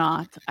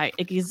cannot.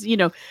 Because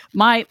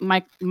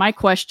my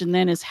question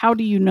then is, how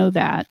do you know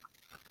that?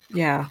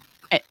 Yeah.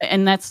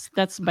 And that's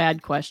a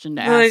bad question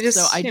to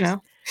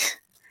ask.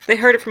 They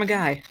heard it from a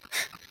guy.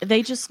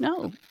 They just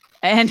know.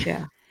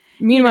 And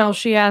meanwhile,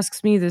 she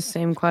asks me this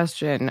same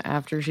question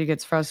after she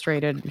gets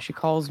frustrated and she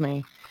calls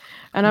me.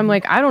 And I'm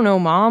like, I don't know,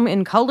 Mom,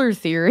 in color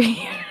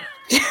theory.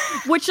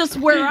 Which is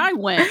where I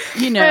went,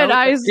 And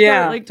I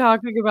start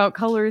talking about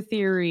color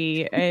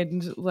theory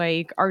and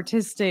like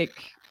artistic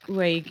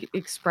like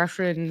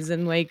expressions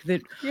and like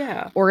that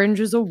orange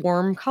is a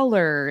warm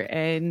color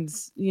and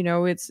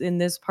it's in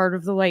this part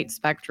of the light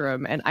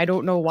spectrum, and I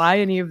don't know why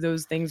any of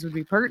those things would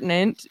be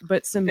pertinent,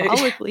 but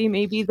symbolically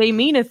maybe they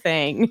mean a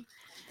thing.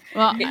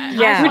 Well,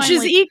 which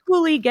is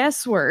equally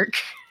guesswork.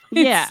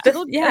 Yeah,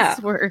 still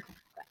guesswork.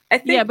 I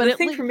think but the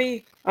thing for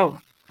me. Oh,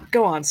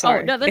 go on.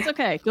 Sorry. Oh, no, that's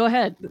okay. Go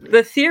ahead.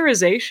 The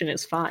theorization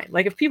is fine.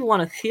 Like if people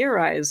want to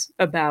theorize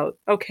about,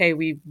 okay,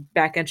 we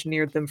back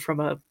engineered them from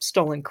a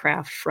stolen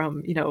craft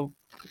from,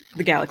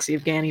 the galaxy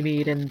of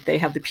Ganymede, and they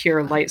have the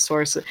pure light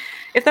source.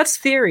 If that's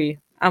theory,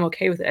 I'm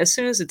okay with it. As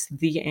soon as it's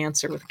the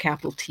answer with a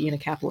capital T and a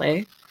capital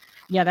A.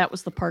 Yeah, that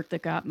was the part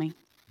that got me.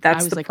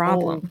 That's the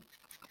problem.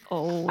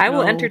 I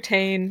will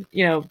entertain,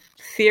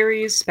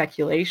 theories,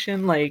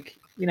 speculation,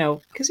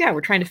 because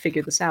we're trying to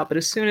figure this out. But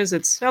as soon as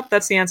it's,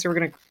 that's the answer, we're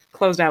going to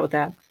close out with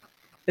that.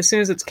 As soon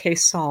as it's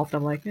case solved,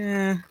 I'm like,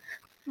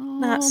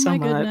 not so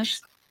much.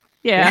 Goodness.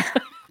 Yeah.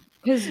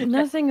 Because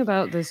nothing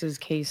about this is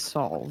case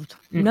solved.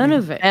 Mm-hmm. None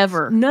of it.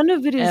 Ever. None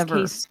of it is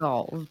case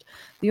solved.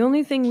 The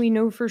only thing we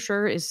know for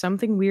sure is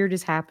something weird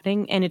is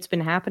happening, and it's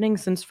been happening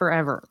since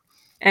forever.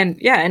 And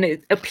and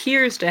it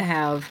appears to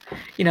have,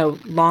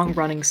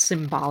 long-running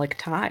symbolic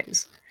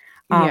ties.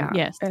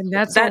 Yes. And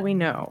that's all we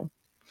know.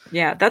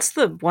 Yeah, that's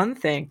the one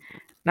thing.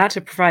 Not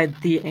to provide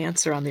the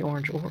answer on the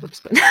orange orbs,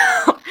 but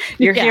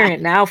you're hearing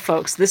it now,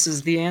 folks. This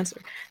is the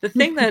answer. The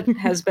thing that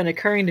has been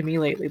occurring to me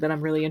lately that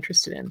I'm really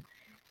interested in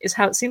is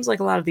how it seems like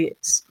a lot of the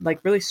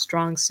really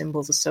strong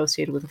symbols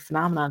associated with a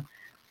phenomenon,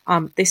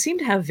 they seem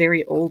to have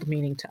very old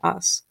meaning to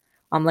us.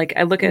 I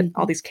look at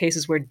all these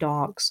cases where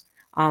dogs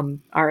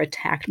are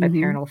attacked by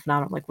paranormal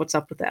phenomena. Like, what's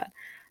up with that?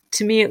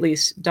 To me, at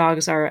least,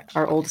 dogs are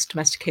our oldest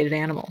domesticated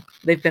animal.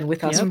 They've been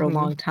with us for a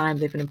long time.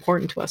 They've been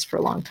important to us for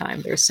a long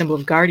time. They're a symbol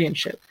of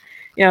guardianship.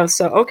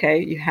 So okay,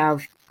 you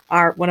have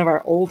one of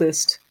our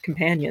oldest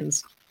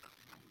companions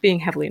being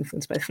heavily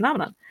influenced by the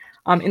phenomenon.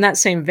 In that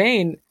same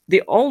vein,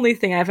 the only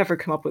thing I've ever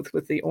come up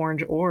with the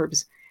orange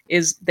orbs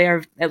is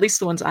they're, at least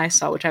the ones I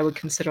saw, which I would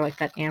consider like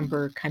that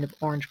amber kind of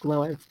orange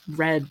glow I've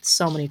read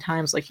so many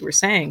times, like you were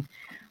saying.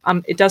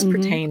 It does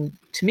pertain,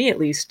 to me at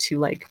least, to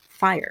like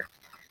fire.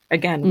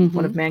 Again,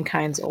 one of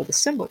mankind's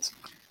oldest symbols.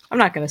 I'm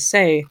not going to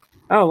say,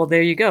 oh, well,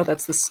 there you go.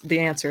 That's the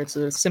answer. It's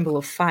a symbol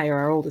of fire,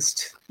 our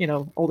oldest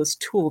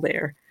tool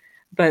there.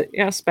 But,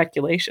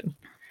 speculation.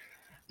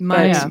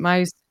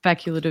 My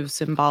speculative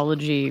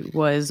symbology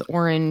was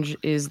orange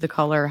is the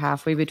color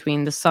halfway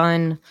between the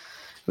sun,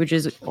 which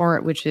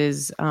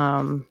is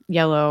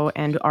yellow,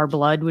 and our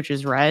blood, which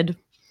is red.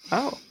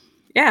 Oh,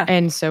 yeah.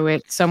 And so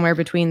it's somewhere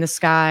between the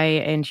sky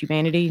and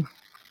humanity.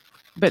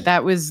 But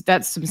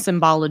that's some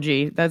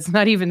symbology. That's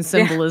not even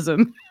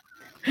symbolism.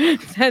 Yeah.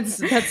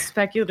 That's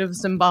speculative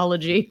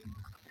symbology.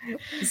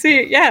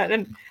 See,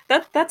 and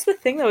that's the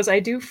thing though, is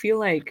I do feel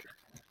like,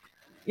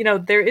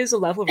 there is a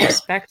level of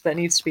respect that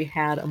needs to be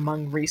had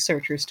among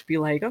researchers to be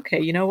like,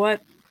 okay, you know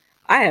what?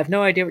 I have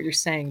no idea what you're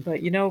saying,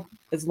 but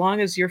as long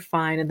as you're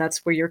fine and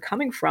that's where you're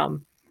coming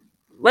from,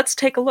 let's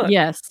take a look.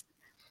 Yes.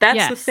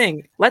 That's the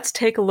thing. Let's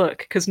take a look,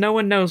 because no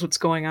one knows what's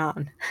going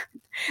on.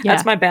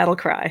 That's my battle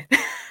cry.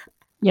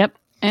 Yep.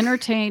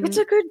 Entertain. It's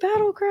a good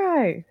battle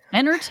cry.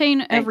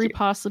 Entertain every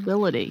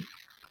possibility.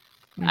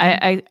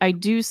 I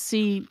do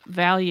see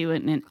value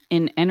in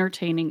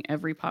entertaining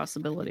every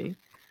possibility.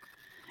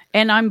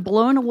 And I'm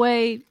blown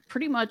away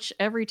pretty much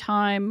every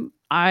time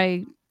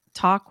I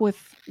talk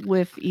with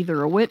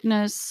either a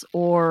witness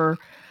or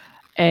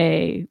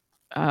a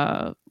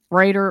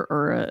writer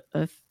or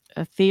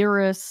a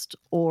theorist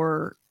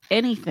or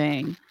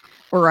anything,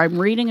 or I'm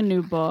reading a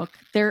new book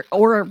there,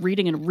 or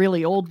reading a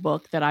really old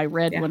book that I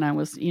read when I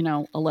was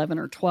 11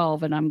 or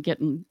 12, and I'm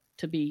getting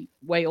to be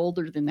way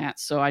older than that,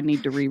 so I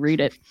need to reread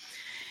it.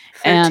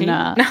 13?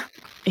 And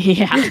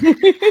yeah.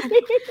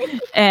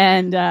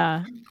 And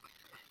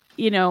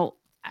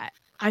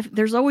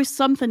there's always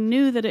something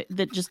new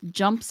that just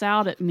jumps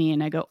out at me,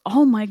 and I go,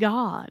 oh my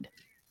God,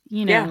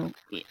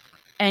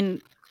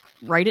 and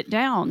write it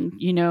down,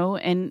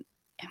 and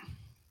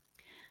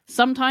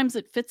sometimes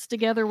it fits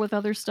together with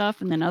other stuff,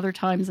 and then other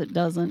times it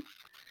doesn't.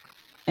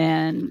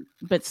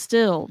 But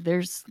still,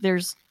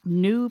 there's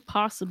new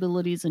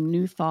possibilities and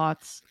new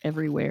thoughts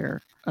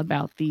everywhere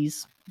about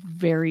these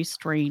very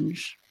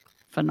strange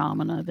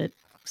phenomena that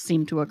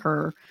seem to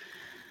occur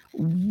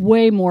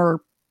way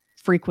more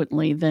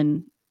frequently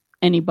than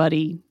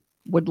anybody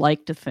would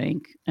like to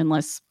think,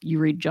 unless you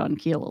read John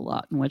Keel a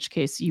lot, in which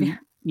case you're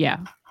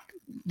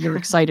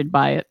excited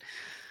by it.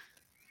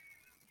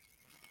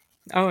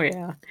 Oh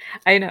yeah,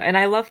 I know. And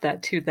I love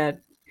that too,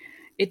 that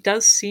it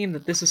does seem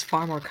that this is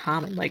far more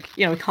common. Like,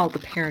 we call it the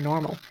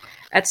paranormal.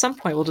 At some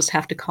point we'll just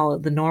have to call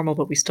it the normal,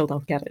 but we still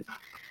don't get it.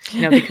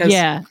 Because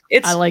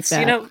I like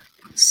that.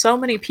 So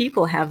many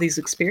people have these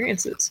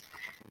experiences,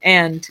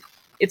 and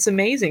it's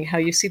amazing how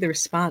you see the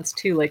response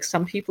too. Like,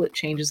 some people, it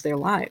changes their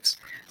lives.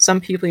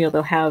 Some people,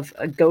 they'll have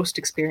a ghost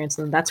experience,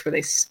 and that's where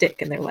they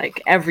stick, and they're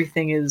like,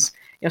 everything is,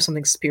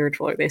 something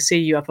spiritual, or they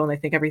see a UFO and they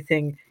think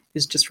everything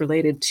is just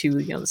related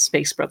to, the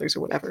Space Brothers or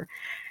whatever.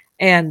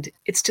 And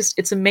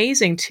it's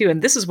amazing too.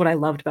 And this is what I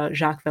loved about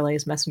Jacques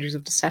Vallée's Messengers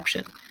of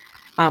Deception.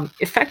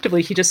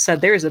 Effectively, he just said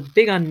there is a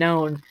big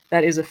unknown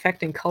that is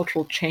affecting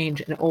cultural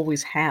change and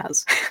always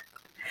has.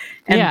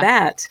 And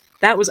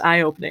that was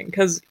eye-opening,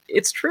 because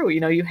it's true.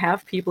 You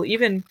have people,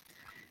 even,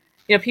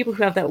 people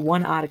who have that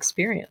one odd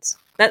experience,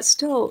 that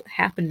still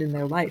happened in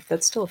their life.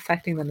 That's still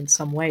affecting them in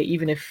some way,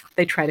 even if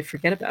they try to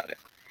forget about it.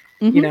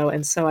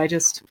 And so I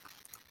just,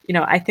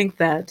 I think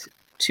that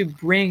to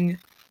bring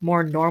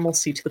more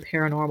normalcy to the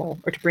paranormal,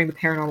 or to bring the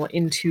paranormal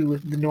into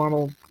the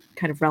normal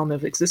kind of realm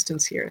of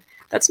existence here,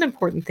 that's an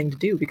important thing to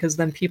do, because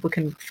then people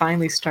can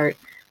finally start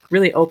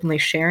really openly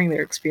sharing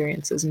their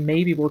experiences, and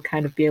maybe we'll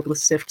kind of be able to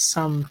sift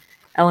some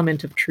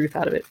element of truth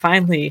out of it.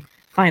 Finally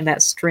find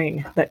that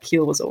string that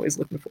Keel was always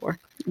looking for.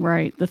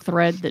 Right. The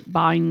thread that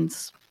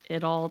binds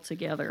it all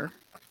together.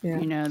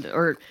 Yeah.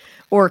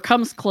 Or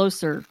comes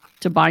closer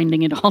to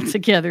binding it all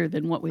together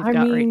than what we've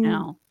got right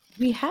now.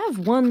 We have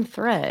one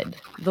thread.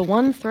 The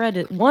one thread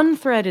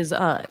is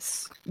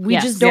us. We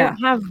just don't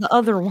have the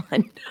other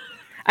one.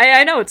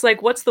 I know. It's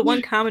like, what's the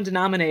one common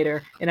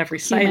denominator in every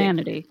sighting?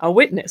 Humanity. A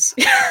witness.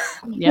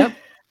 Yep.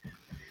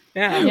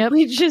 Yeah. Yep.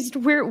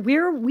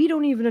 We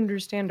don't even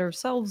understand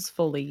ourselves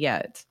fully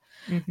yet.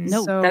 Mm-hmm.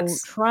 No,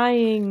 that's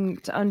trying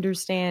to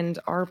understand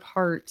our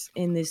part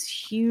in this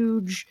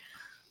huge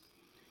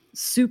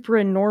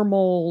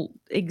supranormal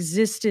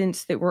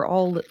existence that we're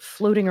all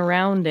floating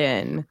around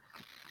in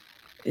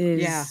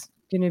is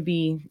going to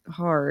be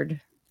hard.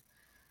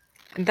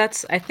 And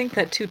I think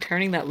that too,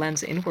 turning that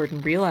lens inward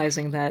and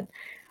realizing that,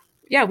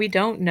 we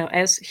don't know,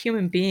 as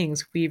human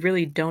beings, we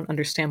really don't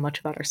understand much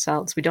about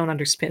ourselves. We don't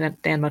understand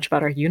much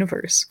about our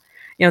universe.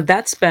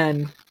 That's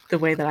been the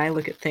way that I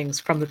look at things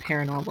from the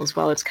paranormal as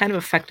well. It's kind of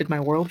affected my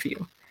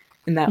worldview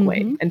in that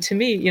way. And to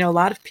me, a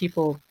lot of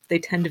people, they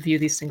tend to view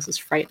these things as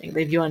frightening.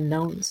 They view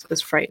unknowns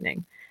as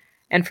frightening.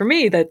 And for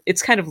me, that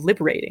it's kind of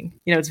liberating.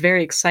 It's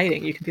very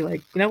exciting. You can be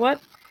like, you know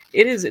what?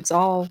 It's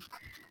all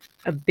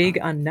a big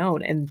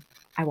unknown, and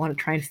I want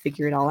to try and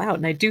figure it all out.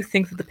 And I do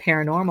think that the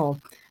paranormal,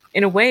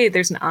 in a way,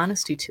 there's an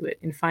honesty to it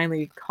in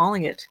finally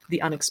calling it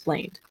the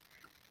unexplained.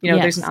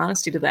 There's an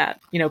honesty to that.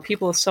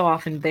 People so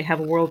often, they have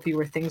a worldview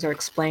where things are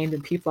explained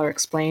and people are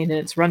explained, and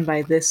it's run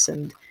by this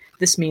and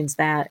this means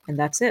that, and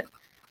that's it.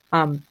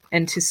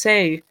 And to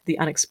say the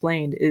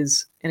unexplained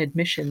is an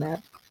admission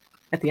that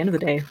at the end of the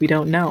day, we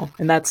don't know.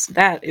 And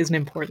that is an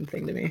important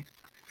thing to me.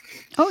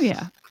 Oh,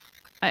 yeah.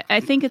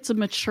 I think it's a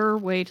mature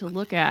way to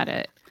look at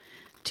it,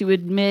 to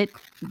admit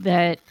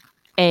that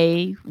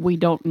A, we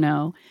don't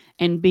know,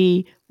 and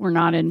B, we're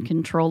not in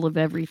control of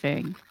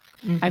everything.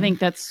 Mm-hmm. I think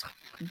that's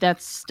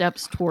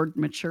steps toward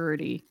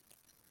maturity.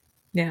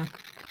 Yeah.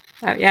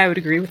 I would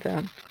agree with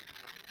that.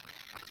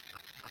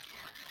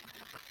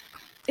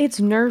 It's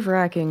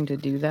nerve-wracking to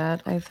do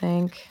that, I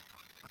think.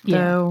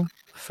 Though,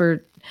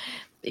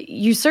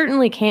 you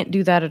certainly can't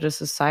do that at a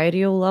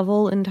societal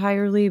level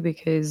entirely,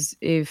 because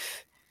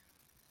if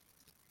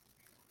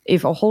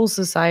a whole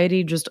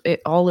society just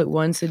all at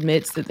once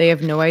admits that they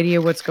have no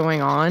idea what's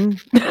going on,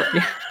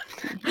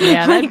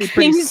 that'd be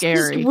pretty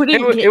scary. It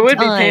would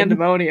be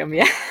pandemonium.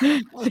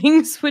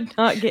 Things would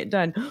not get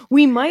done.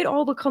 We might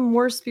all become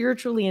more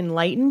spiritually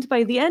enlightened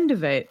by the end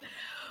of it,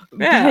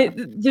 Yeah.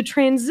 But the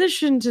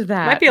transition to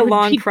that might be a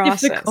long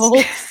process.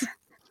 Difficult.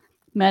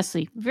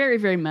 Messy, very,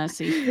 very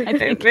messy. I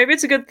think. Maybe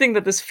it's a good thing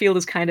that this field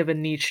is kind of a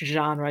niche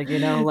genre,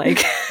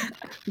 like.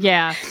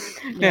 Yeah.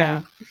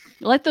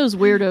 Let those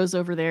weirdos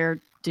over there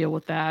deal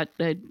with that.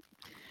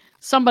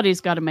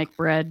 Somebody's got to make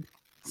bread.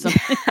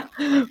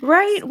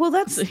 Right. Well,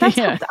 that's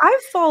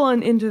I've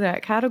fallen into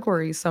that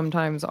category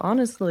sometimes,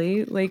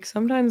 honestly. Like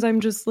sometimes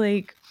I'm just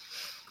like,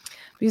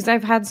 because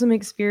I've had some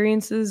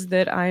experiences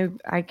that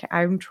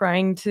I'm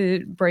trying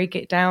to break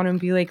it down and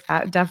be like,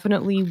 that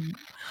definitely,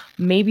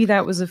 maybe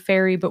that was a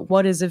fairy, but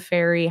what is a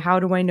fairy? How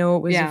do I know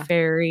it was a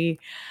fairy?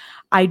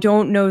 I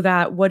don't know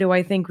that. What do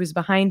I think was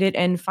behind it?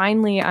 And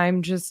finally,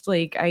 I'm just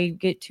like, I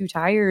get too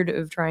tired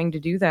of trying to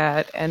do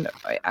that. And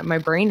my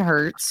brain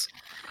hurts.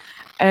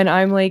 And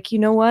I'm like, you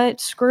know what?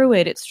 Screw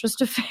it. It's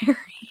just a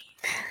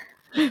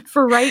fairy.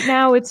 For right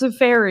now, it's a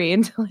fairy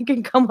until I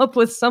can come up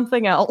with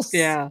something else.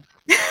 Yeah.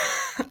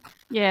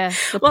 Yeah,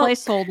 the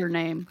placeholder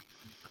name.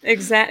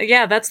 Exactly.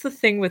 Yeah, that's the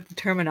thing with the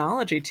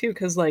terminology too,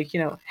 because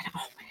the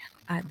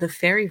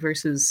fairy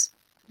versus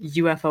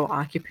UFO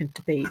occupant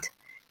debate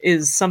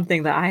is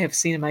something that I have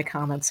seen in my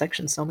comment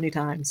section so many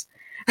times.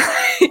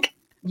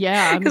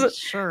 Yeah, I'm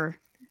sure.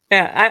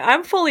 Yeah,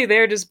 I'm fully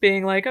there, just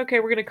being like, okay,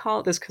 we're gonna call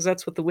it this because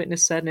that's what the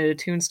witness said, and it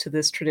attunes to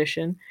this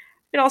tradition.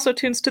 It also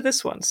attunes to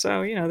this one,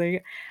 so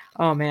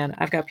oh man,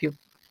 I've got people.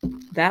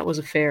 That was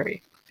a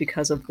fairy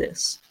because of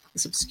this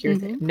obscure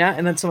thing. No,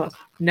 and then someone else,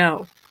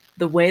 no,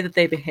 the way that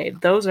they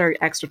behave, those are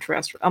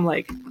extraterrestrial. I'm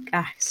like,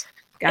 guys,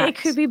 it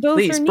could be both.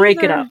 Please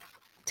break it up,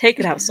 take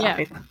it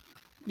outside.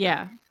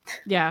 Yeah.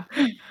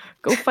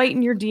 Go fight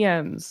in your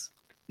DMs.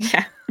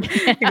 Yeah,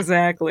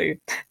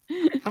 exactly.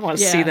 I want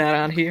to see that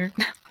on here.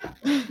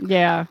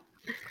 Yeah,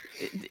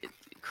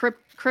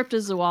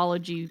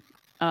 cryptozoology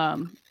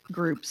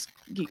groups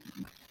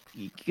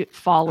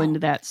fall into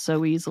that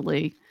so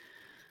easily.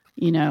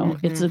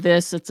 It's a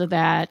this, it's a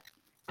that.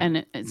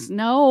 And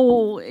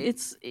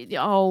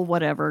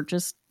whatever,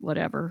 just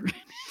whatever.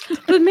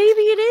 But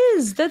maybe it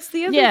is. That's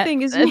the other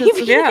thing is maybe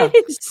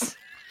it is.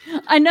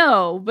 I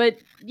know, but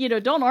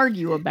don't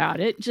argue about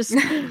it. Just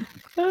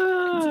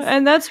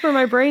and that's where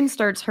my brain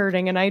starts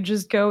hurting, and I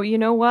just go, you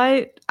know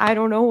what? I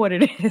don't know what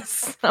it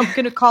is. I'm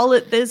gonna call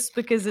it this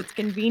because it's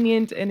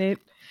convenient and it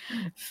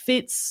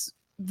fits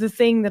the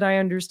thing that I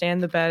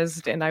understand the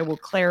best, and I will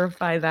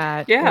clarify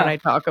that when I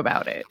talk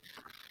about it.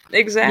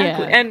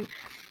 Exactly. And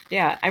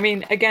I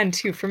mean, again,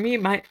 too, for me,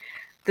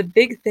 the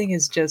big thing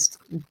is just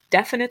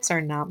definites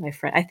are not my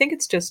friend. I think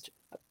it's just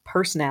a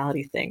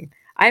personality thing.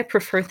 I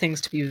prefer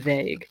things to be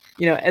vague,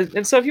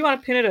 and so if you want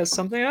to pin it as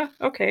something,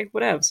 okay,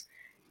 whatevs.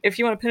 If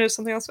you want to pin it as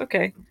something else,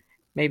 okay,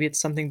 maybe it's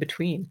something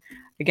between.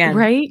 Again,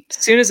 right? As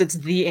soon as it's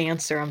the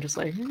answer, I'm just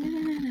like,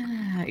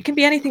 it can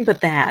be anything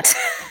but that.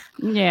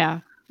 Yeah.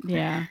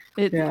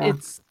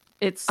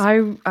 It's.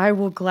 I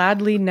will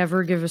gladly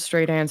never give a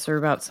straight answer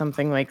about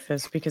something like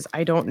this because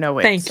I don't know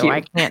it. Thank you.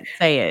 I can't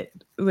say it.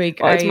 Like,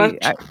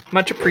 it's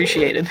much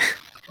appreciated.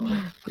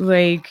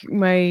 Like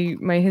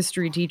my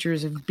history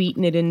teachers have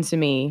beaten it into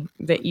me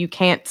that you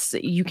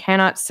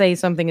cannot say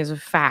something is a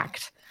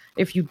fact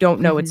if you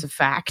don't know it's a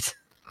fact.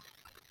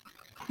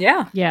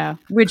 Yeah.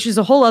 Which is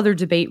a whole other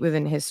debate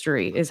within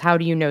history, is how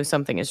do you know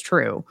something is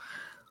true?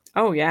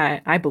 Oh yeah,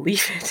 I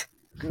believe it.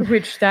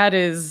 Which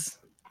that's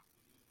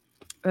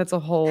a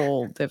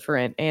whole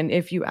different. And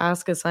if you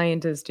ask a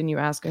scientist and you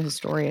ask a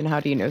historian, how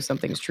do you know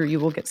something's true? You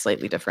will get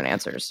slightly different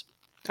answers.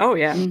 Oh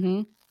yeah.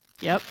 Mm-hmm.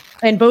 Yep.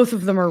 And both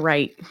of them are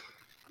right,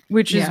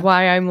 which is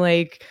why I'm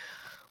like,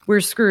 we're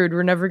screwed.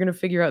 We're never going to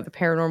figure out the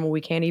paranormal. We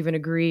can't even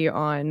agree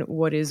on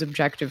what is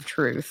objective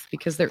truth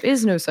because there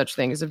is no such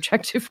thing as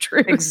objective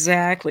truth.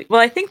 Exactly. Well,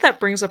 I think that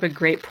brings up a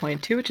great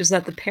point too, which is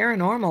that the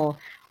paranormal,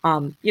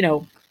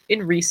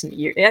 in recent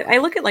years, I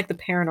look at like the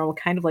paranormal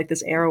kind of like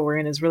this era we're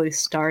in is really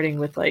starting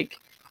with like,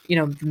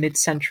 the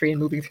mid-century and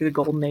moving through the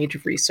golden age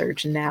of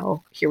research. And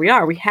now here we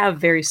are. We have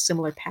very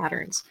similar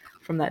patterns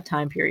from that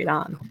time period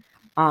on.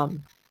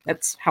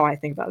 That's how I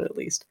think about it, at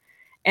least.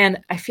 And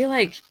I feel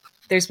like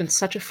there's been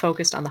such a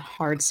focus on the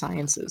hard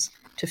sciences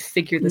to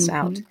figure this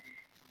out.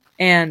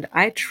 And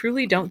I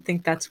truly don't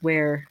think that's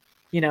where,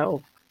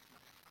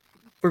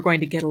 we're going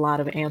to get a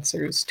lot of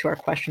answers to our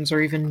questions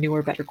or even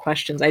newer, better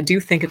questions. I do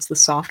think it's the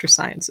softer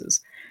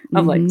sciences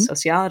of like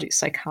sociology,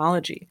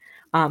 psychology.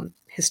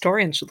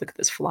 Historians should look at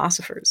this,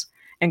 philosophers.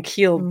 And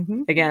Keel,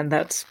 again,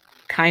 that's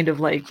kind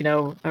of like,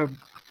 a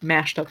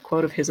mashed up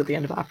quote of his at the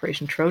end of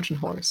Operation Trojan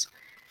Horse.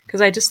 Because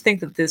I just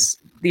think that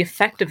the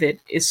effect of it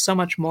is so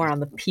much more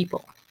on the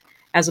people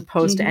as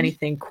opposed to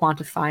anything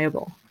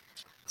quantifiable.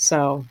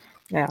 So,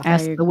 yeah.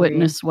 Ask the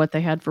witness what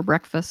they had for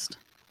breakfast.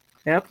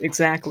 Yep,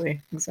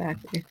 exactly.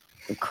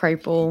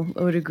 Kripal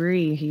would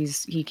agree.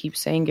 He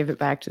keeps saying, give it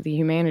back to the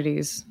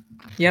humanities.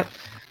 Yep.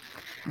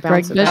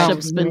 Greg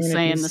Bishop's been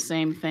saying the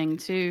same thing,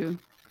 too.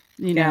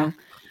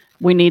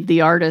 We need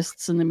the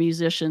artists and the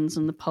musicians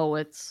and the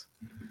poets.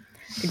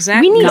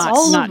 Exactly. We need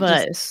all of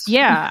us.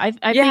 I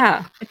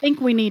think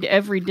we need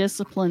every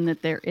discipline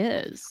that there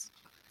is.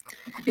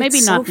 Maybe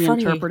It's not so the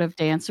funny. interpretive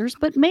dancers,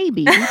 but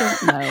maybe. We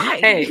don't know.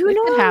 Hey, Who It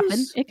could knows?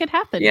 happen. It could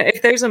happen. Yeah,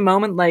 if there's a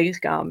moment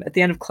like at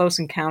the end of Close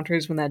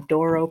Encounters when that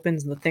door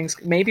opens and the things,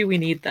 maybe we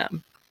need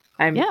them.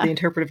 Yeah. The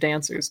interpretive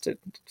dancers to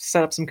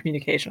set up some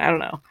communication. I don't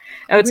know.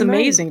 Oh, it's We might.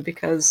 amazing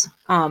because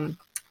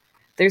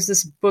there's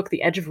this book,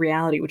 The Edge of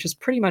Reality, which is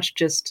pretty much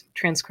just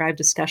transcribed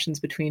discussions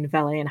between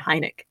Vallée and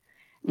Hynek.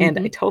 And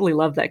I totally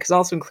love that because it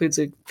also includes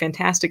a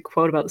fantastic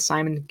quote about the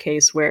Simon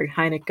case where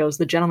Hynek goes,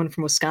 "The gentleman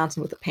from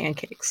Wisconsin with the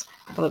pancakes."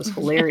 I thought that was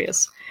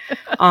hilarious.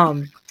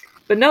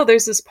 But no,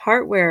 there's this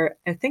part where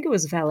I think it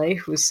was Vallée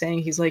who was saying,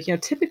 he's like,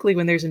 typically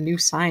when there's a new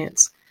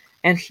science,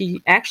 and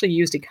he actually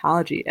used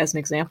ecology as an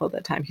example at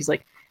that time, he's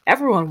like,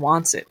 everyone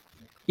wants it.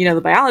 The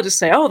biologists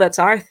say, oh, that's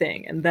our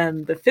thing. And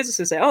then the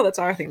physicists say, oh, that's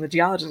our thing. The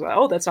geologists say,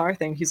 oh, that's our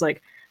thing. He's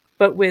like,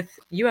 but with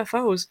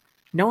UFOs,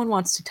 no one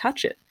wants to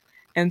touch it.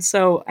 And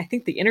so I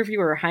think the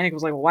interviewer, Hynek,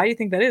 was like, well, why do you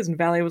think that is? And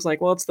Vallée was like,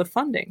 well, it's the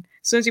funding.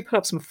 As soon as you put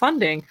up some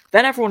funding,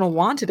 then everyone will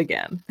want it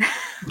again.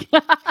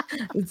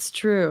 It's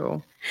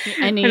true.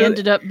 And he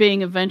ended up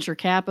being a venture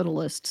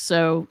capitalist.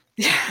 So,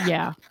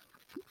 yeah,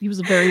 he was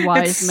a very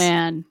wise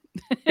man.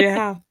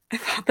 Yeah, I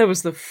thought that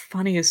was the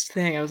funniest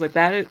thing. I was like,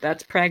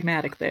 that's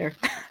pragmatic there.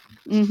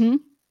 Mm-hmm.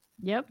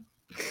 Yep,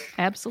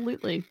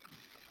 absolutely.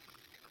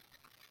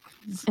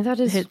 And that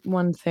is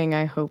one thing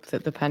I hope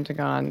that the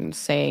Pentagon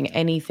saying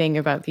anything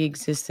about the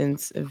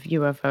existence of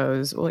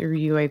UFOs or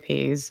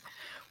UAPs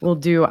will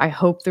do. I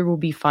hope there will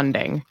be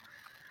funding.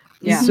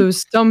 Yeah. So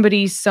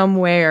somebody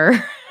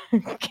somewhere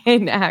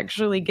can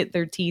actually get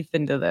their teeth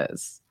into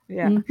this.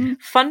 Yeah.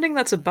 Funding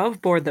that's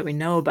above board that we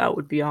know about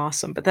would be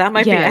awesome, but that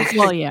might be asking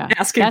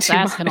that's too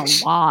asking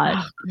much. a lot.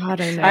 Oh, God,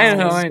 I know. I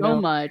know.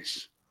 So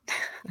much.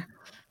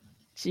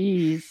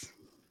 Jeez.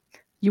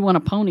 You want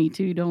a pony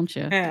too, don't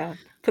you? Yeah.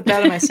 Put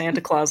that in my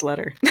Santa Claus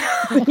letter.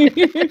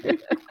 I'd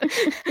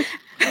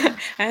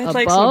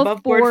like some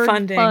above board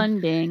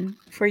funding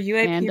for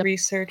UAP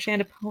research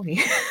and a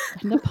pony.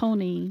 And a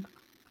pony.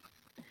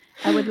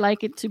 I would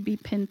like it to be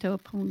pinto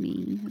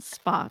pony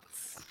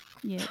spots.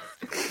 Yes.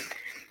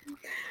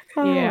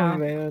 Oh, yeah.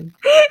 Man.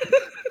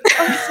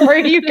 I'm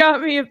sorry, you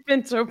got me a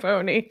pinto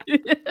pony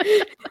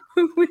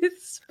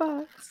with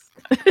spots.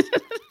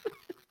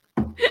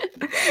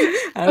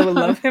 I will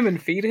love him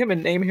and feed him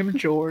and name him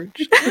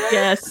George.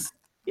 Yes.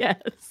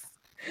 Yes.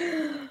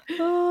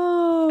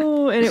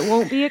 Oh, and it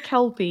won't be a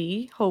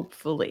Kelpie,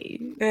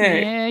 hopefully.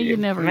 Hey, yeah, you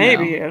never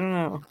maybe, know. I don't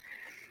know.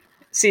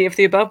 See, if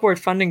the above board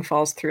funding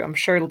falls through, I'm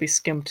sure it'll be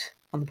skimped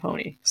on the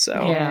pony. So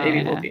maybe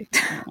it will be.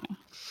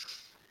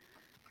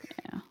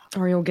 Yeah.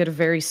 Or you'll get a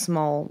very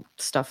small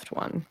stuffed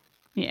one.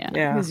 Yeah.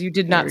 Because you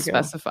did not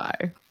specify.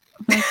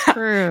 That's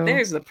true.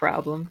 There's the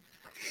problem.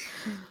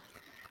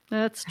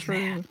 That's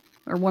true.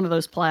 Or one of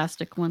those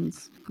plastic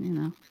ones,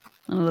 one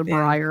of the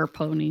Breyer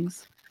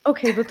ponies.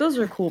 Okay, but those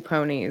are cool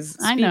ponies.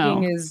 I know.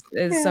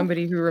 Speaking as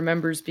somebody who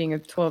remembers being a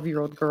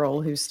 12-year-old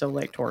girl who still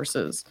liked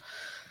horses.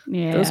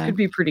 Yeah. Those could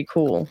be pretty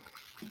cool.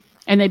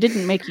 And they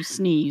didn't make you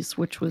sneeze,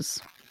 which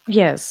was...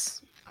 Yes,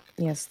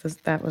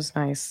 that was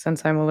nice,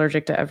 since I'm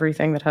allergic to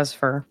everything that has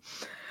fur.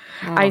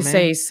 Oh,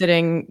 say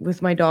sitting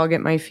with my dog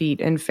at my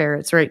feet and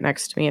ferrets right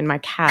next to me and my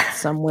cat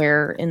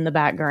somewhere in the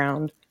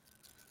background.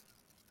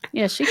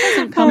 Yeah, she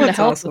hasn't come to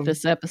help with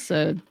this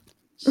episode.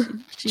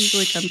 She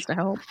usually comes to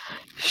help.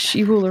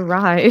 She will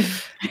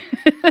arrive.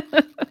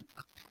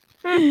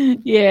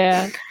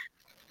 Yeah.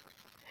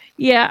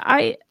 Yeah,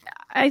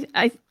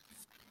 I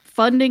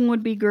funding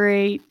would be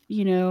great,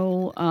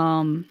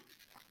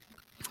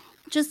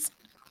 just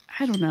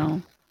I don't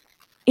know.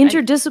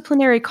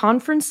 Interdisciplinary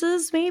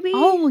conferences, maybe?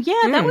 Oh,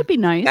 yeah, that would be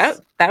nice.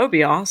 That would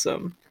be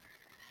awesome.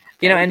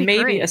 And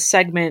maybe great. a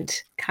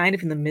segment kind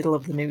of in the middle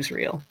of the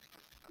newsreel.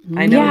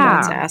 I know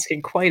that's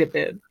asking quite a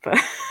bit, but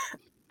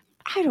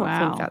I don't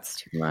think that's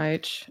too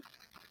much.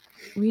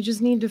 We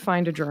just need to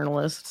find a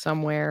journalist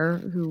somewhere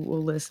who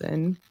will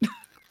listen.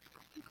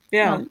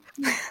 Yeah. Well,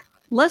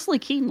 Leslie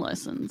Kean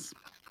listens,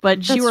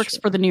 but she works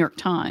for the New York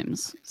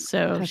Times,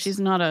 so she's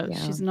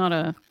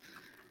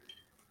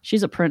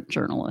a print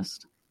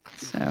journalist.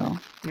 So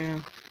yeah.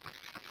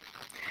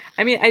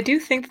 I mean, I do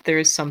think that there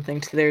is something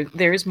to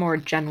there is more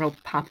general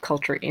pop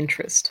culture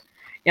interest.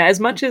 Yeah, as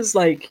much as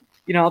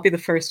I'll be the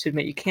first to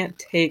admit you can't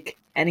take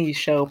any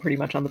show pretty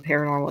much on the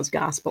paranormal as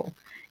gospel.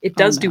 It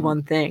does do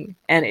one thing,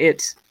 and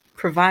it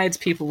provides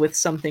people with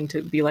something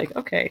to be like,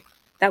 okay,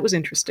 that was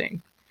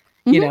interesting,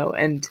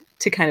 and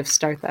to kind of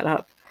start that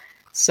up.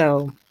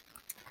 So,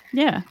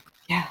 yeah.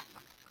 I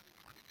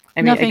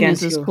mean, nothing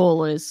is as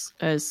cool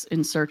as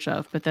In Search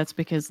Of, but that's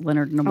because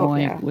Leonard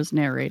Nimoy was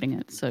narrating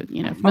it. So, if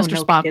Mr.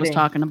 Spock was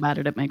talking about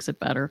it, it makes it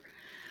better.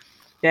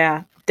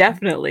 Yeah,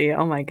 definitely.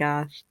 Oh my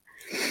gosh.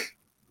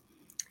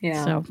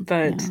 Yeah, so,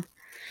 but... Yeah.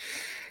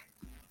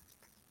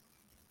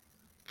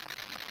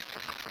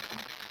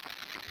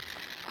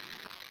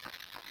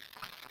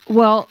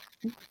 Well,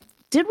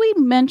 did we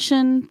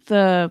mention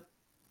the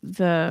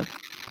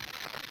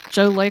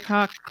Joe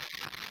Laycock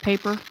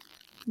paper,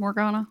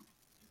 Morgana?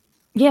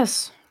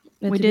 Yes.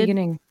 At we the did?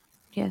 beginning.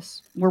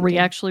 Yes. Were we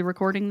actually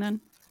recording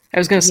then? I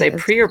was going to say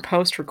pre or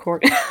post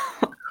recording.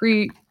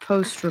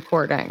 post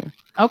recording.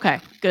 Okay,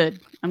 good.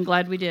 I'm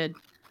glad we did.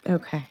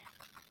 Okay.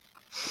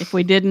 If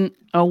we didn't,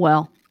 oh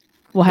well.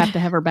 We'll have to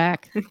have her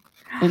back.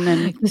 And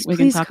then we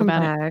can talk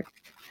about it.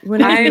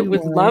 I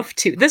would love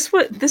to. This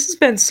has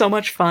been so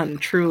much fun,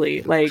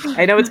 truly. Like,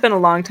 I know it's been a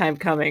long time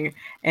coming,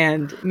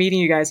 and meeting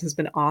you guys has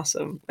been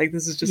awesome. Like,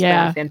 this has just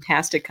been a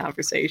fantastic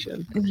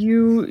conversation.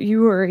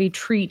 You are a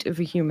treat of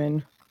a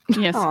human.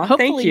 Yes.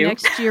 Hopefully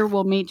next year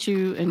we'll meet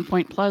you in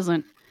Point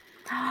Pleasant.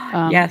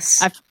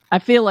 Yes. I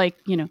feel like,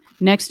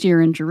 next year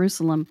in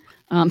Jerusalem.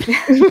 When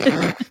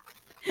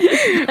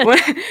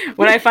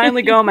I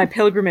finally go on my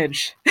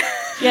pilgrimage.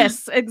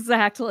 Yes,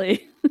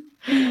 exactly.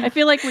 I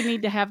feel like we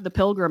need to have the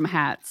pilgrim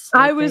hats.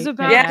 I was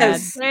about to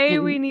say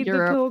we need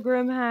the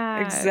pilgrim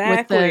hats.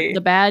 Exactly. With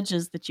the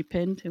badges that you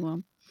pin to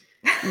them.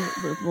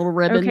 The little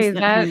ribbons. Okay,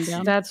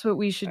 that's what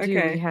we should do.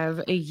 We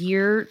have a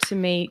year to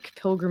make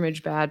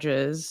pilgrimage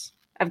badges.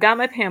 I've got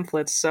my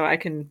pamphlets, so I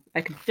can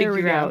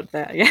figure out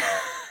that. Yeah.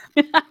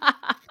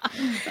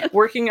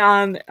 Working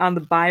on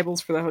the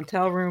Bibles for the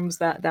hotel rooms,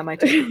 that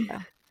might take a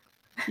while.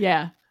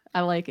 Yeah,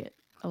 I like it.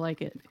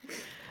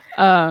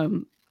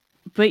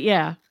 But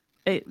yeah,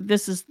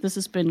 this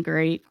has been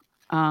great.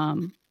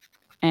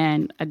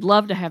 And I'd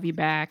love to have you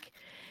back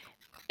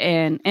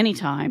and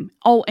anytime.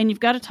 Oh, and you've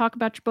got to talk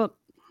about your book.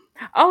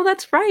 Oh,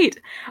 that's right.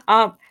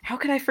 How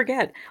could I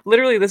forget?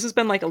 Literally, this has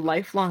been like a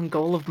lifelong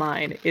goal of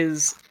mine,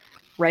 is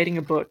writing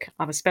a book,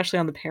 especially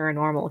on the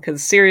paranormal.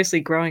 Because seriously,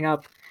 growing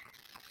up,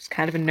 I was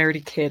kind of a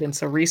nerdy kid, and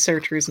so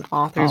researchers and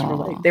authors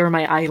were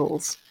my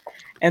idols.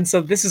 And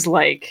so this is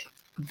like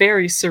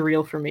very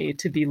surreal for me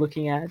to be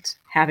looking at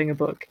having a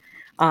book.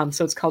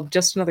 So it's called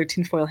Just Another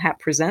Tinfoil Hat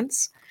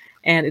Presents,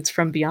 and it's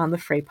from Beyond the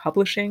Fray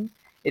Publishing.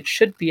 It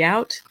should be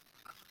out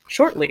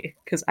shortly,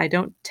 because I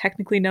don't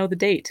technically know the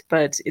date,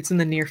 but it's in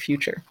the near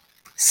future.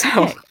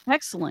 So okay,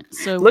 excellent.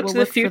 So look to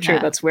the future.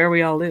 That's where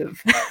we all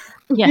live.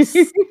 Yes.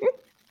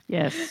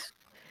 Yes.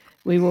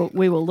 We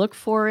will look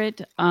for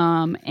it.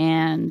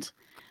 And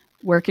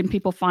where can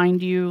people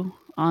find you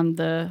on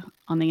the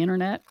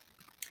internet?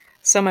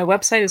 So my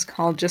website is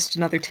called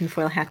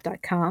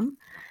justanothertinfoilhat.com.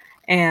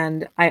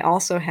 And I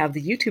also have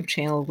the YouTube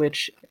channel,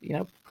 which,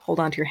 hold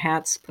on to your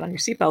hats, put on your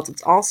seatbelts.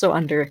 It's also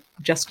under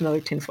Just Another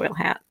Tinfoil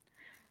Hat.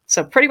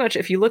 So pretty much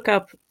if you look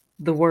up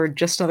the word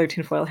Just Another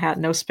Tinfoil Hat,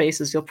 no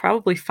spaces, you'll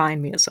probably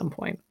find me at some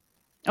point.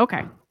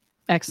 Okay.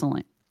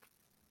 Excellent.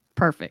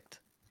 Perfect.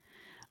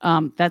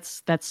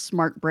 That's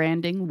smart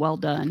branding. Well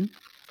done.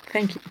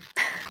 Thank you.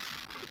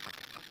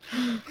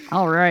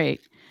 All right.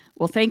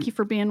 Well, thank you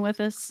for being with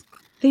us.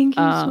 Thank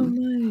you so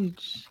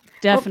much.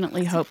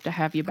 Definitely hope to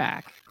have you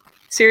back.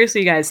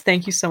 Seriously, guys,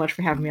 thank you so much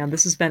for having me on.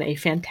 This has been a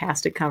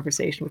fantastic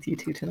conversation with you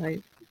two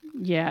tonight.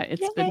 Yeah,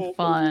 it's been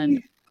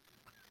fun.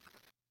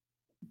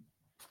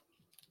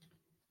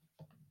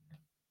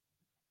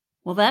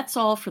 Well, that's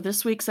all for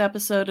this week's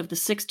episode of the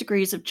 6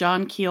 Degrees of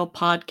John Keel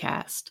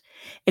podcast.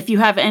 If you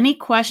have any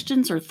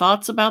questions or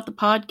thoughts about the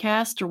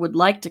podcast or would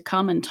like to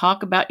come and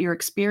talk about your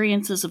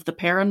experiences of the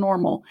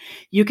paranormal,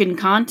 you can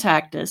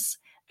contact us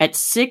at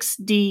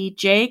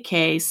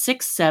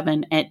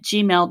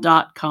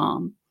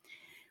 6djk67@gmail.com.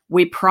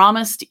 We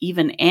promise to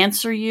even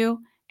answer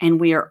you, and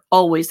we are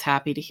always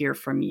happy to hear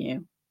from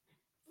you.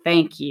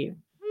 Thank you.